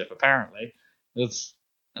battleship. Apparently, it's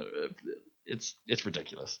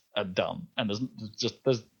ridiculous and dumb, and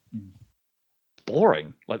there's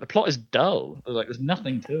boring. Like the plot is dull. There's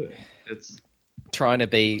nothing to it. It's trying to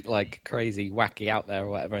be like crazy, wacky out there or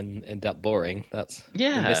whatever, and end up boring.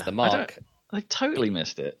 You missed the mark. I totally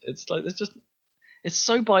missed it. It's like it's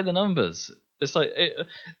so by the numbers. It's like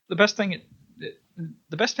the best thing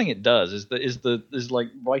it does is like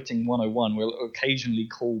writing 101 will occasionally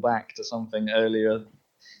call back to something earlier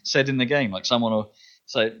said in the game. Like someone will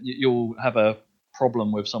say you'll have a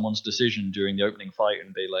problem with someone's decision during the opening fight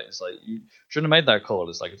and be like, it's like you shouldn't have made that call.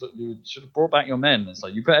 It's like you should have brought back your men. It's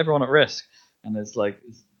like you put everyone at risk, and it's like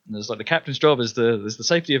the captain's job is the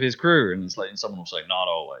safety of his crew, and it's like, and someone will say, not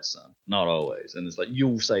always, son, not always, and it's like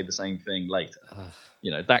you'll say the same thing later,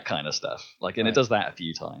 that kind of stuff. Like, and it does that a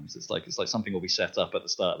few times. It's like something will be set up at the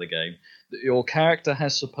start of the game that your character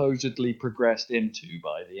has supposedly progressed into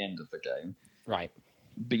by the end of the game, right?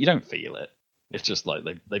 But you don't feel it. It's just like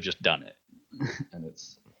they've just done it, and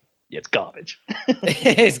it's garbage.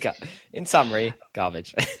 In summary,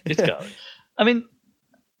 garbage. It's garbage. I mean,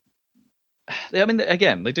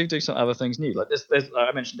 again, they do some other things new. Like there's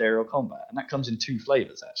I mentioned aerial combat, and that comes in two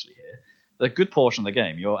flavors actually here. The good portion of the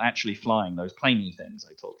game, you're actually flying those planey things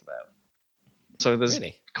I talked about. So there's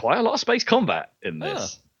quite a lot of space combat in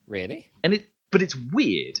this. Oh, really? But it's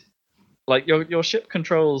weird. Like your ship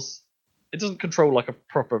controls. It doesn't control like a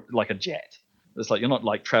jet. It's like you're not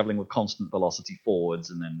like traveling with constant velocity forwards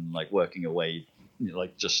and then like working your way,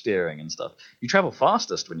 like just steering and stuff. You travel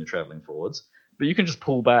fastest when you're traveling forwards, but you can just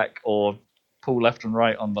pull back or pull left and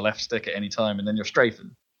right on the left stick at any time, and then you're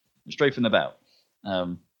strafing about.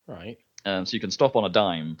 Right. So you can stop on a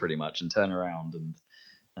dime pretty much and turn around and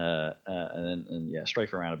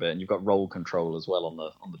strafe around a bit. And you've got roll control as well on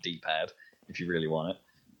the D-pad if you really want it.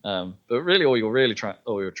 But really, all you're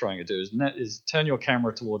trying to do is turn your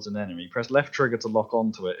camera towards an enemy, press left trigger to lock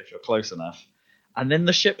onto it if you're close enough, and then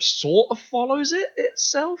the ship sort of follows it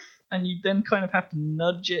itself, and you then kind of have to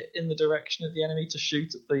nudge it in the direction of the enemy to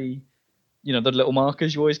shoot at the little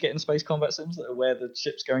markers you always get in space combat sims that are where the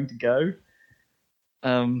ship's going to go.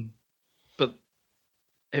 But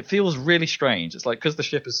it feels really strange. It's like because the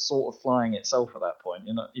ship is sort of flying itself at that point,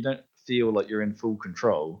 you don't feel like you're in full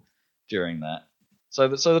control during that. So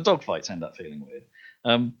the dogfights end up feeling weird.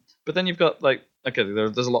 But then you've got like, okay,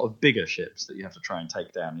 there's a lot of bigger ships that you have to try and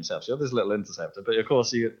take down yourself. So you have this little interceptor, but of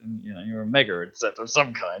course you're a mega interceptor of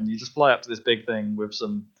some kind. You just fly up to this big thing with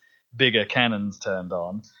some bigger cannons turned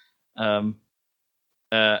on, and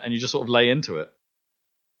you just sort of lay into it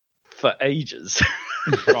for ages.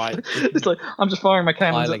 Right. It's like I'm just firing my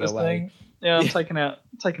cannons Piling at this away. thing. Yeah, I'm taking out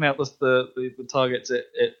the targets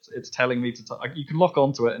it's telling me to. You can lock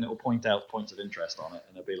onto it and it will point out points of interest on it,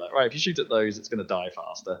 and it'll be like, right, if you shoot at those, it's going to die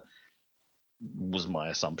faster. Was my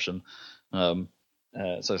assumption. So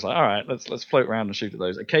it's like, all right, let's float around and shoot at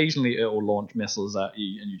those. Occasionally, it will launch missiles at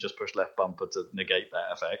you, and you just push left bumper to negate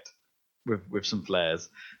that effect with some flares,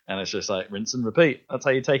 and it's just like rinse and repeat. That's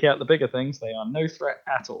how you take out the bigger things. They are no threat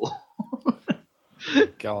at all.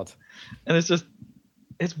 God. And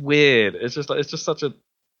it's weird. It's just such a,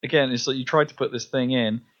 again, it's like you tried to put this thing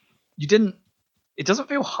in. It doesn't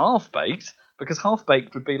feel half-baked, because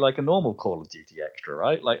half-baked would be like a normal Call of Duty extra,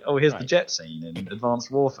 right? Like, oh, here's the jet scene in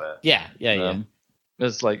Advanced Warfare. Yeah.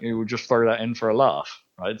 It's like, you would just throw that in for a laugh,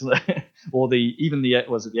 right? Or was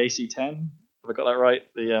it the AC-10? Have I got that right?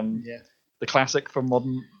 The classic from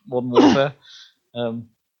Modern Warfare.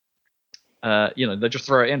 They just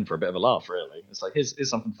throw it in for a bit of a laugh, really. It's like, here's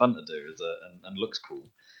something fun to do and looks cool.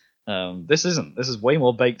 This isn't. This is way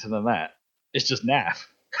more baked than that. It's just naff.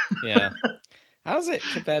 Yeah. How's it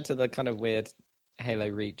compared to the kind of weird Halo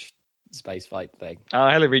Reach space fight thing.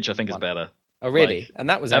 Halo Reach, I think, is better. Oh, really? And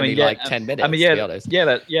that was only 10 minutes. To be honest.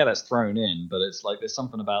 That's thrown in, but it's like there's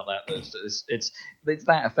something about that it's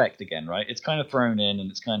that effect again, right? It's kind of thrown in,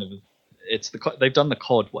 and it's kind of they've done the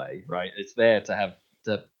COD way, right? It's there to have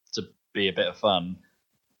to be a bit of fun,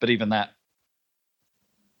 but even that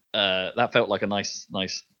that felt like a nice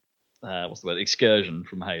what's the word, excursion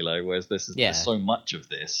from Halo, whereas there's so much of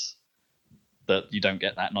this that you don't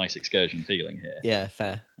get that nice excursion feeling here. Yeah,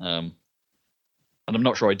 fair. And I'm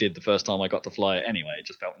not sure I did the first time I got to fly it anyway. It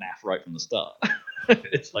just felt naff right from the start.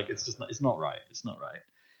 It's not right. It's not right.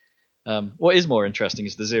 What is more interesting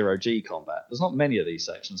is the 0G combat. There's not many of these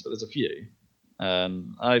sections, but there's a few.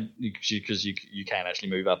 Because you can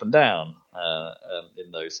actually move up and down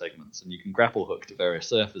in those segments, and you can grapple hook to various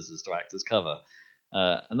surfaces to act as cover.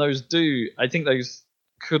 And I think those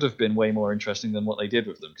could have been way more interesting than what they did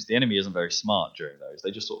with them, because the enemy isn't very smart during those.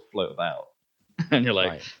 They just sort of float about. And you're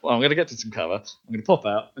like, well, I'm going to get to some cover. I'm going to pop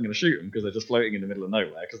out. I'm going to shoot them because they're just floating in the middle of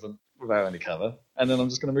nowhere because I'm without any cover. And then I'm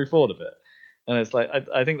just going to move forward a bit. And it's like,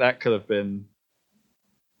 I think that could have been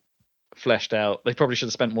fleshed out. They probably should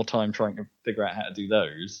have spent more time trying to figure out how to do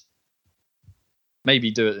those. Maybe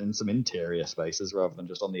do it in some interior spaces rather than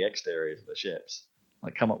just on the exterior of the ships.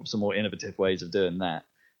 Like, come up with some more innovative ways of doing that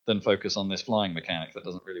than focus on this flying mechanic that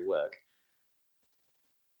doesn't really work.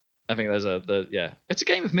 I think it's a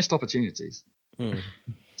game of missed opportunities.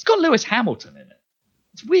 It's got Lewis Hamilton in it.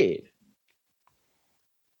 It's weird.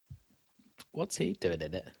 What's he doing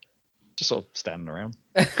in it? Just sort of standing around.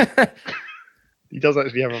 He does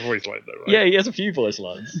actually have a voice line, though, right? Yeah, he has a few voice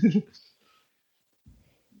lines.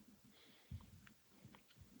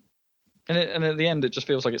 And at the end, it just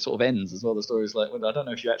feels like it sort of ends as well. The story's like, well, I don't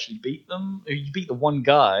know if you actually beat them. You beat the one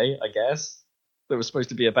guy, I guess, that was supposed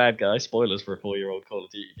to be a bad guy. Spoilers for a 4-year-old Call of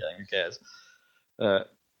Duty game. Who cares?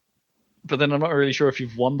 But then I'm not really sure if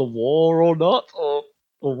you've won the war or not, or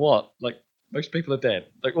what. Like, most people are dead.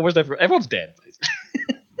 Like, almost everyone's dead, basically.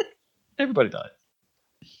 Everybody dies.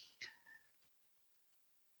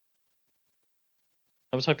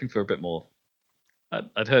 I was hoping for a bit more.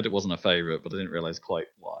 I'd heard it wasn't a favourite, but I didn't realise quite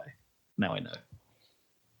why. Now I know.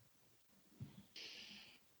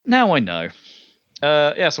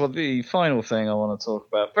 So the final thing I want to talk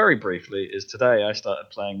about very briefly is today I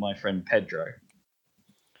started playing my friend Pedro.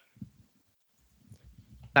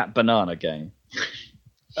 That banana game.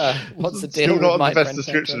 What's the deal Still with not my the best friend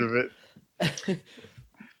description Pedro? of it.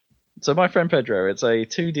 So my friend Pedro, it's a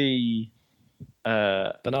 2D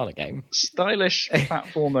banana game, stylish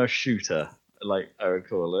platformer shooter, like I would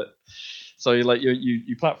call it. So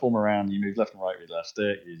you platform around, you move left and right with left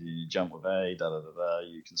stick, you jump with A,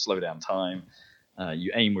 you can slow down time,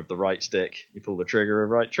 you aim with the right stick, you pull the trigger with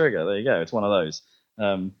right trigger. There you go. It's one of those.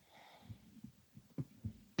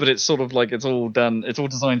 But it's sort of like it's all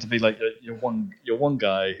designed to be like you're one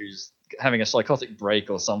guy who's having a psychotic break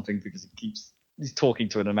or something because he's talking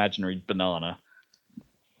to an imaginary banana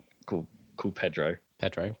called Pedro.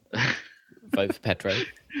 Vote for Pedro.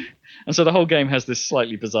 And so the whole game has this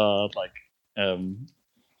slightly bizarre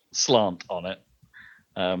slant on it.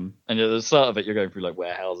 And at the start of it, you're going through like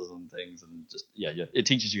warehouses and things, and just it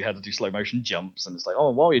teaches you how to do slow motion jumps. And it's like, oh,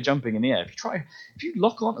 while you're jumping in the air, if you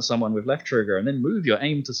lock onto someone with left trigger and then move your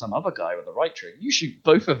aim to some other guy with the right trigger, you shoot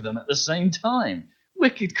both of them at the same time.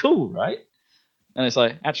 Wicked cool, right? And it's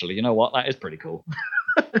like, actually, you know what? That is pretty cool.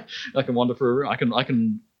 I can wander through a room.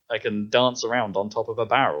 I can dance around on top of a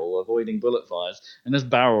barrel, avoiding bullet fires, and this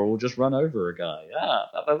barrel will just run over a guy.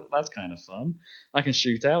 That's kind of fun. I can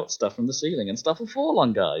shoot out stuff from the ceiling, and stuff will fall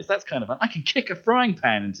on guys. That's kind of fun. I can kick a frying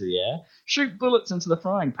pan into the air, shoot bullets into the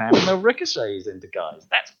frying pan, and they'll ricochet into guys.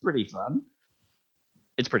 That's pretty fun.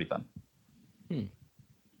 It's pretty fun.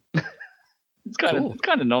 It's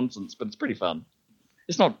kind of nonsense, but it's pretty fun.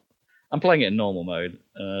 It's not. I'm playing it in normal mode,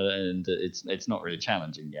 and it's not really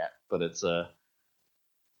challenging yet, but it's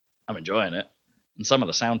I'm enjoying it, and some of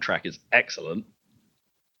the soundtrack is excellent.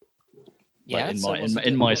 Yeah,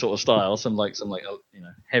 in my sort of style, some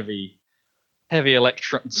heavy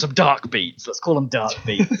electro, some dark beats. Let's call them dark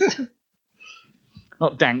beats,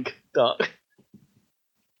 not dank, dark.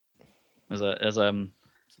 There's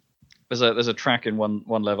a track in one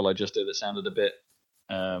level I just did that sounded a bit.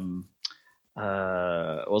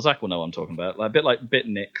 Well, Zach will know what I'm talking about. Like, a bit like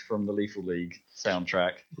Bitnik from the Lethal League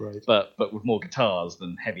soundtrack, right? But with more guitars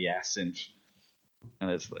than heavy ass synth,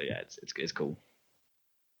 and it's cool.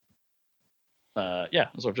 So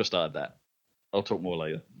I've just started that. I'll talk more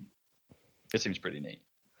later. It seems pretty neat.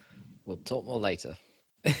 We'll talk more later.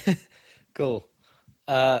 Cool.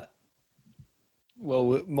 Well,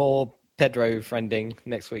 more Pedro friending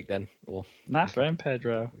next week then, or my friend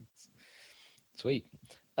Pedro. Sweet.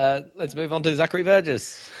 Let's move on to Zachary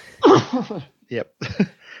Burgess. Yep.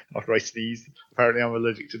 After I sneezed, apparently I'm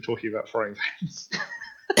allergic to talking about frying pans.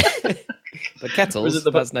 But kettles,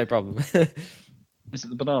 that's no problem. Is it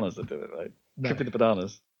the bananas that do it, though? No. Could be the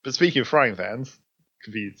bananas. But speaking of frying pans,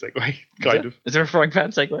 convenient segue, kind of. Is there a frying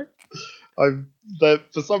pan segue?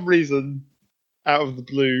 For some reason, out of the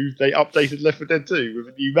blue, they updated Left 4 Dead 2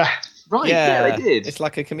 with a new map. Right, yeah, they did. It's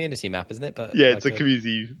like a community map, isn't it? But yeah, it's a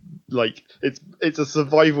community, it's a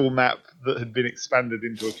survival map that had been expanded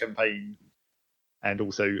into a campaign, and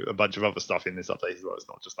also a bunch of other stuff in this update as well. It's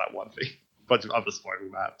not just that one thing. A bunch of other survival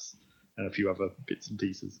maps and a few other bits and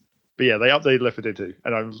pieces. But yeah, they updated Left 4 Dead 2,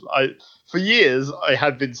 and for years I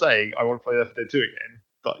had been saying I want to play Left 4 Dead 2 again,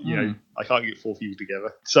 but you know I can't get 4 people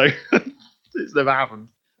together, so it's never happened.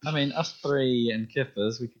 I mean, us 3 and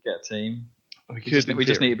Kiffers, we could get a team. We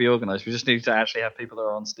just need to be organised. We just need to actually have people that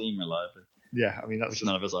are on Steam reliably. Yeah, I mean that's which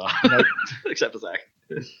none of us are, except for Zach.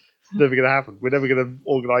 It's never going to happen. We're never going to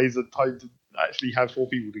organise a time to actually have 4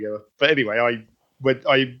 people together. But anyway,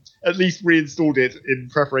 I at least reinstalled it in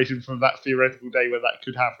preparation for that theoretical day where that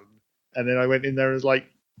could happen. And then I went in there and was like,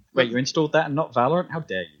 wait, you installed that and not Valorant? How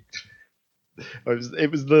dare you?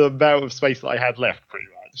 It was the amount of space that I had left, pretty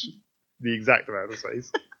much. The exact amount of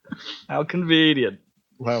space. How convenient.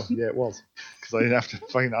 Well, yeah, it was. Because I didn't have to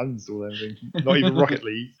fucking uninstall anything. Not even Rocket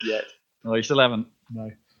League yet. No, you still haven't.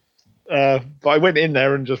 No. But I went in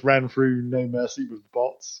there and just ran through No Mercy with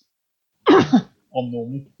bots on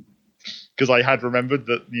normal. Because I had remembered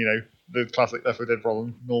that, you know, the classic Left 4 Dead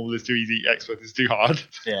problem, normal is too easy, expert is too hard.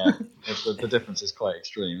 Yeah, the difference is quite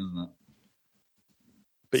extreme, isn't it?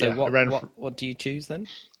 But so yeah, what do you choose then?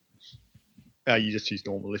 You just choose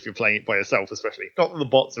normal if you're playing it by yourself, especially. Not that the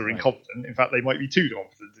bots are incompetent. In fact, they might be too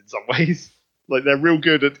competent in some ways. Like, they're real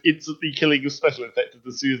good at instantly killing your special infected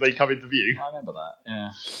as soon as they come into view. I remember that,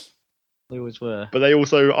 yeah. They always were. But they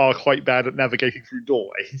also are quite bad at navigating through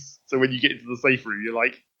doorways. So when you get into the safe room, you're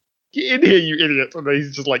like, get in here, you idiot! And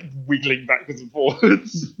he's just like wiggling backwards and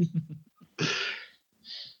forwards.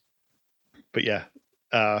 But yeah,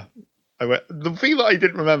 the thing that I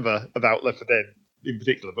didn't remember about Left 4 Dead in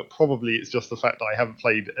particular, but probably it's just the fact that I haven't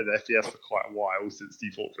played an FPS for quite a while since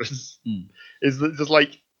Team Fortress, is that just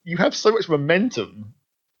like you have so much momentum,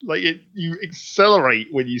 like you accelerate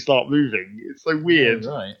when you start moving. It's so weird,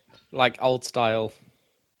 right? Like old style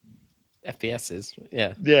FPSs,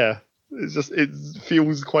 yeah. Yeah. It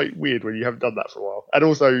feels quite weird when you haven't done that for a while. And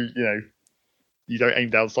also, you know, you don't aim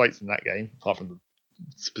down sights in that game, apart from the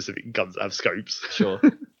specific guns that have scopes. Sure.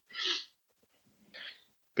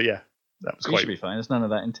 But yeah, that was quite... should be fine. There's none of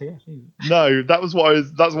that in TF either. No, that's why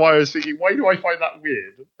I was thinking, why do I find that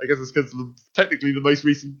weird? I guess it's because technically the most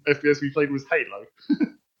recent FPS we played was Halo.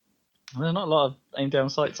 Well, there's not a lot of aim down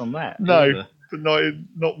sights on that. No, either. But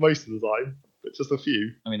not most of the time, but just a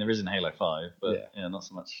few. I mean, there is in Halo 5, but yeah not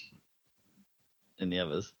so much in the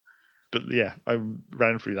others. But yeah, I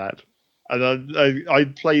ran through that, and I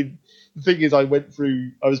played. The thing is, I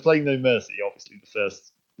was playing No Mercy, obviously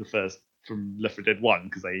the first from Left 4 Dead 1,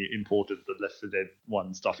 because they imported the Left 4 Dead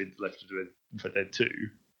 1 stuff into Left 4 Dead 2.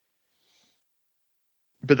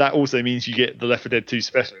 But that also means you get the Left 4 Dead 2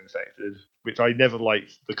 special infected, which I never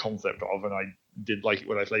liked the concept of, and I did like it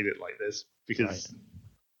when I played it like this, because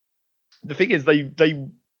the thing is, they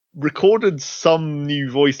recorded some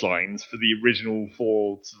new voice lines for the original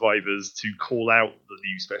 4 survivors to call out the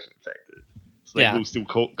new special infected. So they will still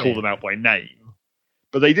call them out by name.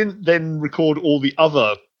 But they didn't then record all the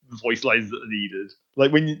other voice lines that are needed.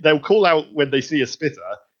 Like they'll call out when they see a spitter,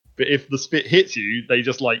 but if the spit hits you, they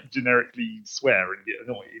just like generically swear and get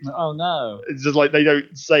annoyed. Oh no! It's just like they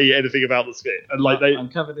don't say anything about the spit, and like I'm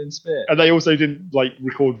covered in spit. And they also didn't like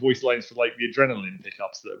record voice lines for like the adrenaline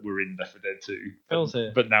pickups that were in Left 4 Dead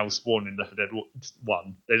 2, but now spawn in Left 4 Dead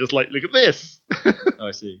 1. They're just like, look at this. Oh,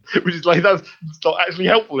 I see. Which is like that's not actually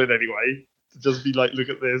helpful in any way to just be like, look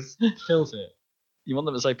at this. Pills here. You want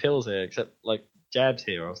them to say pills here, except like jabs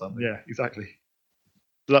here or something. Yeah, exactly.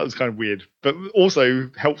 So that was kind of weird. But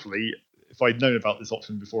also, helpfully, if I'd known about this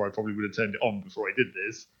option before, I probably would have turned it on before I did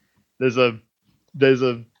this. There's a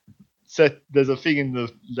thing in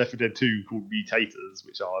the Left 4 Dead 2 called mutators,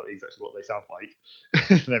 which are exactly what they sound like.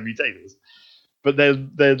 They're mutators. But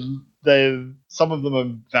they're some of them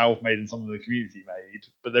are Valve made and some of them are community made.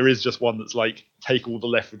 But there is just one that's like, take all the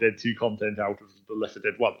Left 4 Dead 2 content out of the Left 4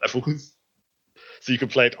 Dead 1 levels. So you can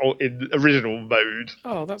play it in original mode.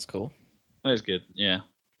 Oh, that's cool. That is good, yeah.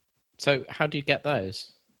 So how do you get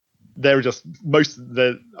those? They're just there's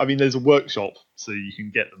a workshop, so you can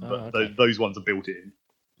get them, but those ones are built in.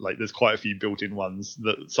 Like, there's quite a few built-in ones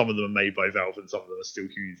that some of them are made by Valve and some of them are still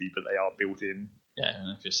community, but they are built in. Yeah,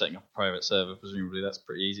 and if you're setting up a private server, presumably that's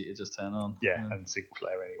pretty easy to just turn on. Yeah, and single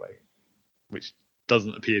player anyway, which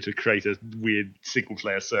doesn't appear to create a weird single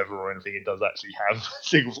player server or anything. It does actually have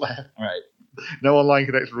single player. Right. No online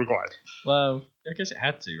connection required. Well, I guess it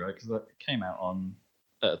had to, right? Because it came out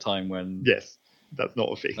at a time when... Yes, that's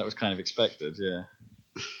not a thing. That was kind of expected, yeah.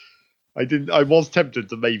 I was tempted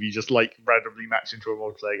to maybe just like randomly match into a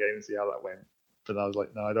multiplayer game and see how that went. But I was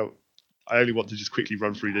like, no, I don't. I only want to just quickly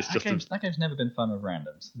run through this. That game's never been fun with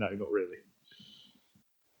randoms. No, not really.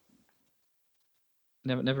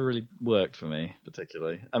 Never really worked for me,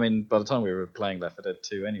 particularly. I mean, by the time we were playing Left 4 Dead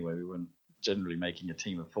 2 anyway, we weren't generally making a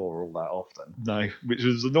team of 4 all that often. No, which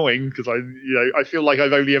was annoying because I feel like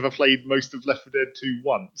I've only ever played most of Left 4 Dead 2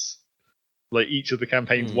 once. Like each of the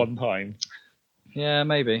campaigns one time. Yeah,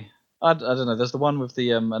 maybe. I don't know. There's the one with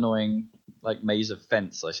the annoying like maze of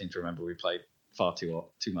fence. I seem to remember we played far too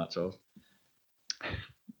much of.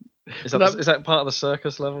 Is that part of the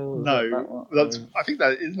circus level? No, I think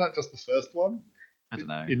isn't that just the first one. I don't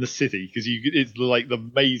know. In the city, because it's like the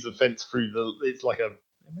maze of fence through the. It's like a.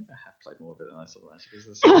 Maybe I have played more of it than I thought. Actually,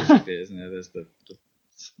 because there's the bit, isn't there?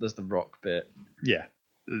 There's the rock bit. Yeah,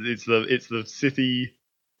 it's the city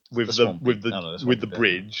with the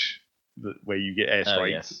bridge where you get airstrikes. Oh,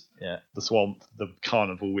 yes. Yeah. The swamp, the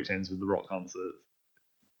carnival, which ends with the rock concert.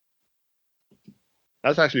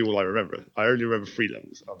 That's actually all I remember. I only remember 3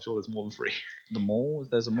 levels. I'm sure there's more than 3. The mall?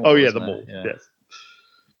 There's a mall. Oh yeah, the mall. Yeah. Yes.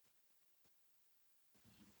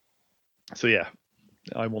 So yeah,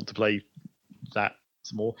 I want to play that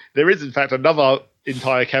some more. There is, in fact, another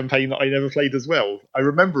entire campaign that I never played as well. I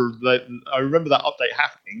remember that update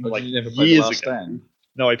happening like years ago. Stand?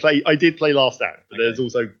 No, I did play Last Stand, but there's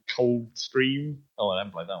also Coldstream. Oh, I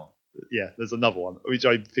haven't played that one. Yeah, there's another one, which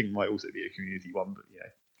I think might also be a community one, but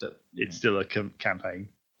it's still a campaign.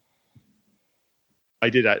 I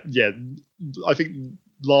did that. Yeah, I think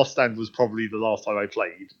Last Stand was probably the last time I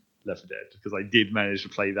played Left 4 Dead, because I did manage to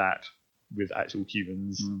play that with actual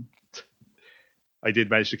humans. I did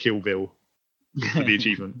manage to kill Bill for the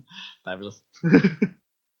achievement. Fabulous.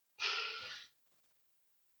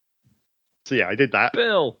 So yeah, I did that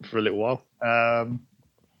Bill for a little while.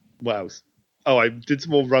 What else? Oh, I did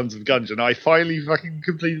some more runs of Gungeon. I finally fucking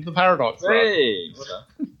completed the Paradox run.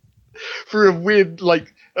 For a weird,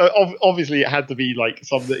 like, obviously it had to be like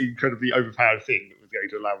some incredibly overpowered thing that was going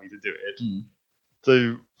to allow me to do it.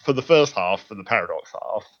 So for the first half, for the Paradox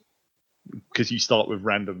half, because you start with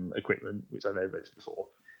random equipment, which I may have mentioned before,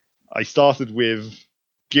 I started with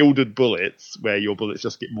gilded bullets, where your bullets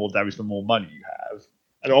just get more damage the more money you have.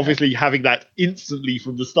 And obviously having that instantly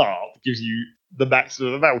from the start gives you the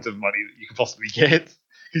maximum amount of money that you can possibly get,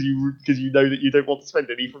 because you know that you don't want to spend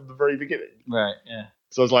any from the very beginning. Right, yeah.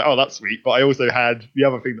 So I was like, oh, that's sweet. But I also had the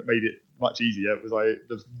other thing that made it much easier was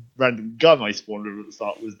the random gun I spawned with at the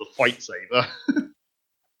start was the Fight Saber.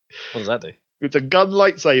 What does that do? It's a gun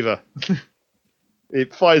lightsaber.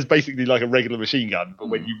 It fires basically like a regular machine gun, but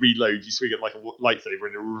when you reload, you swing it like a lightsaber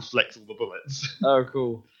and it reflects all the bullets. Oh,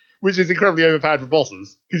 cool. Which is incredibly overpowered for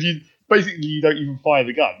bosses, because you don't even fire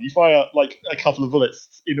the gun. You fire like a couple of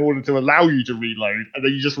bullets in order to allow you to reload, and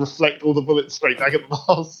then you just reflect all the bullets straight back at the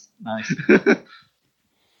boss. Nice.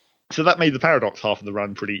 So that made the Paradox half of the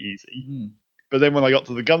run pretty easy. But then when I got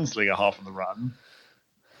to the Gunslinger half of the run,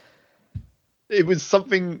 it was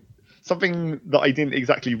something that I didn't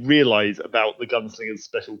exactly realise about the Gunslinger's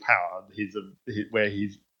special power, where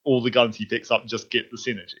all the guns he picks up just get the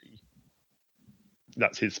synergy.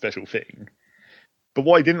 That's his special thing. But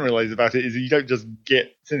what I didn't realise about it is you don't just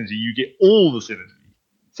get synergy, you get all the synergy.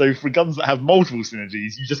 So for guns that have multiple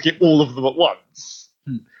synergies, you just get all of them at once.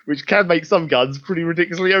 Which can make some guns pretty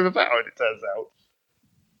ridiculously overpowered, it turns out.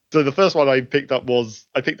 So the first one I picked up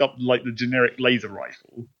like the generic laser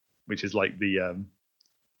rifle, which is like the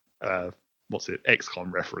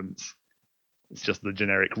XCOM reference. It's just the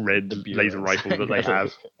generic red laser rifle that they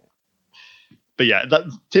have. But yeah,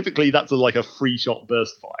 that's like a 3-shot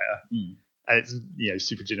burst fire, and it's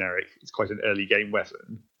super generic. It's quite an early game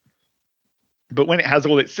weapon. But when it has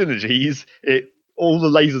all its synergies, all the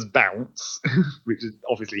lasers bounce, which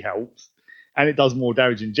obviously helps, and it does more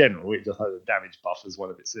damage in general. It just has a damage buff as one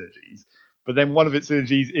of its synergies. But then one of its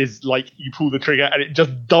synergies is like you pull the trigger and it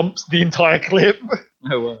just dumps the entire clip.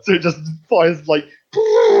 Oh, wow. So it just fires like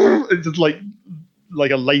it's just like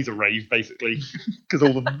a laser rave basically, because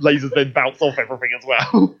all the lasers then bounce off everything as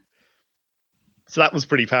well. So that was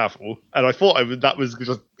pretty powerful, and I thought that was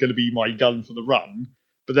just going to be my gun for the run.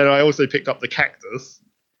 But then I also picked up the Cactus,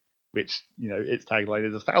 which its tagline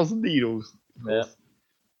is 1,000 needles. Yeah.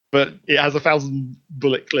 But it has 1,000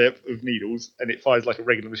 bullet clip of needles, and it fires like a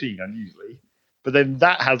regular machine gun usually. But then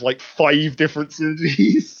that has like 5 different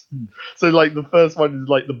synergies. So like the first one is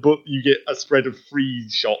like the book, you get a spread of 3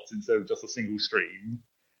 shots instead of just a single stream.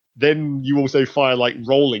 Then you also fire like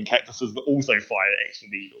rolling cactuses that also fire extra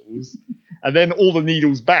needles. And then all the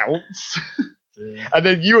needles bounce. And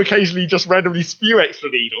then you occasionally just randomly spew extra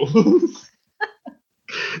needles.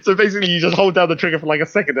 So basically you just hold down the trigger for like a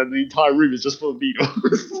second and the entire room is just full of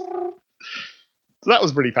needles. So that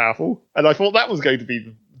was pretty powerful. And I thought that was going to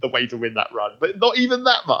be the way to win that run. But not even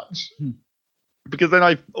that much. Because then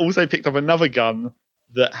I also picked up another gun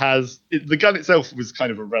that has... the gun itself was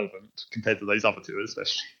kind of irrelevant compared to those other 2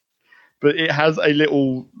 especially. But it has a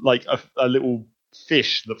little, like, a little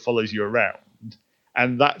fish that follows you around.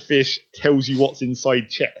 And that fish tells you what's inside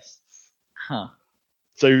chests. Huh.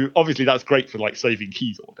 So obviously that's great for, like, saving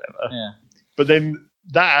keys or whatever. Yeah. But then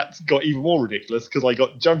that got even more ridiculous because I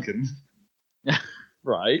got Gungeon.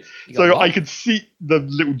 Right. So I could see the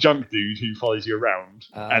little junk dude who follows you around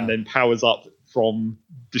and then powers up from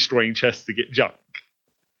destroying chests to get junk.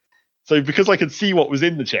 So because I could see what was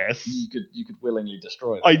in the chest, you could willingly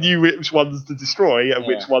destroy them. I knew which ones to destroy and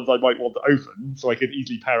which ones I might want to open, so I could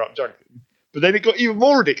easily power up Gungeon. But then it got even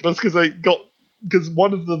more ridiculous because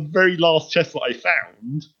one of the very last chests that I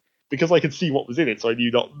found, because I could see what was in it, so I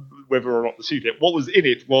knew not whether or not to shoot it. What was in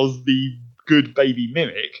it was the good baby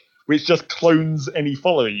mimic, which just clones any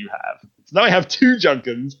follower you have. So now I have 2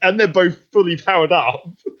 Gungeons, and they're both fully powered up,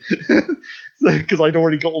 because I'd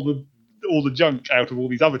already got all the junk out of all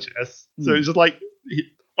these other chests. So it's just like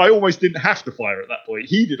I almost didn't have to fire at that point.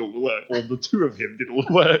 He did all the work, or the 2 of him did all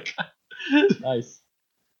the work. Nice.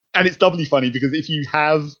 And it's doubly funny because if you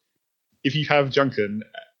have Gungeon,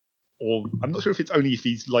 or I'm not sure if it's only if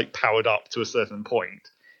he's like powered up to a certain point,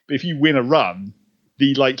 but if you win a run,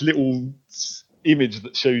 the like little image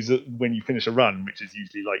that shows that when you finish a run, which is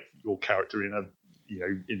usually like your character in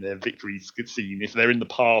in their victory scene. If they're in the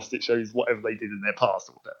past, it shows whatever they did in their past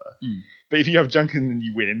or whatever. But if you have Gungeon and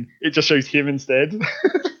you win, it just shows him instead.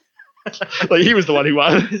 Like he was the one who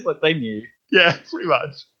won. It's like they knew. Yeah, pretty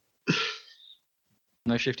much.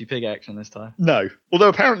 No shifty pig action this time. No. Although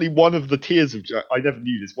apparently one of the tiers of I never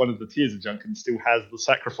knew this, one of the tiers of Gungeon still has the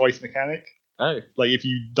sacrifice mechanic. Oh. Like if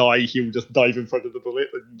you die, he'll just dive in front of the bullet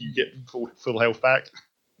and you get full health back.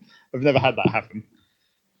 I've never had that happen.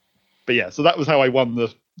 But yeah, so that was how I won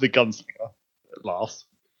the gunslinger at last.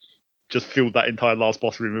 Just filled that entire last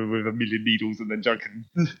boss room with 1 million needles and then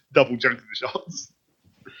double Gungeon shots.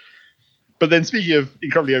 But then speaking of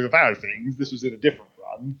incredibly overpowered things, this was in a different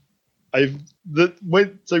run. With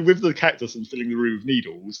the cactus and filling the room with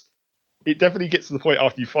needles, it definitely gets to the point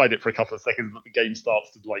after you fight it for a couple of seconds that the game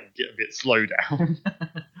starts to like get a bit slow down.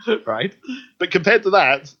 Right. But compared to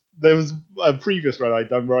that, there was a previous run I'd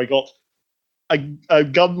done where I got a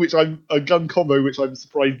gun combo which I'm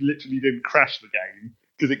surprised literally didn't crash the game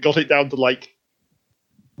because it got it down to like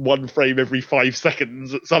 1 frame every 5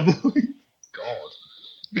 seconds at some point. God.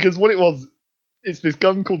 Because what it was, it's this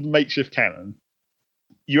gun called the makeshift cannon.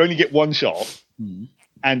 You only get 1 shot,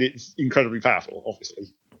 and it's incredibly powerful,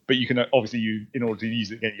 obviously. But you can in order to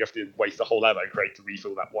use it again, you have to waste a whole ammo crate to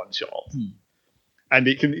refill that 1 shot. And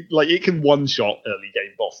it can one-shot early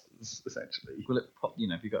game bosses, essentially. Will it pop,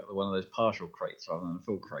 if you got one of those partial crates rather than a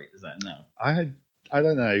full crate, is that enough? I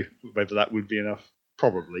don't know whether that would be enough.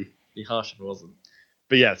 Probably. Be harsh if it wasn't.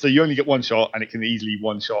 But yeah, so you only get 1 shot, and it can easily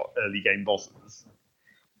one-shot early game bosses.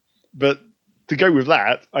 But to go with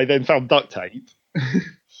that, I then found duct tape.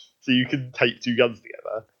 So you can tape 2 guns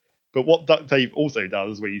together. But what duct tape also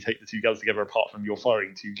does, when you take the 2 guns together apart from you're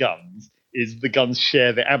firing 2 guns, is the guns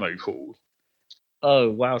share the ammo pool.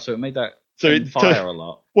 Oh, wow. So it made that fire a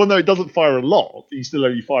lot. Well, no, it doesn't fire a lot. You still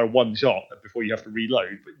only fire 1 shot before you have to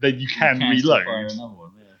reload. But then you can reload. Fire another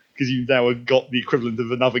one, yeah. Because you've now got the equivalent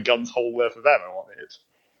of another gun's whole worth of ammo on it.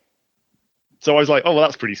 So I was like, oh, well,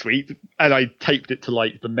 that's pretty sweet. And I taped it to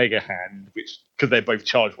like the mega hand, because they're both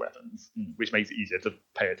charged weapons, which makes it easier to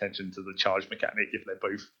pay attention to the charge mechanic if they're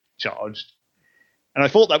both charged. And I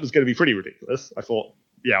thought that was going to be pretty ridiculous. I thought,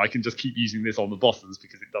 yeah, I can just keep using this on the bosses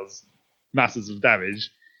because it does masses of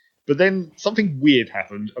damage. But then something weird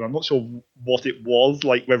happened, and I'm not sure what it was,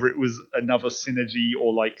 like whether it was another synergy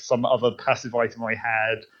or like some other passive item I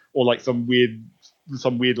had, or like some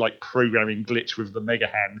weird like programming glitch with the mega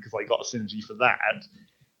hand because I got a synergy for that.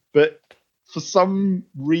 But for some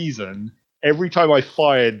reason, every time I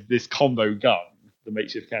fired this combo gun, the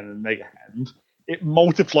makeshift cannon and mega hand, it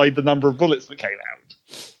multiplied the number of bullets that came out.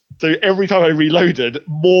 So every time I reloaded,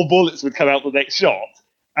 more bullets would come out the next shot,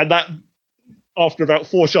 and that, after about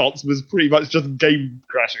 4 shots, was pretty much just game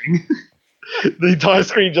crashing. The entire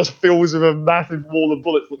screen just fills with a massive wall of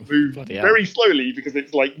bullets that move very slowly because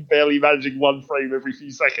it's like barely managing one frame every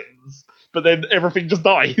few seconds. But then everything just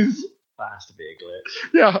dies. That has to be a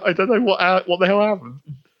glitch. Yeah, I don't know what the hell happened.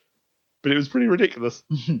 But it was pretty ridiculous.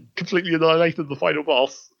 Completely annihilated the final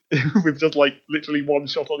boss with just like literally one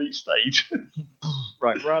shot on each stage.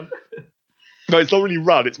 Right, run. No, it's not really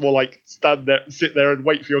run. It's more like stand there, sit there, and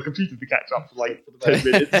wait for your computer to catch up for like 10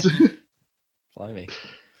 minutes. Blimey.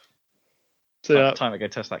 So, time to go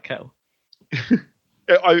test that kettle.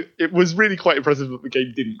 It was really quite impressive that the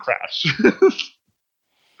game didn't crash.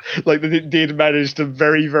 Like that it did manage to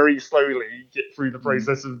very, very slowly get through the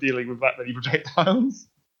process of dealing with that many projectiles.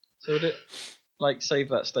 So would it like save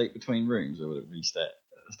that state between rooms, or would it reset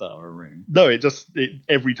at the start of a room? No,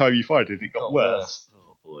 every time you fired it got worse.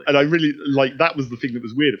 Oh boy! And I really that was the thing that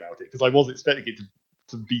was weird about it, because I was expecting it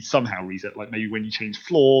to be somehow reset, like maybe when you change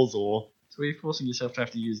floors or. So were you forcing yourself to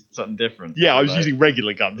have to use something different? Yeah, I was using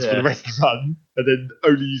regular guns for the rest of the run, and then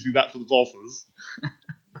only using that for the bosses.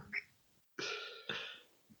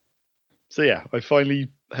 So yeah, I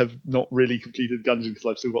finally have not really completed Gungeon because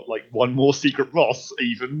I've still got like one more secret boss,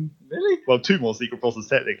 even. Really? Well, two more secret bosses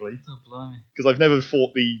technically. Oh, blimey. Because I've never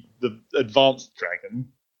fought the advanced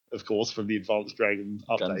dragon, of course, from the advanced dragon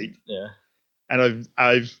update. Yeah. And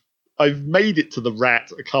I've made it to the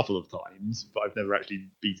rat a couple of times, but I've never actually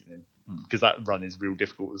beaten him because that run is real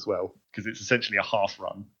difficult as well. Because it's essentially a half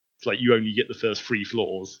run. It's like you only get the first 3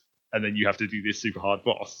 floors, and then you have to do this super hard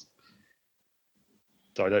boss.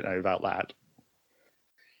 So I don't know about that.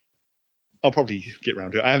 I'll probably get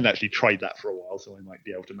around to it. I haven't actually tried that for a while, so I might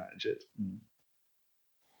be able to manage it.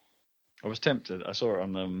 I was tempted. I saw it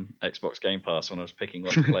on Xbox Game Pass when I was picking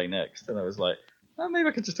what to play next, and I was like, oh, maybe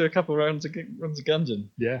I could just do a couple of runs of Gungeon.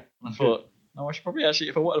 Yeah. And I thought, I should probably actually,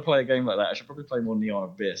 if I wanted to play a game like that, I should probably play more Neon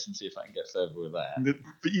Abyss and see if I can get further with that.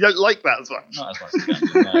 But you don't like that as much. Not as much as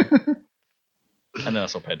Gungeon, no. And then I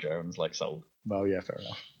saw Pedro and was like, sold. Well, yeah, fair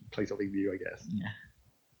enough. Play something new, I guess. Yeah.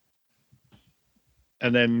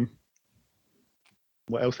 And then,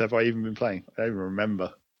 what else have I even been playing? I don't even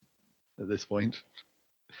remember at this point.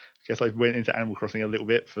 I guess I went into Animal Crossing a little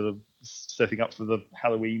bit for the setting up for the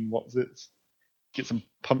Halloween get some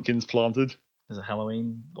pumpkins planted. There's a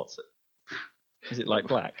Halloween what's it? Is it like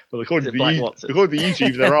black? Well, according to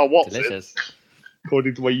YouTube, there are what's-its.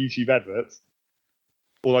 According to my YouTube adverts.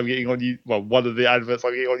 All I'm getting on one of the adverts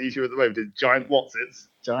I'm getting on YouTube at the moment is giant what's-its.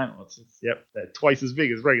 Giant what's-its? Yep, they're twice as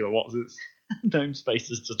big as regular what's-its. Gnome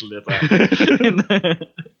spaces just live out.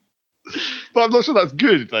 But I'm not sure that's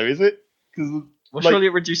good, though, is it? Well, surely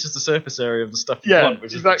it reduces the surface area of the stuff you want,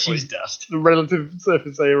 which is cheese dust. The relative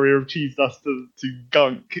surface area of cheese dust to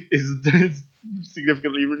gunk is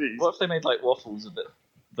significantly reduced. What if they made like waffles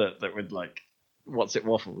that would like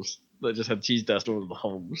waffles that just had cheese dust all over the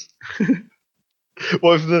holes?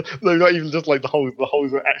 What if they're not even just like the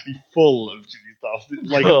holes are actually full of cheese dust?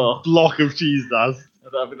 It's like a block of cheese dust.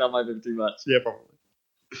 I think that might be too much. Yeah,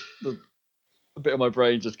 probably. A bit of my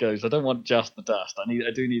brain just goes, I don't want just the dust.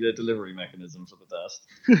 I do need a delivery mechanism for the dust.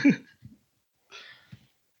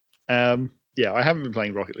 Yeah, I haven't been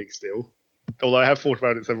playing Rocket League still, although I have thought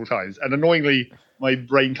about it several times. And annoyingly, my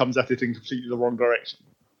brain comes at it in completely the wrong direction.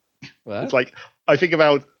 What? It's like I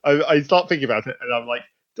start thinking about it, and I'm like,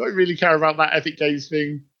 do I really care about that Epic Games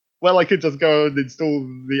thing? Well, I could just go and install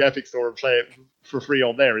the Epic Store and play it for free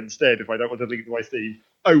on there instead if I don't want to link to my Steam.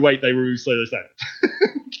 Oh wait, they removed Solo Standard.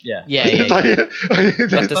 Yeah. You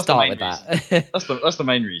have to start with that. That's the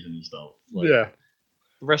main reason you start. Like, yeah.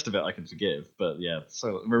 The rest of it I can forgive, but yeah,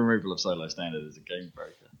 removal of Solo Standard is a game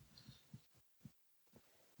breaker.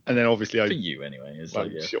 And then obviously for you anyway,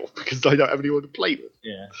 sure, because I don't have anyone to play with.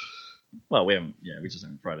 Yeah. Well, we just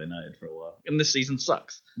haven't Friday nighted for a while, and this season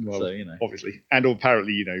sucks. Well, so obviously, and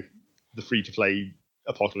apparently, the free-to-play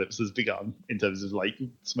apocalypse has begun in terms of like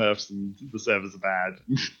Smurfs and the servers are bad,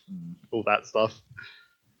 all that stuff.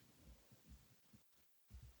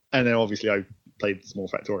 And then obviously I played Small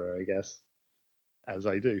Factorio, I guess, as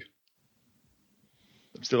I do.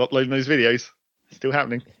 I'm still uploading those videos. Still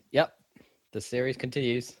happening. Yep. The series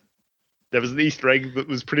continues. There was an Easter egg that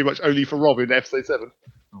was pretty much only for Rob in episode 7.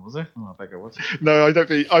 Oh, was there? Oh, I bet it was. No, I don't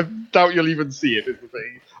think. I doubt you'll even see it. Is the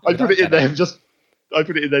thing. I put it in there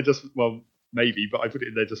just. Well, maybe, but I put it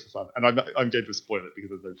in there just for fun, and I'm going to spoil it because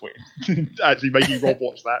there's no point in actually making Rob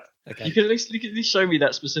watch that. Okay. You can at least show me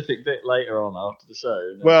that specific bit later on after the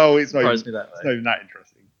show. Well, it's not even that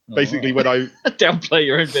interesting. Basically, when I downplay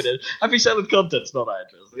your own video, happy selling content's not that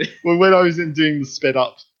interesting. Well, when I was doing the sped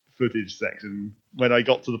up footage section, when I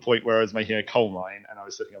got to the point where I was making a coal mine and I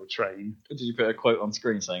was setting up a train. Did you put a quote on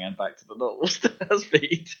screen saying, and back to the normal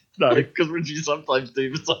speed? No. Because you sometimes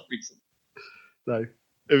do for some reason. No.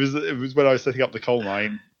 It was when I was setting up the coal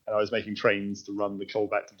mine and I was making trains to run the coal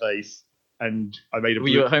back to base. And I made a. Were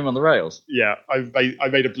you at home on the rails? Yeah, I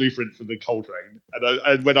made a blueprint for the coal train,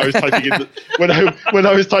 and when I was typing in when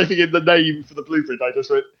I was typing in the name for the blueprint, I just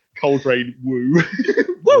wrote coal train woo,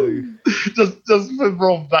 woo, just for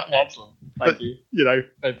Rob that one. Excellent. Thank you. You know,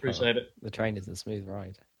 I appreciate it. The train is a smooth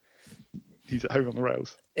ride. He's at home on the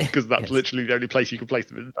rails because that's literally the only place you can place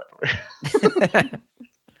them in the factory.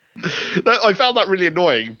 I found that really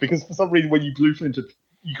annoying because for some reason when you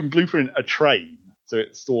can blueprint a train. So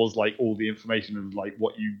it stores like all the information of like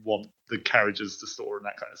what you want the carriages to store and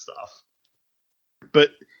that kind of stuff.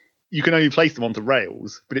 But you can only place them onto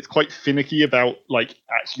rails, but it's quite finicky about like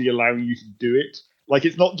actually allowing you to do it. Like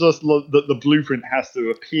it's not just that the blueprint has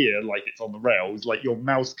to appear like it's on the rails, like your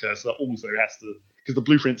mouse cursor also has to, because the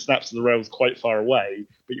blueprint snaps to the rails quite far away,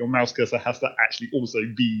 but your mouse cursor has to actually also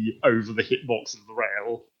be over the hitbox of the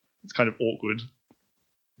rail. It's kind of awkward,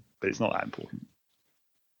 but it's not that important.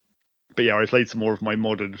 But yeah, I played some more of my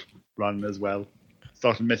modded run as well.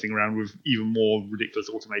 Started messing around with even more ridiculous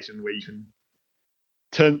automation where you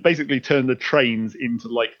can basically turn the trains into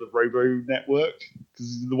like the robo network.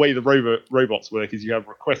 Because the way the robots work is you have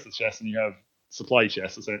requester chests and you have supply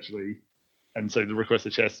chests essentially. And so the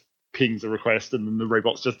requester chest pings a request and then the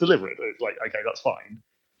robots just deliver it. It's like, okay, that's fine.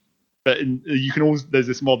 But you can also, there's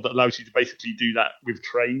this mod that allows you to basically do that with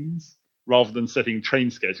trains rather than setting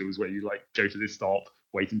train schedules where you like go to this stop,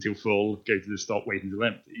 wait until full, go to the stop, wait until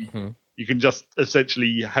empty. Mm-hmm. You can just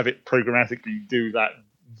essentially have it programmatically do that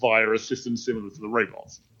via a system similar to the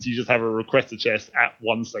robots. So you just have a requester chest at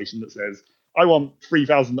one station that says, I want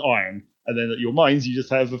 3,000 iron. And then at your mines, you just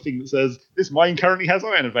have a thing that says, this mine currently has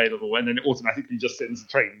iron available. And then it automatically just sends the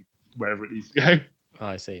train wherever it needs to go. Oh,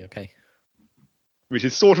 I see. Okay. Which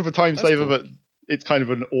is sort of a time saver, cool. But it's kind of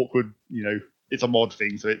an awkward, it's a mod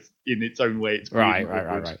thing. So it's in its own way. It's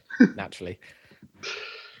right. Naturally.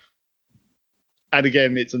 And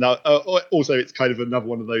again, it's another. Also, it's kind of another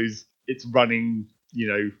one of those. It's running,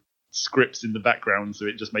 scripts in the background, so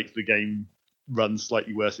it just makes the game run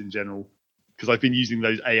slightly worse in general. Because I've been using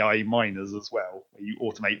those AI miners as well, where you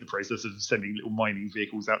automate the process of sending little mining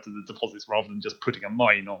vehicles out to the deposits rather than just putting a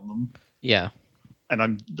mine on them. Yeah.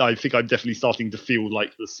 And I think I'm definitely starting to feel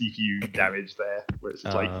like the CPU damage there, where it's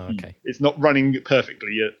it's not running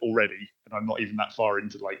perfectly already, and I'm not even that far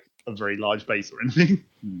into like a very large base or anything.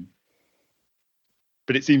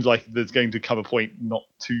 But it seems like there's going to come a point not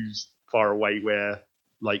too far away where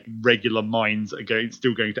like regular mines are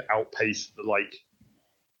still going to outpace the like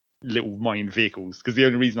little mine vehicles. Because the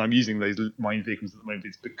only reason I'm using those mine vehicles at the moment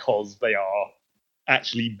is because they are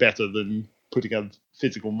actually better than putting a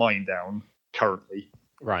physical mine down currently.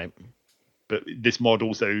 Right. But this mod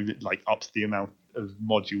also like ups the amount of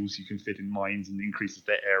modules you can fit in mines and increases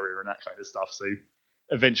their area and that kind of stuff. So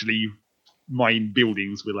eventually mine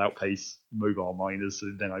buildings will outpace mobile miners,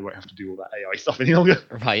 so then I won't have to do all that AI stuff any longer.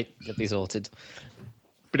 Right, get these sorted.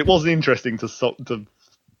 But it was interesting to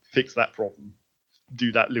fix that problem.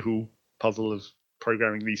 Do that little puzzle of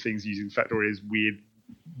programming these things using Factoria's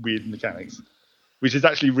weird mechanics, which is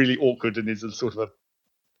actually really awkward and is a sort of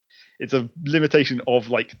it's a limitation of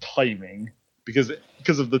like timing because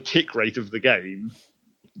of the tick rate of the game.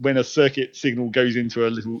 When a circuit signal goes into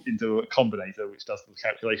a combinator which does the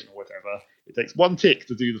calculation or whatever, it takes one tick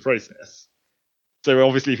to do the process. So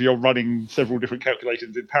obviously if you're running several different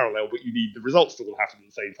calculations in parallel but you need the results to all happen at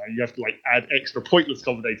the same time, you have to like add extra pointless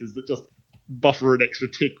combinators that just buffer an extra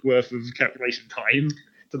tick worth of calculation time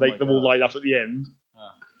to make them all line up at the end.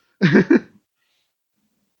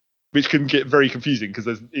 Which can get very confusing because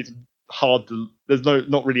it's hard to there's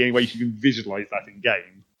not really any way you can visualize that in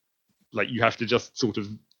game. Like you have to just sort of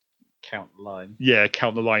count the line. Yeah,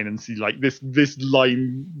 count the line and see like this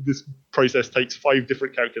process takes 5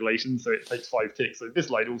 different calculations, so it takes 5 ticks. So this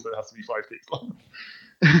line also has to be 5 ticks long.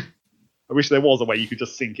 I wish there was a way you could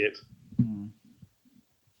just sync it.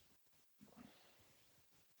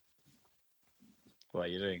 Well,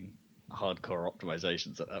 you're doing hardcore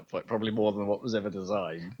optimizations at that point, probably more than what was ever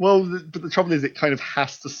designed. Well, but the trouble is it kind of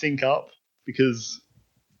has to sync up because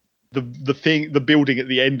the building at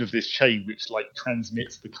the end of this chain, which like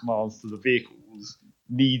transmits the commands to the vehicles,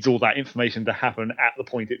 needs all that information to happen at the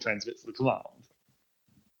point it transmits the command.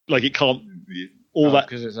 Like it can't that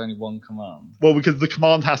because it's only one command. Well, because the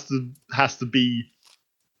command has to be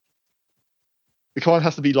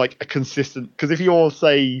like a consistent. Because if you're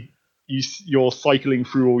you're cycling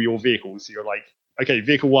through all your vehicles, so you're like, okay,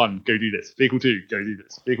 vehicle 1, go do this. Vehicle 2, go do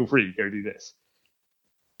this. Vehicle 3, go do this.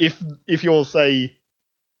 If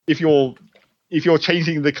you're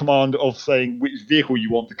changing the command of saying which vehicle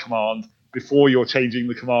you want to command before you're changing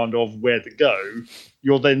the command of where to go,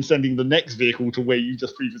 you're then sending the next vehicle to where you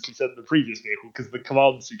just previously sent the previous vehicle because the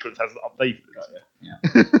command sequence hasn't updated. Yeah.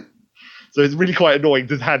 So it's really quite annoying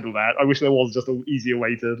to handle that. I wish there was just an easier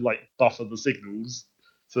way to like buffer the signals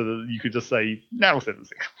so that you could just say, now send the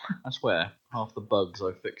signal. I swear, half the bugs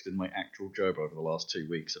I've fixed in my actual job over the last 2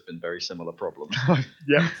 weeks have been very similar problems.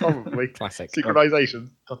 Yeah, probably. Classic. Synchronization.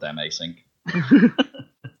 Goddamn async.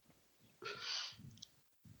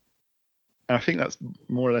 And I think that's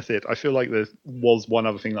more or less it. I feel like there was one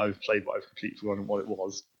other thing that I've played, but I've completely forgotten what it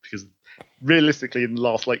was. Because realistically, in the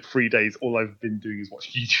last 3 days, all I've been doing is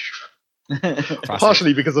watch YouTube.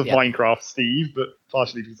 Partially because of Minecraft, Steve, but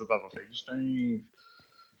partially because of other things.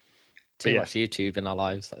 Too much YouTube in our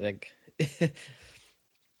lives, I think.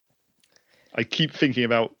 I keep thinking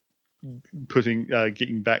about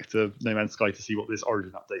getting back to No Man's Sky to see what this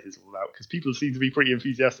Origin update is all about, because people seem to be pretty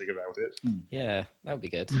enthusiastic about it. Yeah, that would be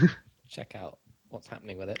good. Check out what's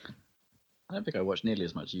happening with it. I don't think I watch nearly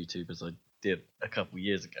as much YouTube as I did a couple of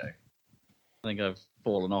years ago. I think I've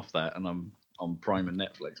fallen off that, and I'm on Prime and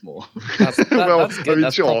Netflix more. That's good.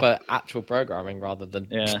 That's proper actual programming rather than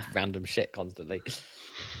random shit constantly.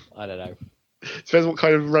 I don't know. Depends what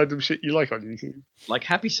kind of random shit you like on YouTube. Like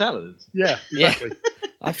Happy Salads. Yeah, exactly.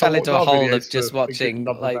 I fell into a hole of just watching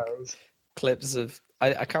clips of.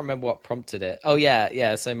 I can't remember what prompted it. Oh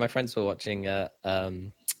yeah. So my friends were watching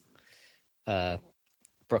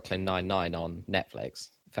Brooklyn Nine-Nine on Netflix.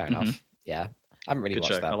 Fair enough. Yeah, I haven't really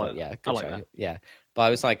watched that, but good show. That. Yeah, but I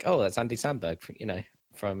was like, oh, that's Andy Samberg,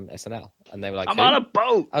 from SNL, and they were like, I'm on a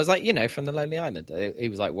boat. I was like, from the Lonely Island. He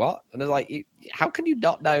was like, what? And I was like, how can you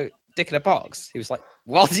not know Dick in a Box? He was like,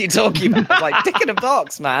 what are you talking about? I was like, Dick in a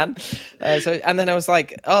Box, man. And then I was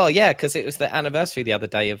like, oh yeah, because it was the anniversary the other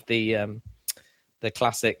day of the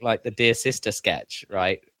classic, like the Dear Sister sketch,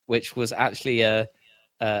 right? Which was actually a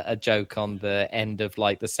joke on the end of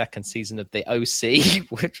the second season of the OC,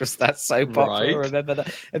 which was that soap opera. Right. Remember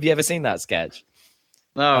that? Have you ever seen that sketch?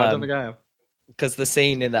 No, I don't think I have. Because the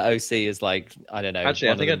scene in the OC is I don't know.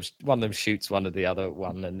 Actually, one of them shoots one of the other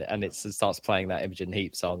one, and it starts playing that Imogen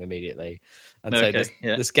Heap song immediately. And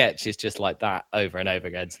the sketch is just like that over and over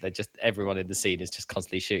again. So everyone in the scene is just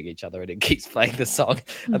constantly shooting each other, and it keeps playing the song.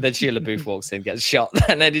 And then Sheila Booth walks in, gets shot,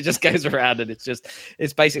 and then it just goes around, and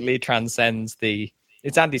it's basically transcends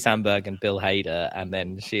It's Andy Samberg and Bill Hader, and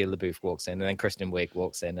then Sheila Booth walks in, and then Kristen Wiig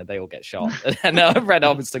walks in, and they all get shot. And Red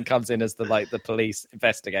Robinson comes in as the police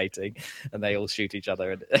investigating, and they all shoot each other.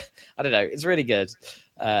 And I don't know, it's really good,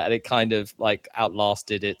 and it kind of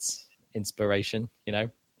outlasted its inspiration,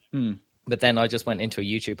 But then I just went into a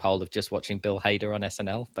YouTube hole of just watching Bill Hader on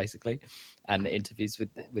SNL, basically, and interviews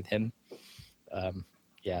with him.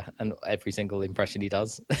 And every single impression he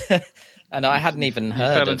does. And I hadn't even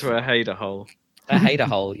heard. You fell into a Hader hole. A Hader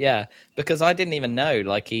hole, yeah, because I didn't even know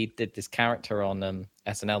he did this character on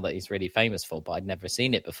SNL that he's really famous for, but I'd never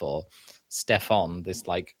seen it before. Stefan, this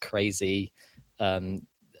crazy,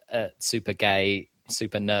 super gay,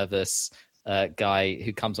 super nervous guy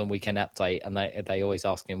who comes on Weekend Update, and they always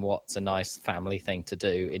ask him what's a nice family thing to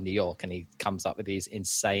do in New York, and he comes up with these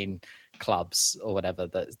insane clubs or whatever.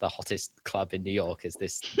 The hottest club in New York is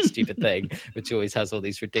this stupid thing, which always has all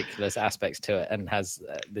these ridiculous aspects to it, and has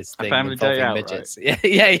this thing involving midgets. Right?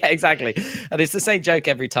 Yeah, exactly. And it's the same joke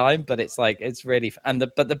every time, but it's it's really.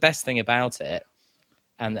 But the best thing about it,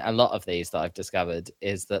 and a lot of these that I've discovered,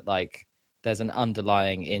 is that there's an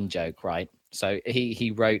underlying in joke, right? So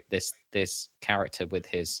he wrote this character with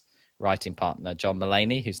his writing partner John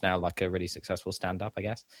Mulaney, who's now a really successful stand-up, I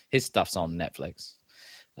guess. His stuff's on Netflix.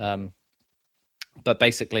 But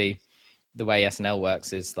basically, the way SNL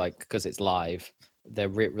works is because it's live, they're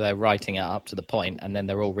writing it up to the point, and then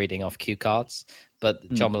they're all reading off cue cards.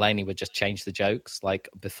 But John Mulaney would just change the jokes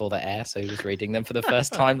before the air, so he was reading them for the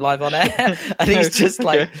first time live on air. And he's just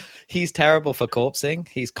he's terrible for corpsing.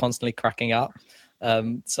 He's constantly cracking up.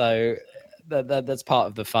 So that's part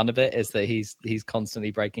of the fun of it, is that he's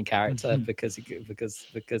constantly breaking character because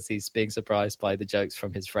he's being surprised by the jokes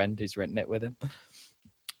from his friend who's written it with him.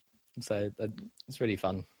 So it's really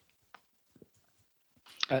fun.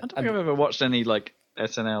 I don't think I've ever watched any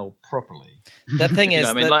SNL properly. The thing is,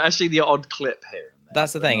 I see the odd clip here and there.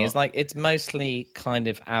 That's the thing. It's it's mostly kind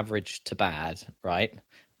of average to bad, right?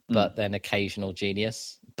 But then occasional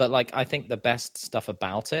genius. But I think the best stuff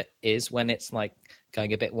about it is when it's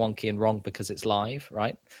going a bit wonky and wrong because it's live,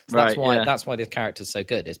 right? So that's why this character's so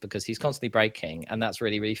good, is because he's constantly breaking, and that's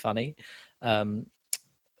really, really funny.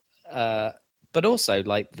 But also,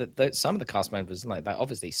 some of the cast members, they're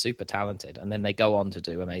obviously super talented, and then they go on to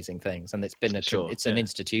do amazing things. And it's been an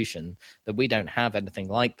institution that we don't have anything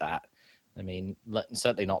like that I mean,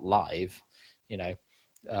 certainly not live.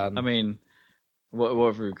 I mean, what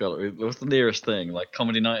have we got? What's the nearest thing? Like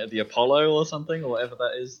Comedy Night at the Apollo or something, or whatever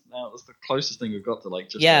that is. Now that's the closest thing we've got to like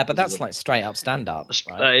just. Yeah, but that's like straight up stand up.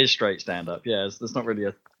 Right? That is straight stand up. Yeah, there's not really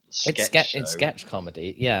a sketch show. It's sketch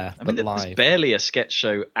comedy. Yeah, I mean, live. There's barely a sketch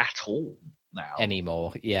show at all now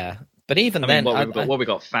anymore. Yeah, but even then, what we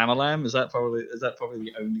got? Famalam is that probably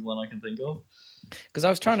the only one I can think of? Because I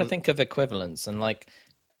was trying to think of equivalents, and like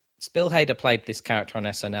Spill Hader played this character on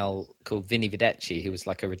SNL called Vinny Videcci, who was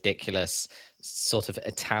like a ridiculous sort of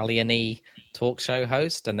Italian-y talk show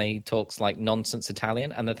host, and he talks like nonsense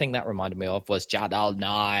Italian. And the thing that reminded me of was Channel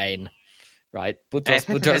 9, right? Budros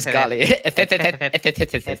Gali.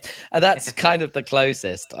 And that's kind of the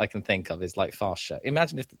closest I can think of is like Fast Show.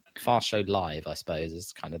 Imagine if Fast Show Live, I suppose,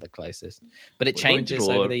 is kind of the closest. But it changes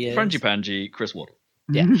over the years. Frangipani, Chris Waddle.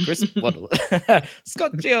 Yeah, Chris Waddle.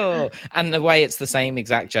 Scotcho. And the way it's the same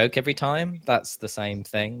exact joke every time, that's the same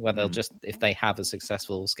thing. Where they'll just, if they have a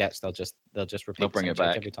successful sketch, they'll just repeat they'll bring it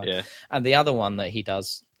back every time. Yeah. And the other one that he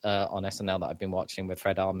does on SNL that I've been watching with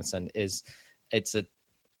Fred Armisen is it's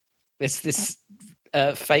this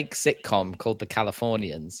fake sitcom called The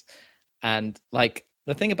Californians. And like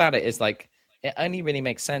the thing about it is like it only really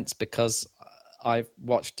makes sense because I've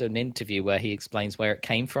watched an interview where he explains where it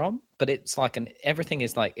came from, but it's like everything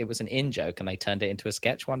is like it was an in joke and they turned it into a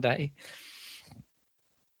sketch one day.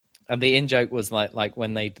 And the in joke was like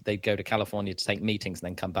when they'd go to California to take meetings and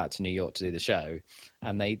then come back to New York to do the show,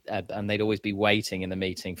 and they'd always be waiting in the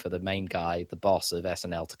meeting for the main guy, the boss of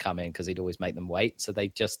SNL, to come in because he'd always make them wait. So they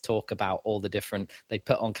just talk about all the different, they'd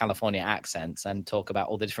put on California accents and talk about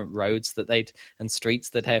all the different roads and streets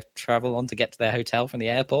that they have to travel on to get to their hotel from the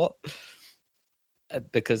airport.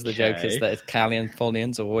 Because the joke is that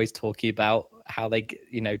Californians are always talking about how they,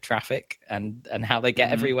 traffic and how they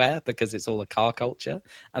get everywhere because it's all a car culture,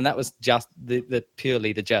 and that was just the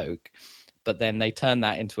purely the joke. But then they turn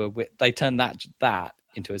that into that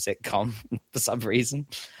into a sitcom for some reason,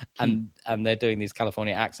 and they're doing these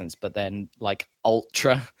California accents, but then like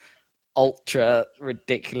ultra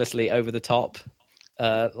ridiculously over the top,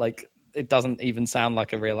 like. It doesn't even sound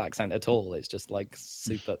like a real accent at all. It's just like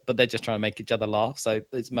super, but they're just trying to make each other laugh. So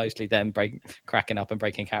it's mostly them cracking up and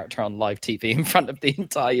breaking character on live TV in front of the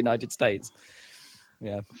entire United States.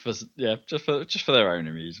 Yeah, just for their own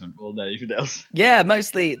amusement more than anything else. Yeah,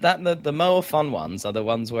 mostly that the more fun ones are the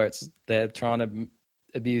ones where they're trying to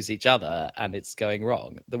abuse each other and it's going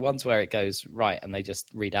wrong. The ones where it goes right and they just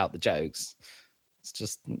read out the jokes.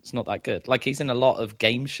 It's not that good. Like he's in a lot of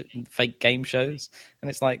fake game shows,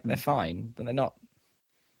 and it's like they're fine, but they're not.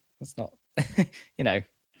 It's not,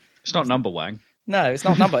 It's not Number Wang. No, it's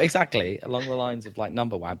not Number exactly along the lines of like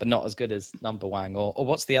Number Wang, but not as good as Number Wang or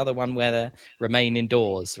what's the other one where they remain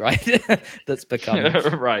indoors, right? That's become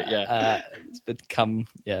right, yeah. It's become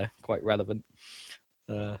quite relevant.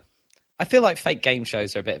 I feel like fake game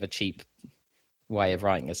shows are a bit of a cheap way of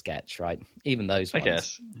writing a sketch, right? Even those ones. I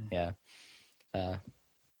guess. Yeah.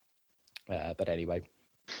 But anyway,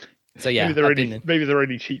 so yeah, maybe they're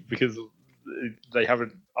only cheap because they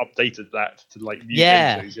haven't updated that to like new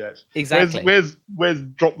game shows yet. Exactly. Where's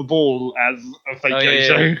Drop the Ball as a fake game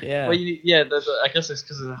show? Yeah. Well, I guess it's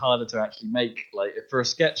because it's harder to actually make. Like for a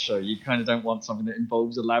sketch show, you kind of don't want something that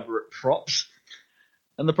involves elaborate props.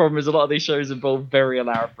 And the problem is a lot of these shows involve very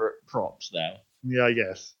elaborate props now. Yeah, I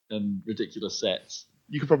guess. And ridiculous sets.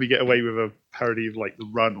 You could probably get away with a parody of like The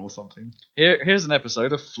Run or something. Here's an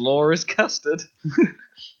episode of Floor is Custard.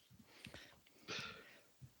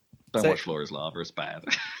 Don't watch Floor is Lava, it's bad.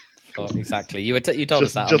 Oh, exactly. You told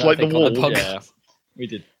us that. Just like The Wall. Yeah, we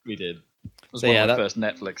did. It was one of my first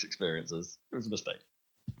Netflix experiences. It was a mistake.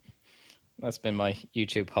 That's been my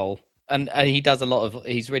YouTube hole. And he does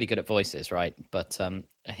he's really good at voices, right? But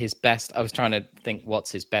his best, I was trying to think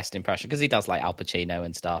what's his best impression, because he does like Al Pacino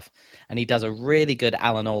and stuff. And he does a really good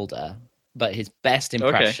Alan Alda, but his best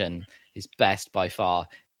impression, his best by far,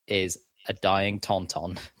 is a dying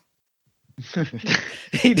Tauntaun.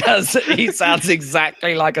 He sounds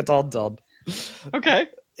exactly like a Tauntaun. Okay.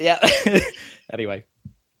 Yeah. Anyway.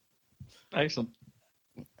 Excellent.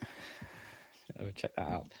 I would check that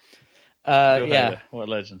out. Yeah. What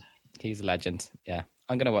a legend. He's a legend. Yeah.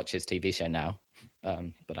 I'm going to watch his TV show now,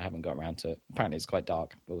 but I haven't got around to it. Apparently it's quite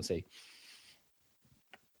dark, but we'll see.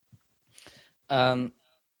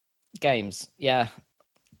 Games. Yeah.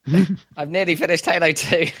 I've nearly finished Halo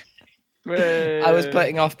 2. I was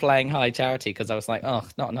putting off playing High Charity because I was like, oh,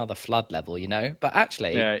 not another flood level, But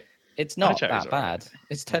actually, it's not that bad. Right.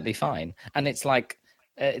 It's totally fine. And it's like,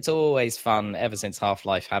 it's always fun ever since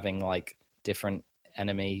Half-Life having like different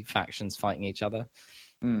enemy factions fighting each other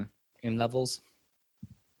in levels.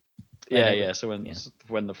 Yeah. So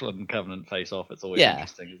when the Flood and Covenant face off, it's always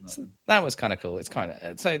interesting, isn't it? That was kind of cool. It's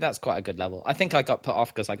so that's quite a good level. I think I got put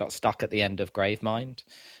off because I got stuck at the end of Gravemind.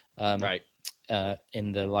 Right.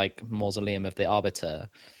 In the mausoleum of the Arbiter.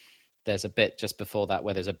 There's a bit just before that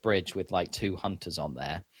where there's a bridge with 2 hunters on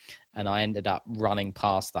there, and I ended up running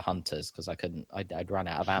past the hunters because I couldn't. I'd run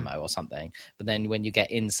out of ammo or something. But then when you get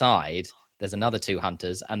inside, there's another 2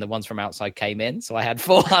 hunters, and the ones from outside came in, so I had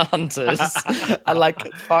 4 hunters,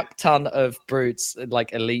 and fuck ton of brutes,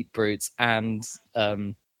 elite brutes, and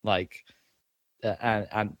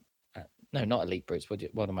no, not elite brutes.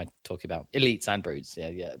 What am I talking about? Elites and brutes.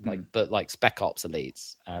 Yeah. But spec ops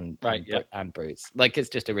elites and brutes. It's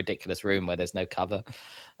just a ridiculous room where there's no cover.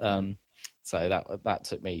 So that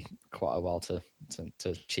took me quite a while to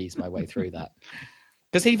cheese my way through that.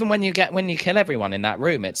 Because even when you kill everyone in that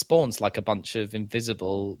room, it spawns a bunch of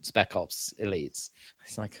invisible spec ops elites.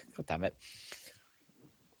 It's God damn it.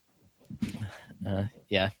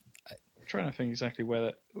 Yeah. I'm trying to think exactly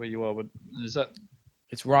where you are. But is that?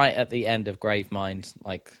 It's right at the end of Gravemind.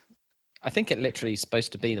 I think it literally is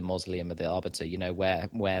supposed to be the mausoleum of the Arbiter.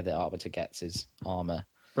 Where the Arbiter gets his armor.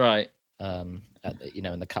 Right. In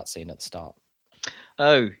the cutscene at the start.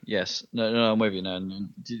 Oh yes. No, I'm with you now.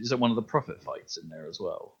 Is it one of the prophet fights in there as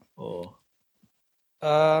well, or?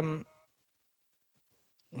 Well,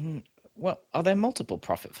 are there multiple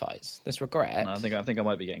prophet fights? There's regret. No, I think I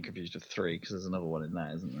might be getting confused with 3 because there's another one in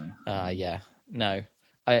there, isn't there? Yeah. No,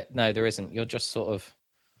 no, there isn't. You're just sort of.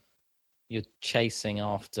 You're chasing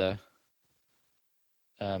after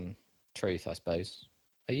truth, I suppose.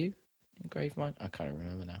 Are you in Gravemind? I can't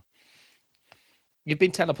remember now. You've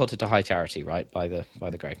been teleported to High Charity, right? By the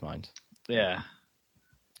Gravemind. Yeah.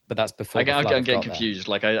 But that's before. I'm getting confused.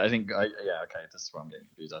 I think. Okay. This is where I'm getting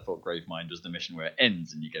confused. I thought Gravemind was the mission where it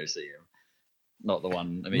ends and you go see him. Not the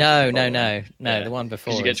one. No. The one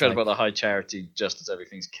before. Because you get told about the High Charity just as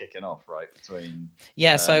everything's kicking off, right? Between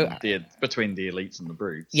between the elites and the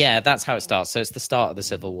brutes. Yeah, that's how it starts. So it's the start of the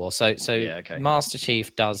Civil War. So Master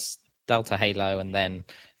Chief does Delta Halo and then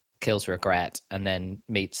kills Regret and then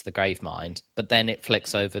meets the Gravemind. But then it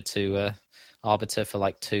flicks over to Arbiter for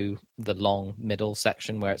the long middle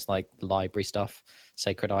section where it's library stuff,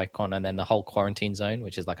 Sacred Icon, and then the whole Quarantine Zone,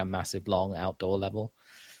 which is a massive long outdoor level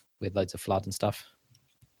with loads of flood and stuff.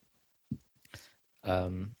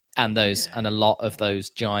 And a lot of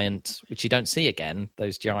those giant, which you don't see again,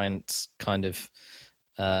 those giant kind of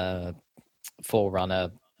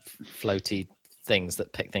Forerunner floaty things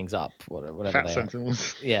that pick things up, whatever fat they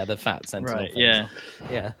sentinels. are. Yeah, the fat sentinel. Right. Things.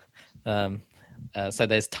 Yeah. So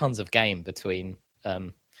there's tons of game between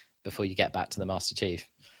before you get back to the Master Chief.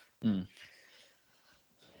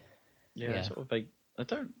 Yeah. Sort of I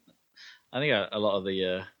think a lot of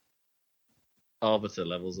the Arbiter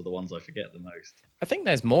levels are the ones I forget the most. I think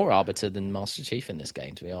there's more Arbiter than Master Chief in this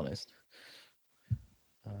game, to be honest.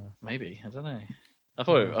 Maybe. I don't know. I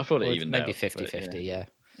thought it even maybe 50-50,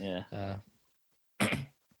 yeah.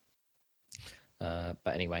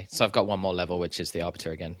 But anyway, so I've got one more level, which is the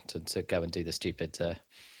Arbiter again, to go and do the stupid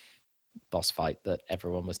boss fight that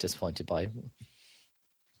everyone was disappointed by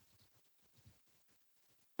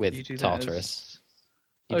with Tartarus.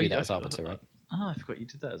 You do that as Arbiter, right? Oh, I forgot you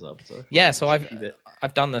did that as Arbiter. Yeah, so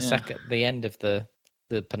I've done the end of the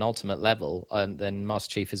penultimate level, and then Master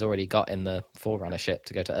Chief has already got in the Forerunner ship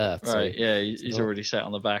to go to Earth. Right, so he's already sat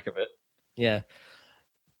on the back of it. Yeah.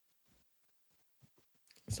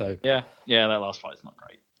 So yeah, that last fight's not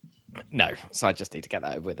great. No, so I just need to get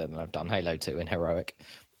that over with, and I've done Halo 2 in Heroic.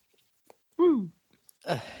 Woo!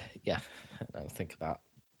 Yeah, I'll think about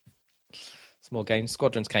some more games.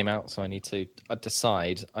 Squadrons came out, so I need to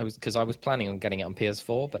decide. I was planning on getting it on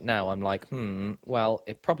PS4, but now I'm like, well,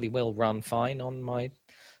 it probably will run fine on my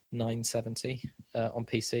 970 on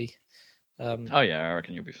PC. Oh yeah, I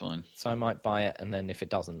reckon you'll be fine. So I might buy it, and then if it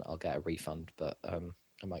doesn't, I'll get a refund. But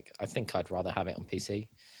I think I'd rather have it on PC.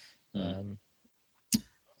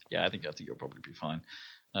 Yeah, I think you'll probably be fine.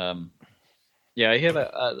 Yeah, I hear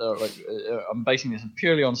that. I'm basing this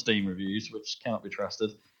purely on Steam reviews, which cannot be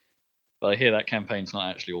trusted. But I hear that campaign's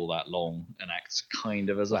not actually all that long and acts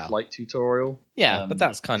kind of as a flight tutorial. Yeah, but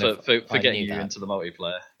that's kind of for getting you into the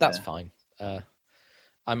multiplayer. That's fine.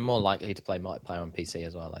 I'm more likely to play multiplayer on PC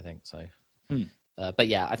as well, I think. So, but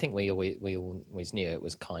yeah, I think we always knew it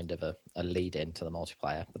was kind of a lead in to the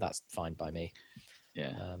multiplayer, but that's fine by me.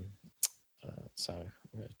 Yeah. So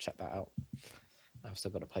I'm gonna check that out. I've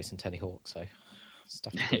still got to play some Tony Hawk, so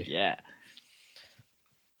stuff to do. Yeah.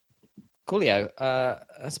 Coolio,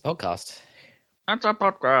 that's a podcast. That's a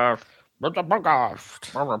podcast.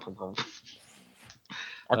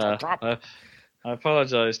 I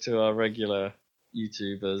apologize to our regular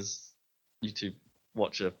YouTubers YouTube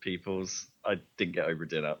watcher peoples. I didn't get over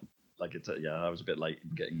dinner. Like I was a bit late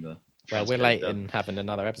in getting the. Well, we're late in having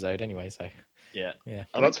another episode anyway, so. Yeah.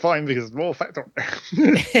 Well, that's fine because there's more fact on.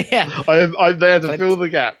 Yeah. I'm there to fill the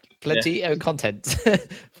gap. Plenty of content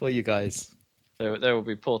for you guys. There will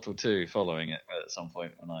be Portal 2 following it at some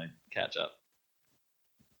point when I catch up.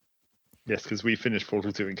 Yes, because we finished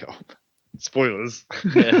Portal 2 in co-op. Spoilers.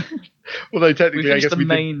 Yeah. Although technically, I guess we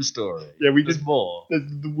main did, story. Yeah, we There's did more. There's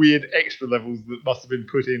the weird extra levels that must have been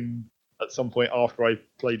put in at some point after I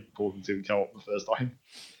played Portal 2 in co-op the first time.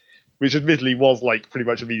 Which admittedly was like pretty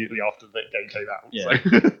much immediately after the game came out. Yeah.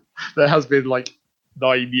 So there has been like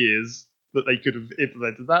 9 years that they could have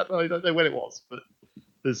implemented that. I don't know when it was, but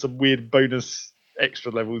there's some weird bonus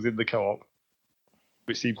extra levels in the co-op,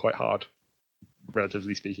 which seem quite hard,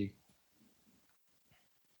 relatively speaking.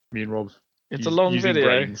 Me and Rob. It's a long video.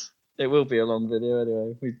 Brains. It will be a long video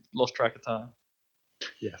anyway. We lost track of time.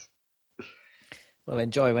 Yes. Well,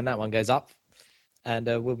 enjoy when that one goes up. And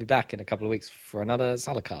we'll be back in a couple of weeks for another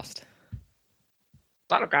Solidcast.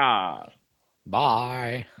 Bye.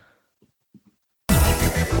 Bye.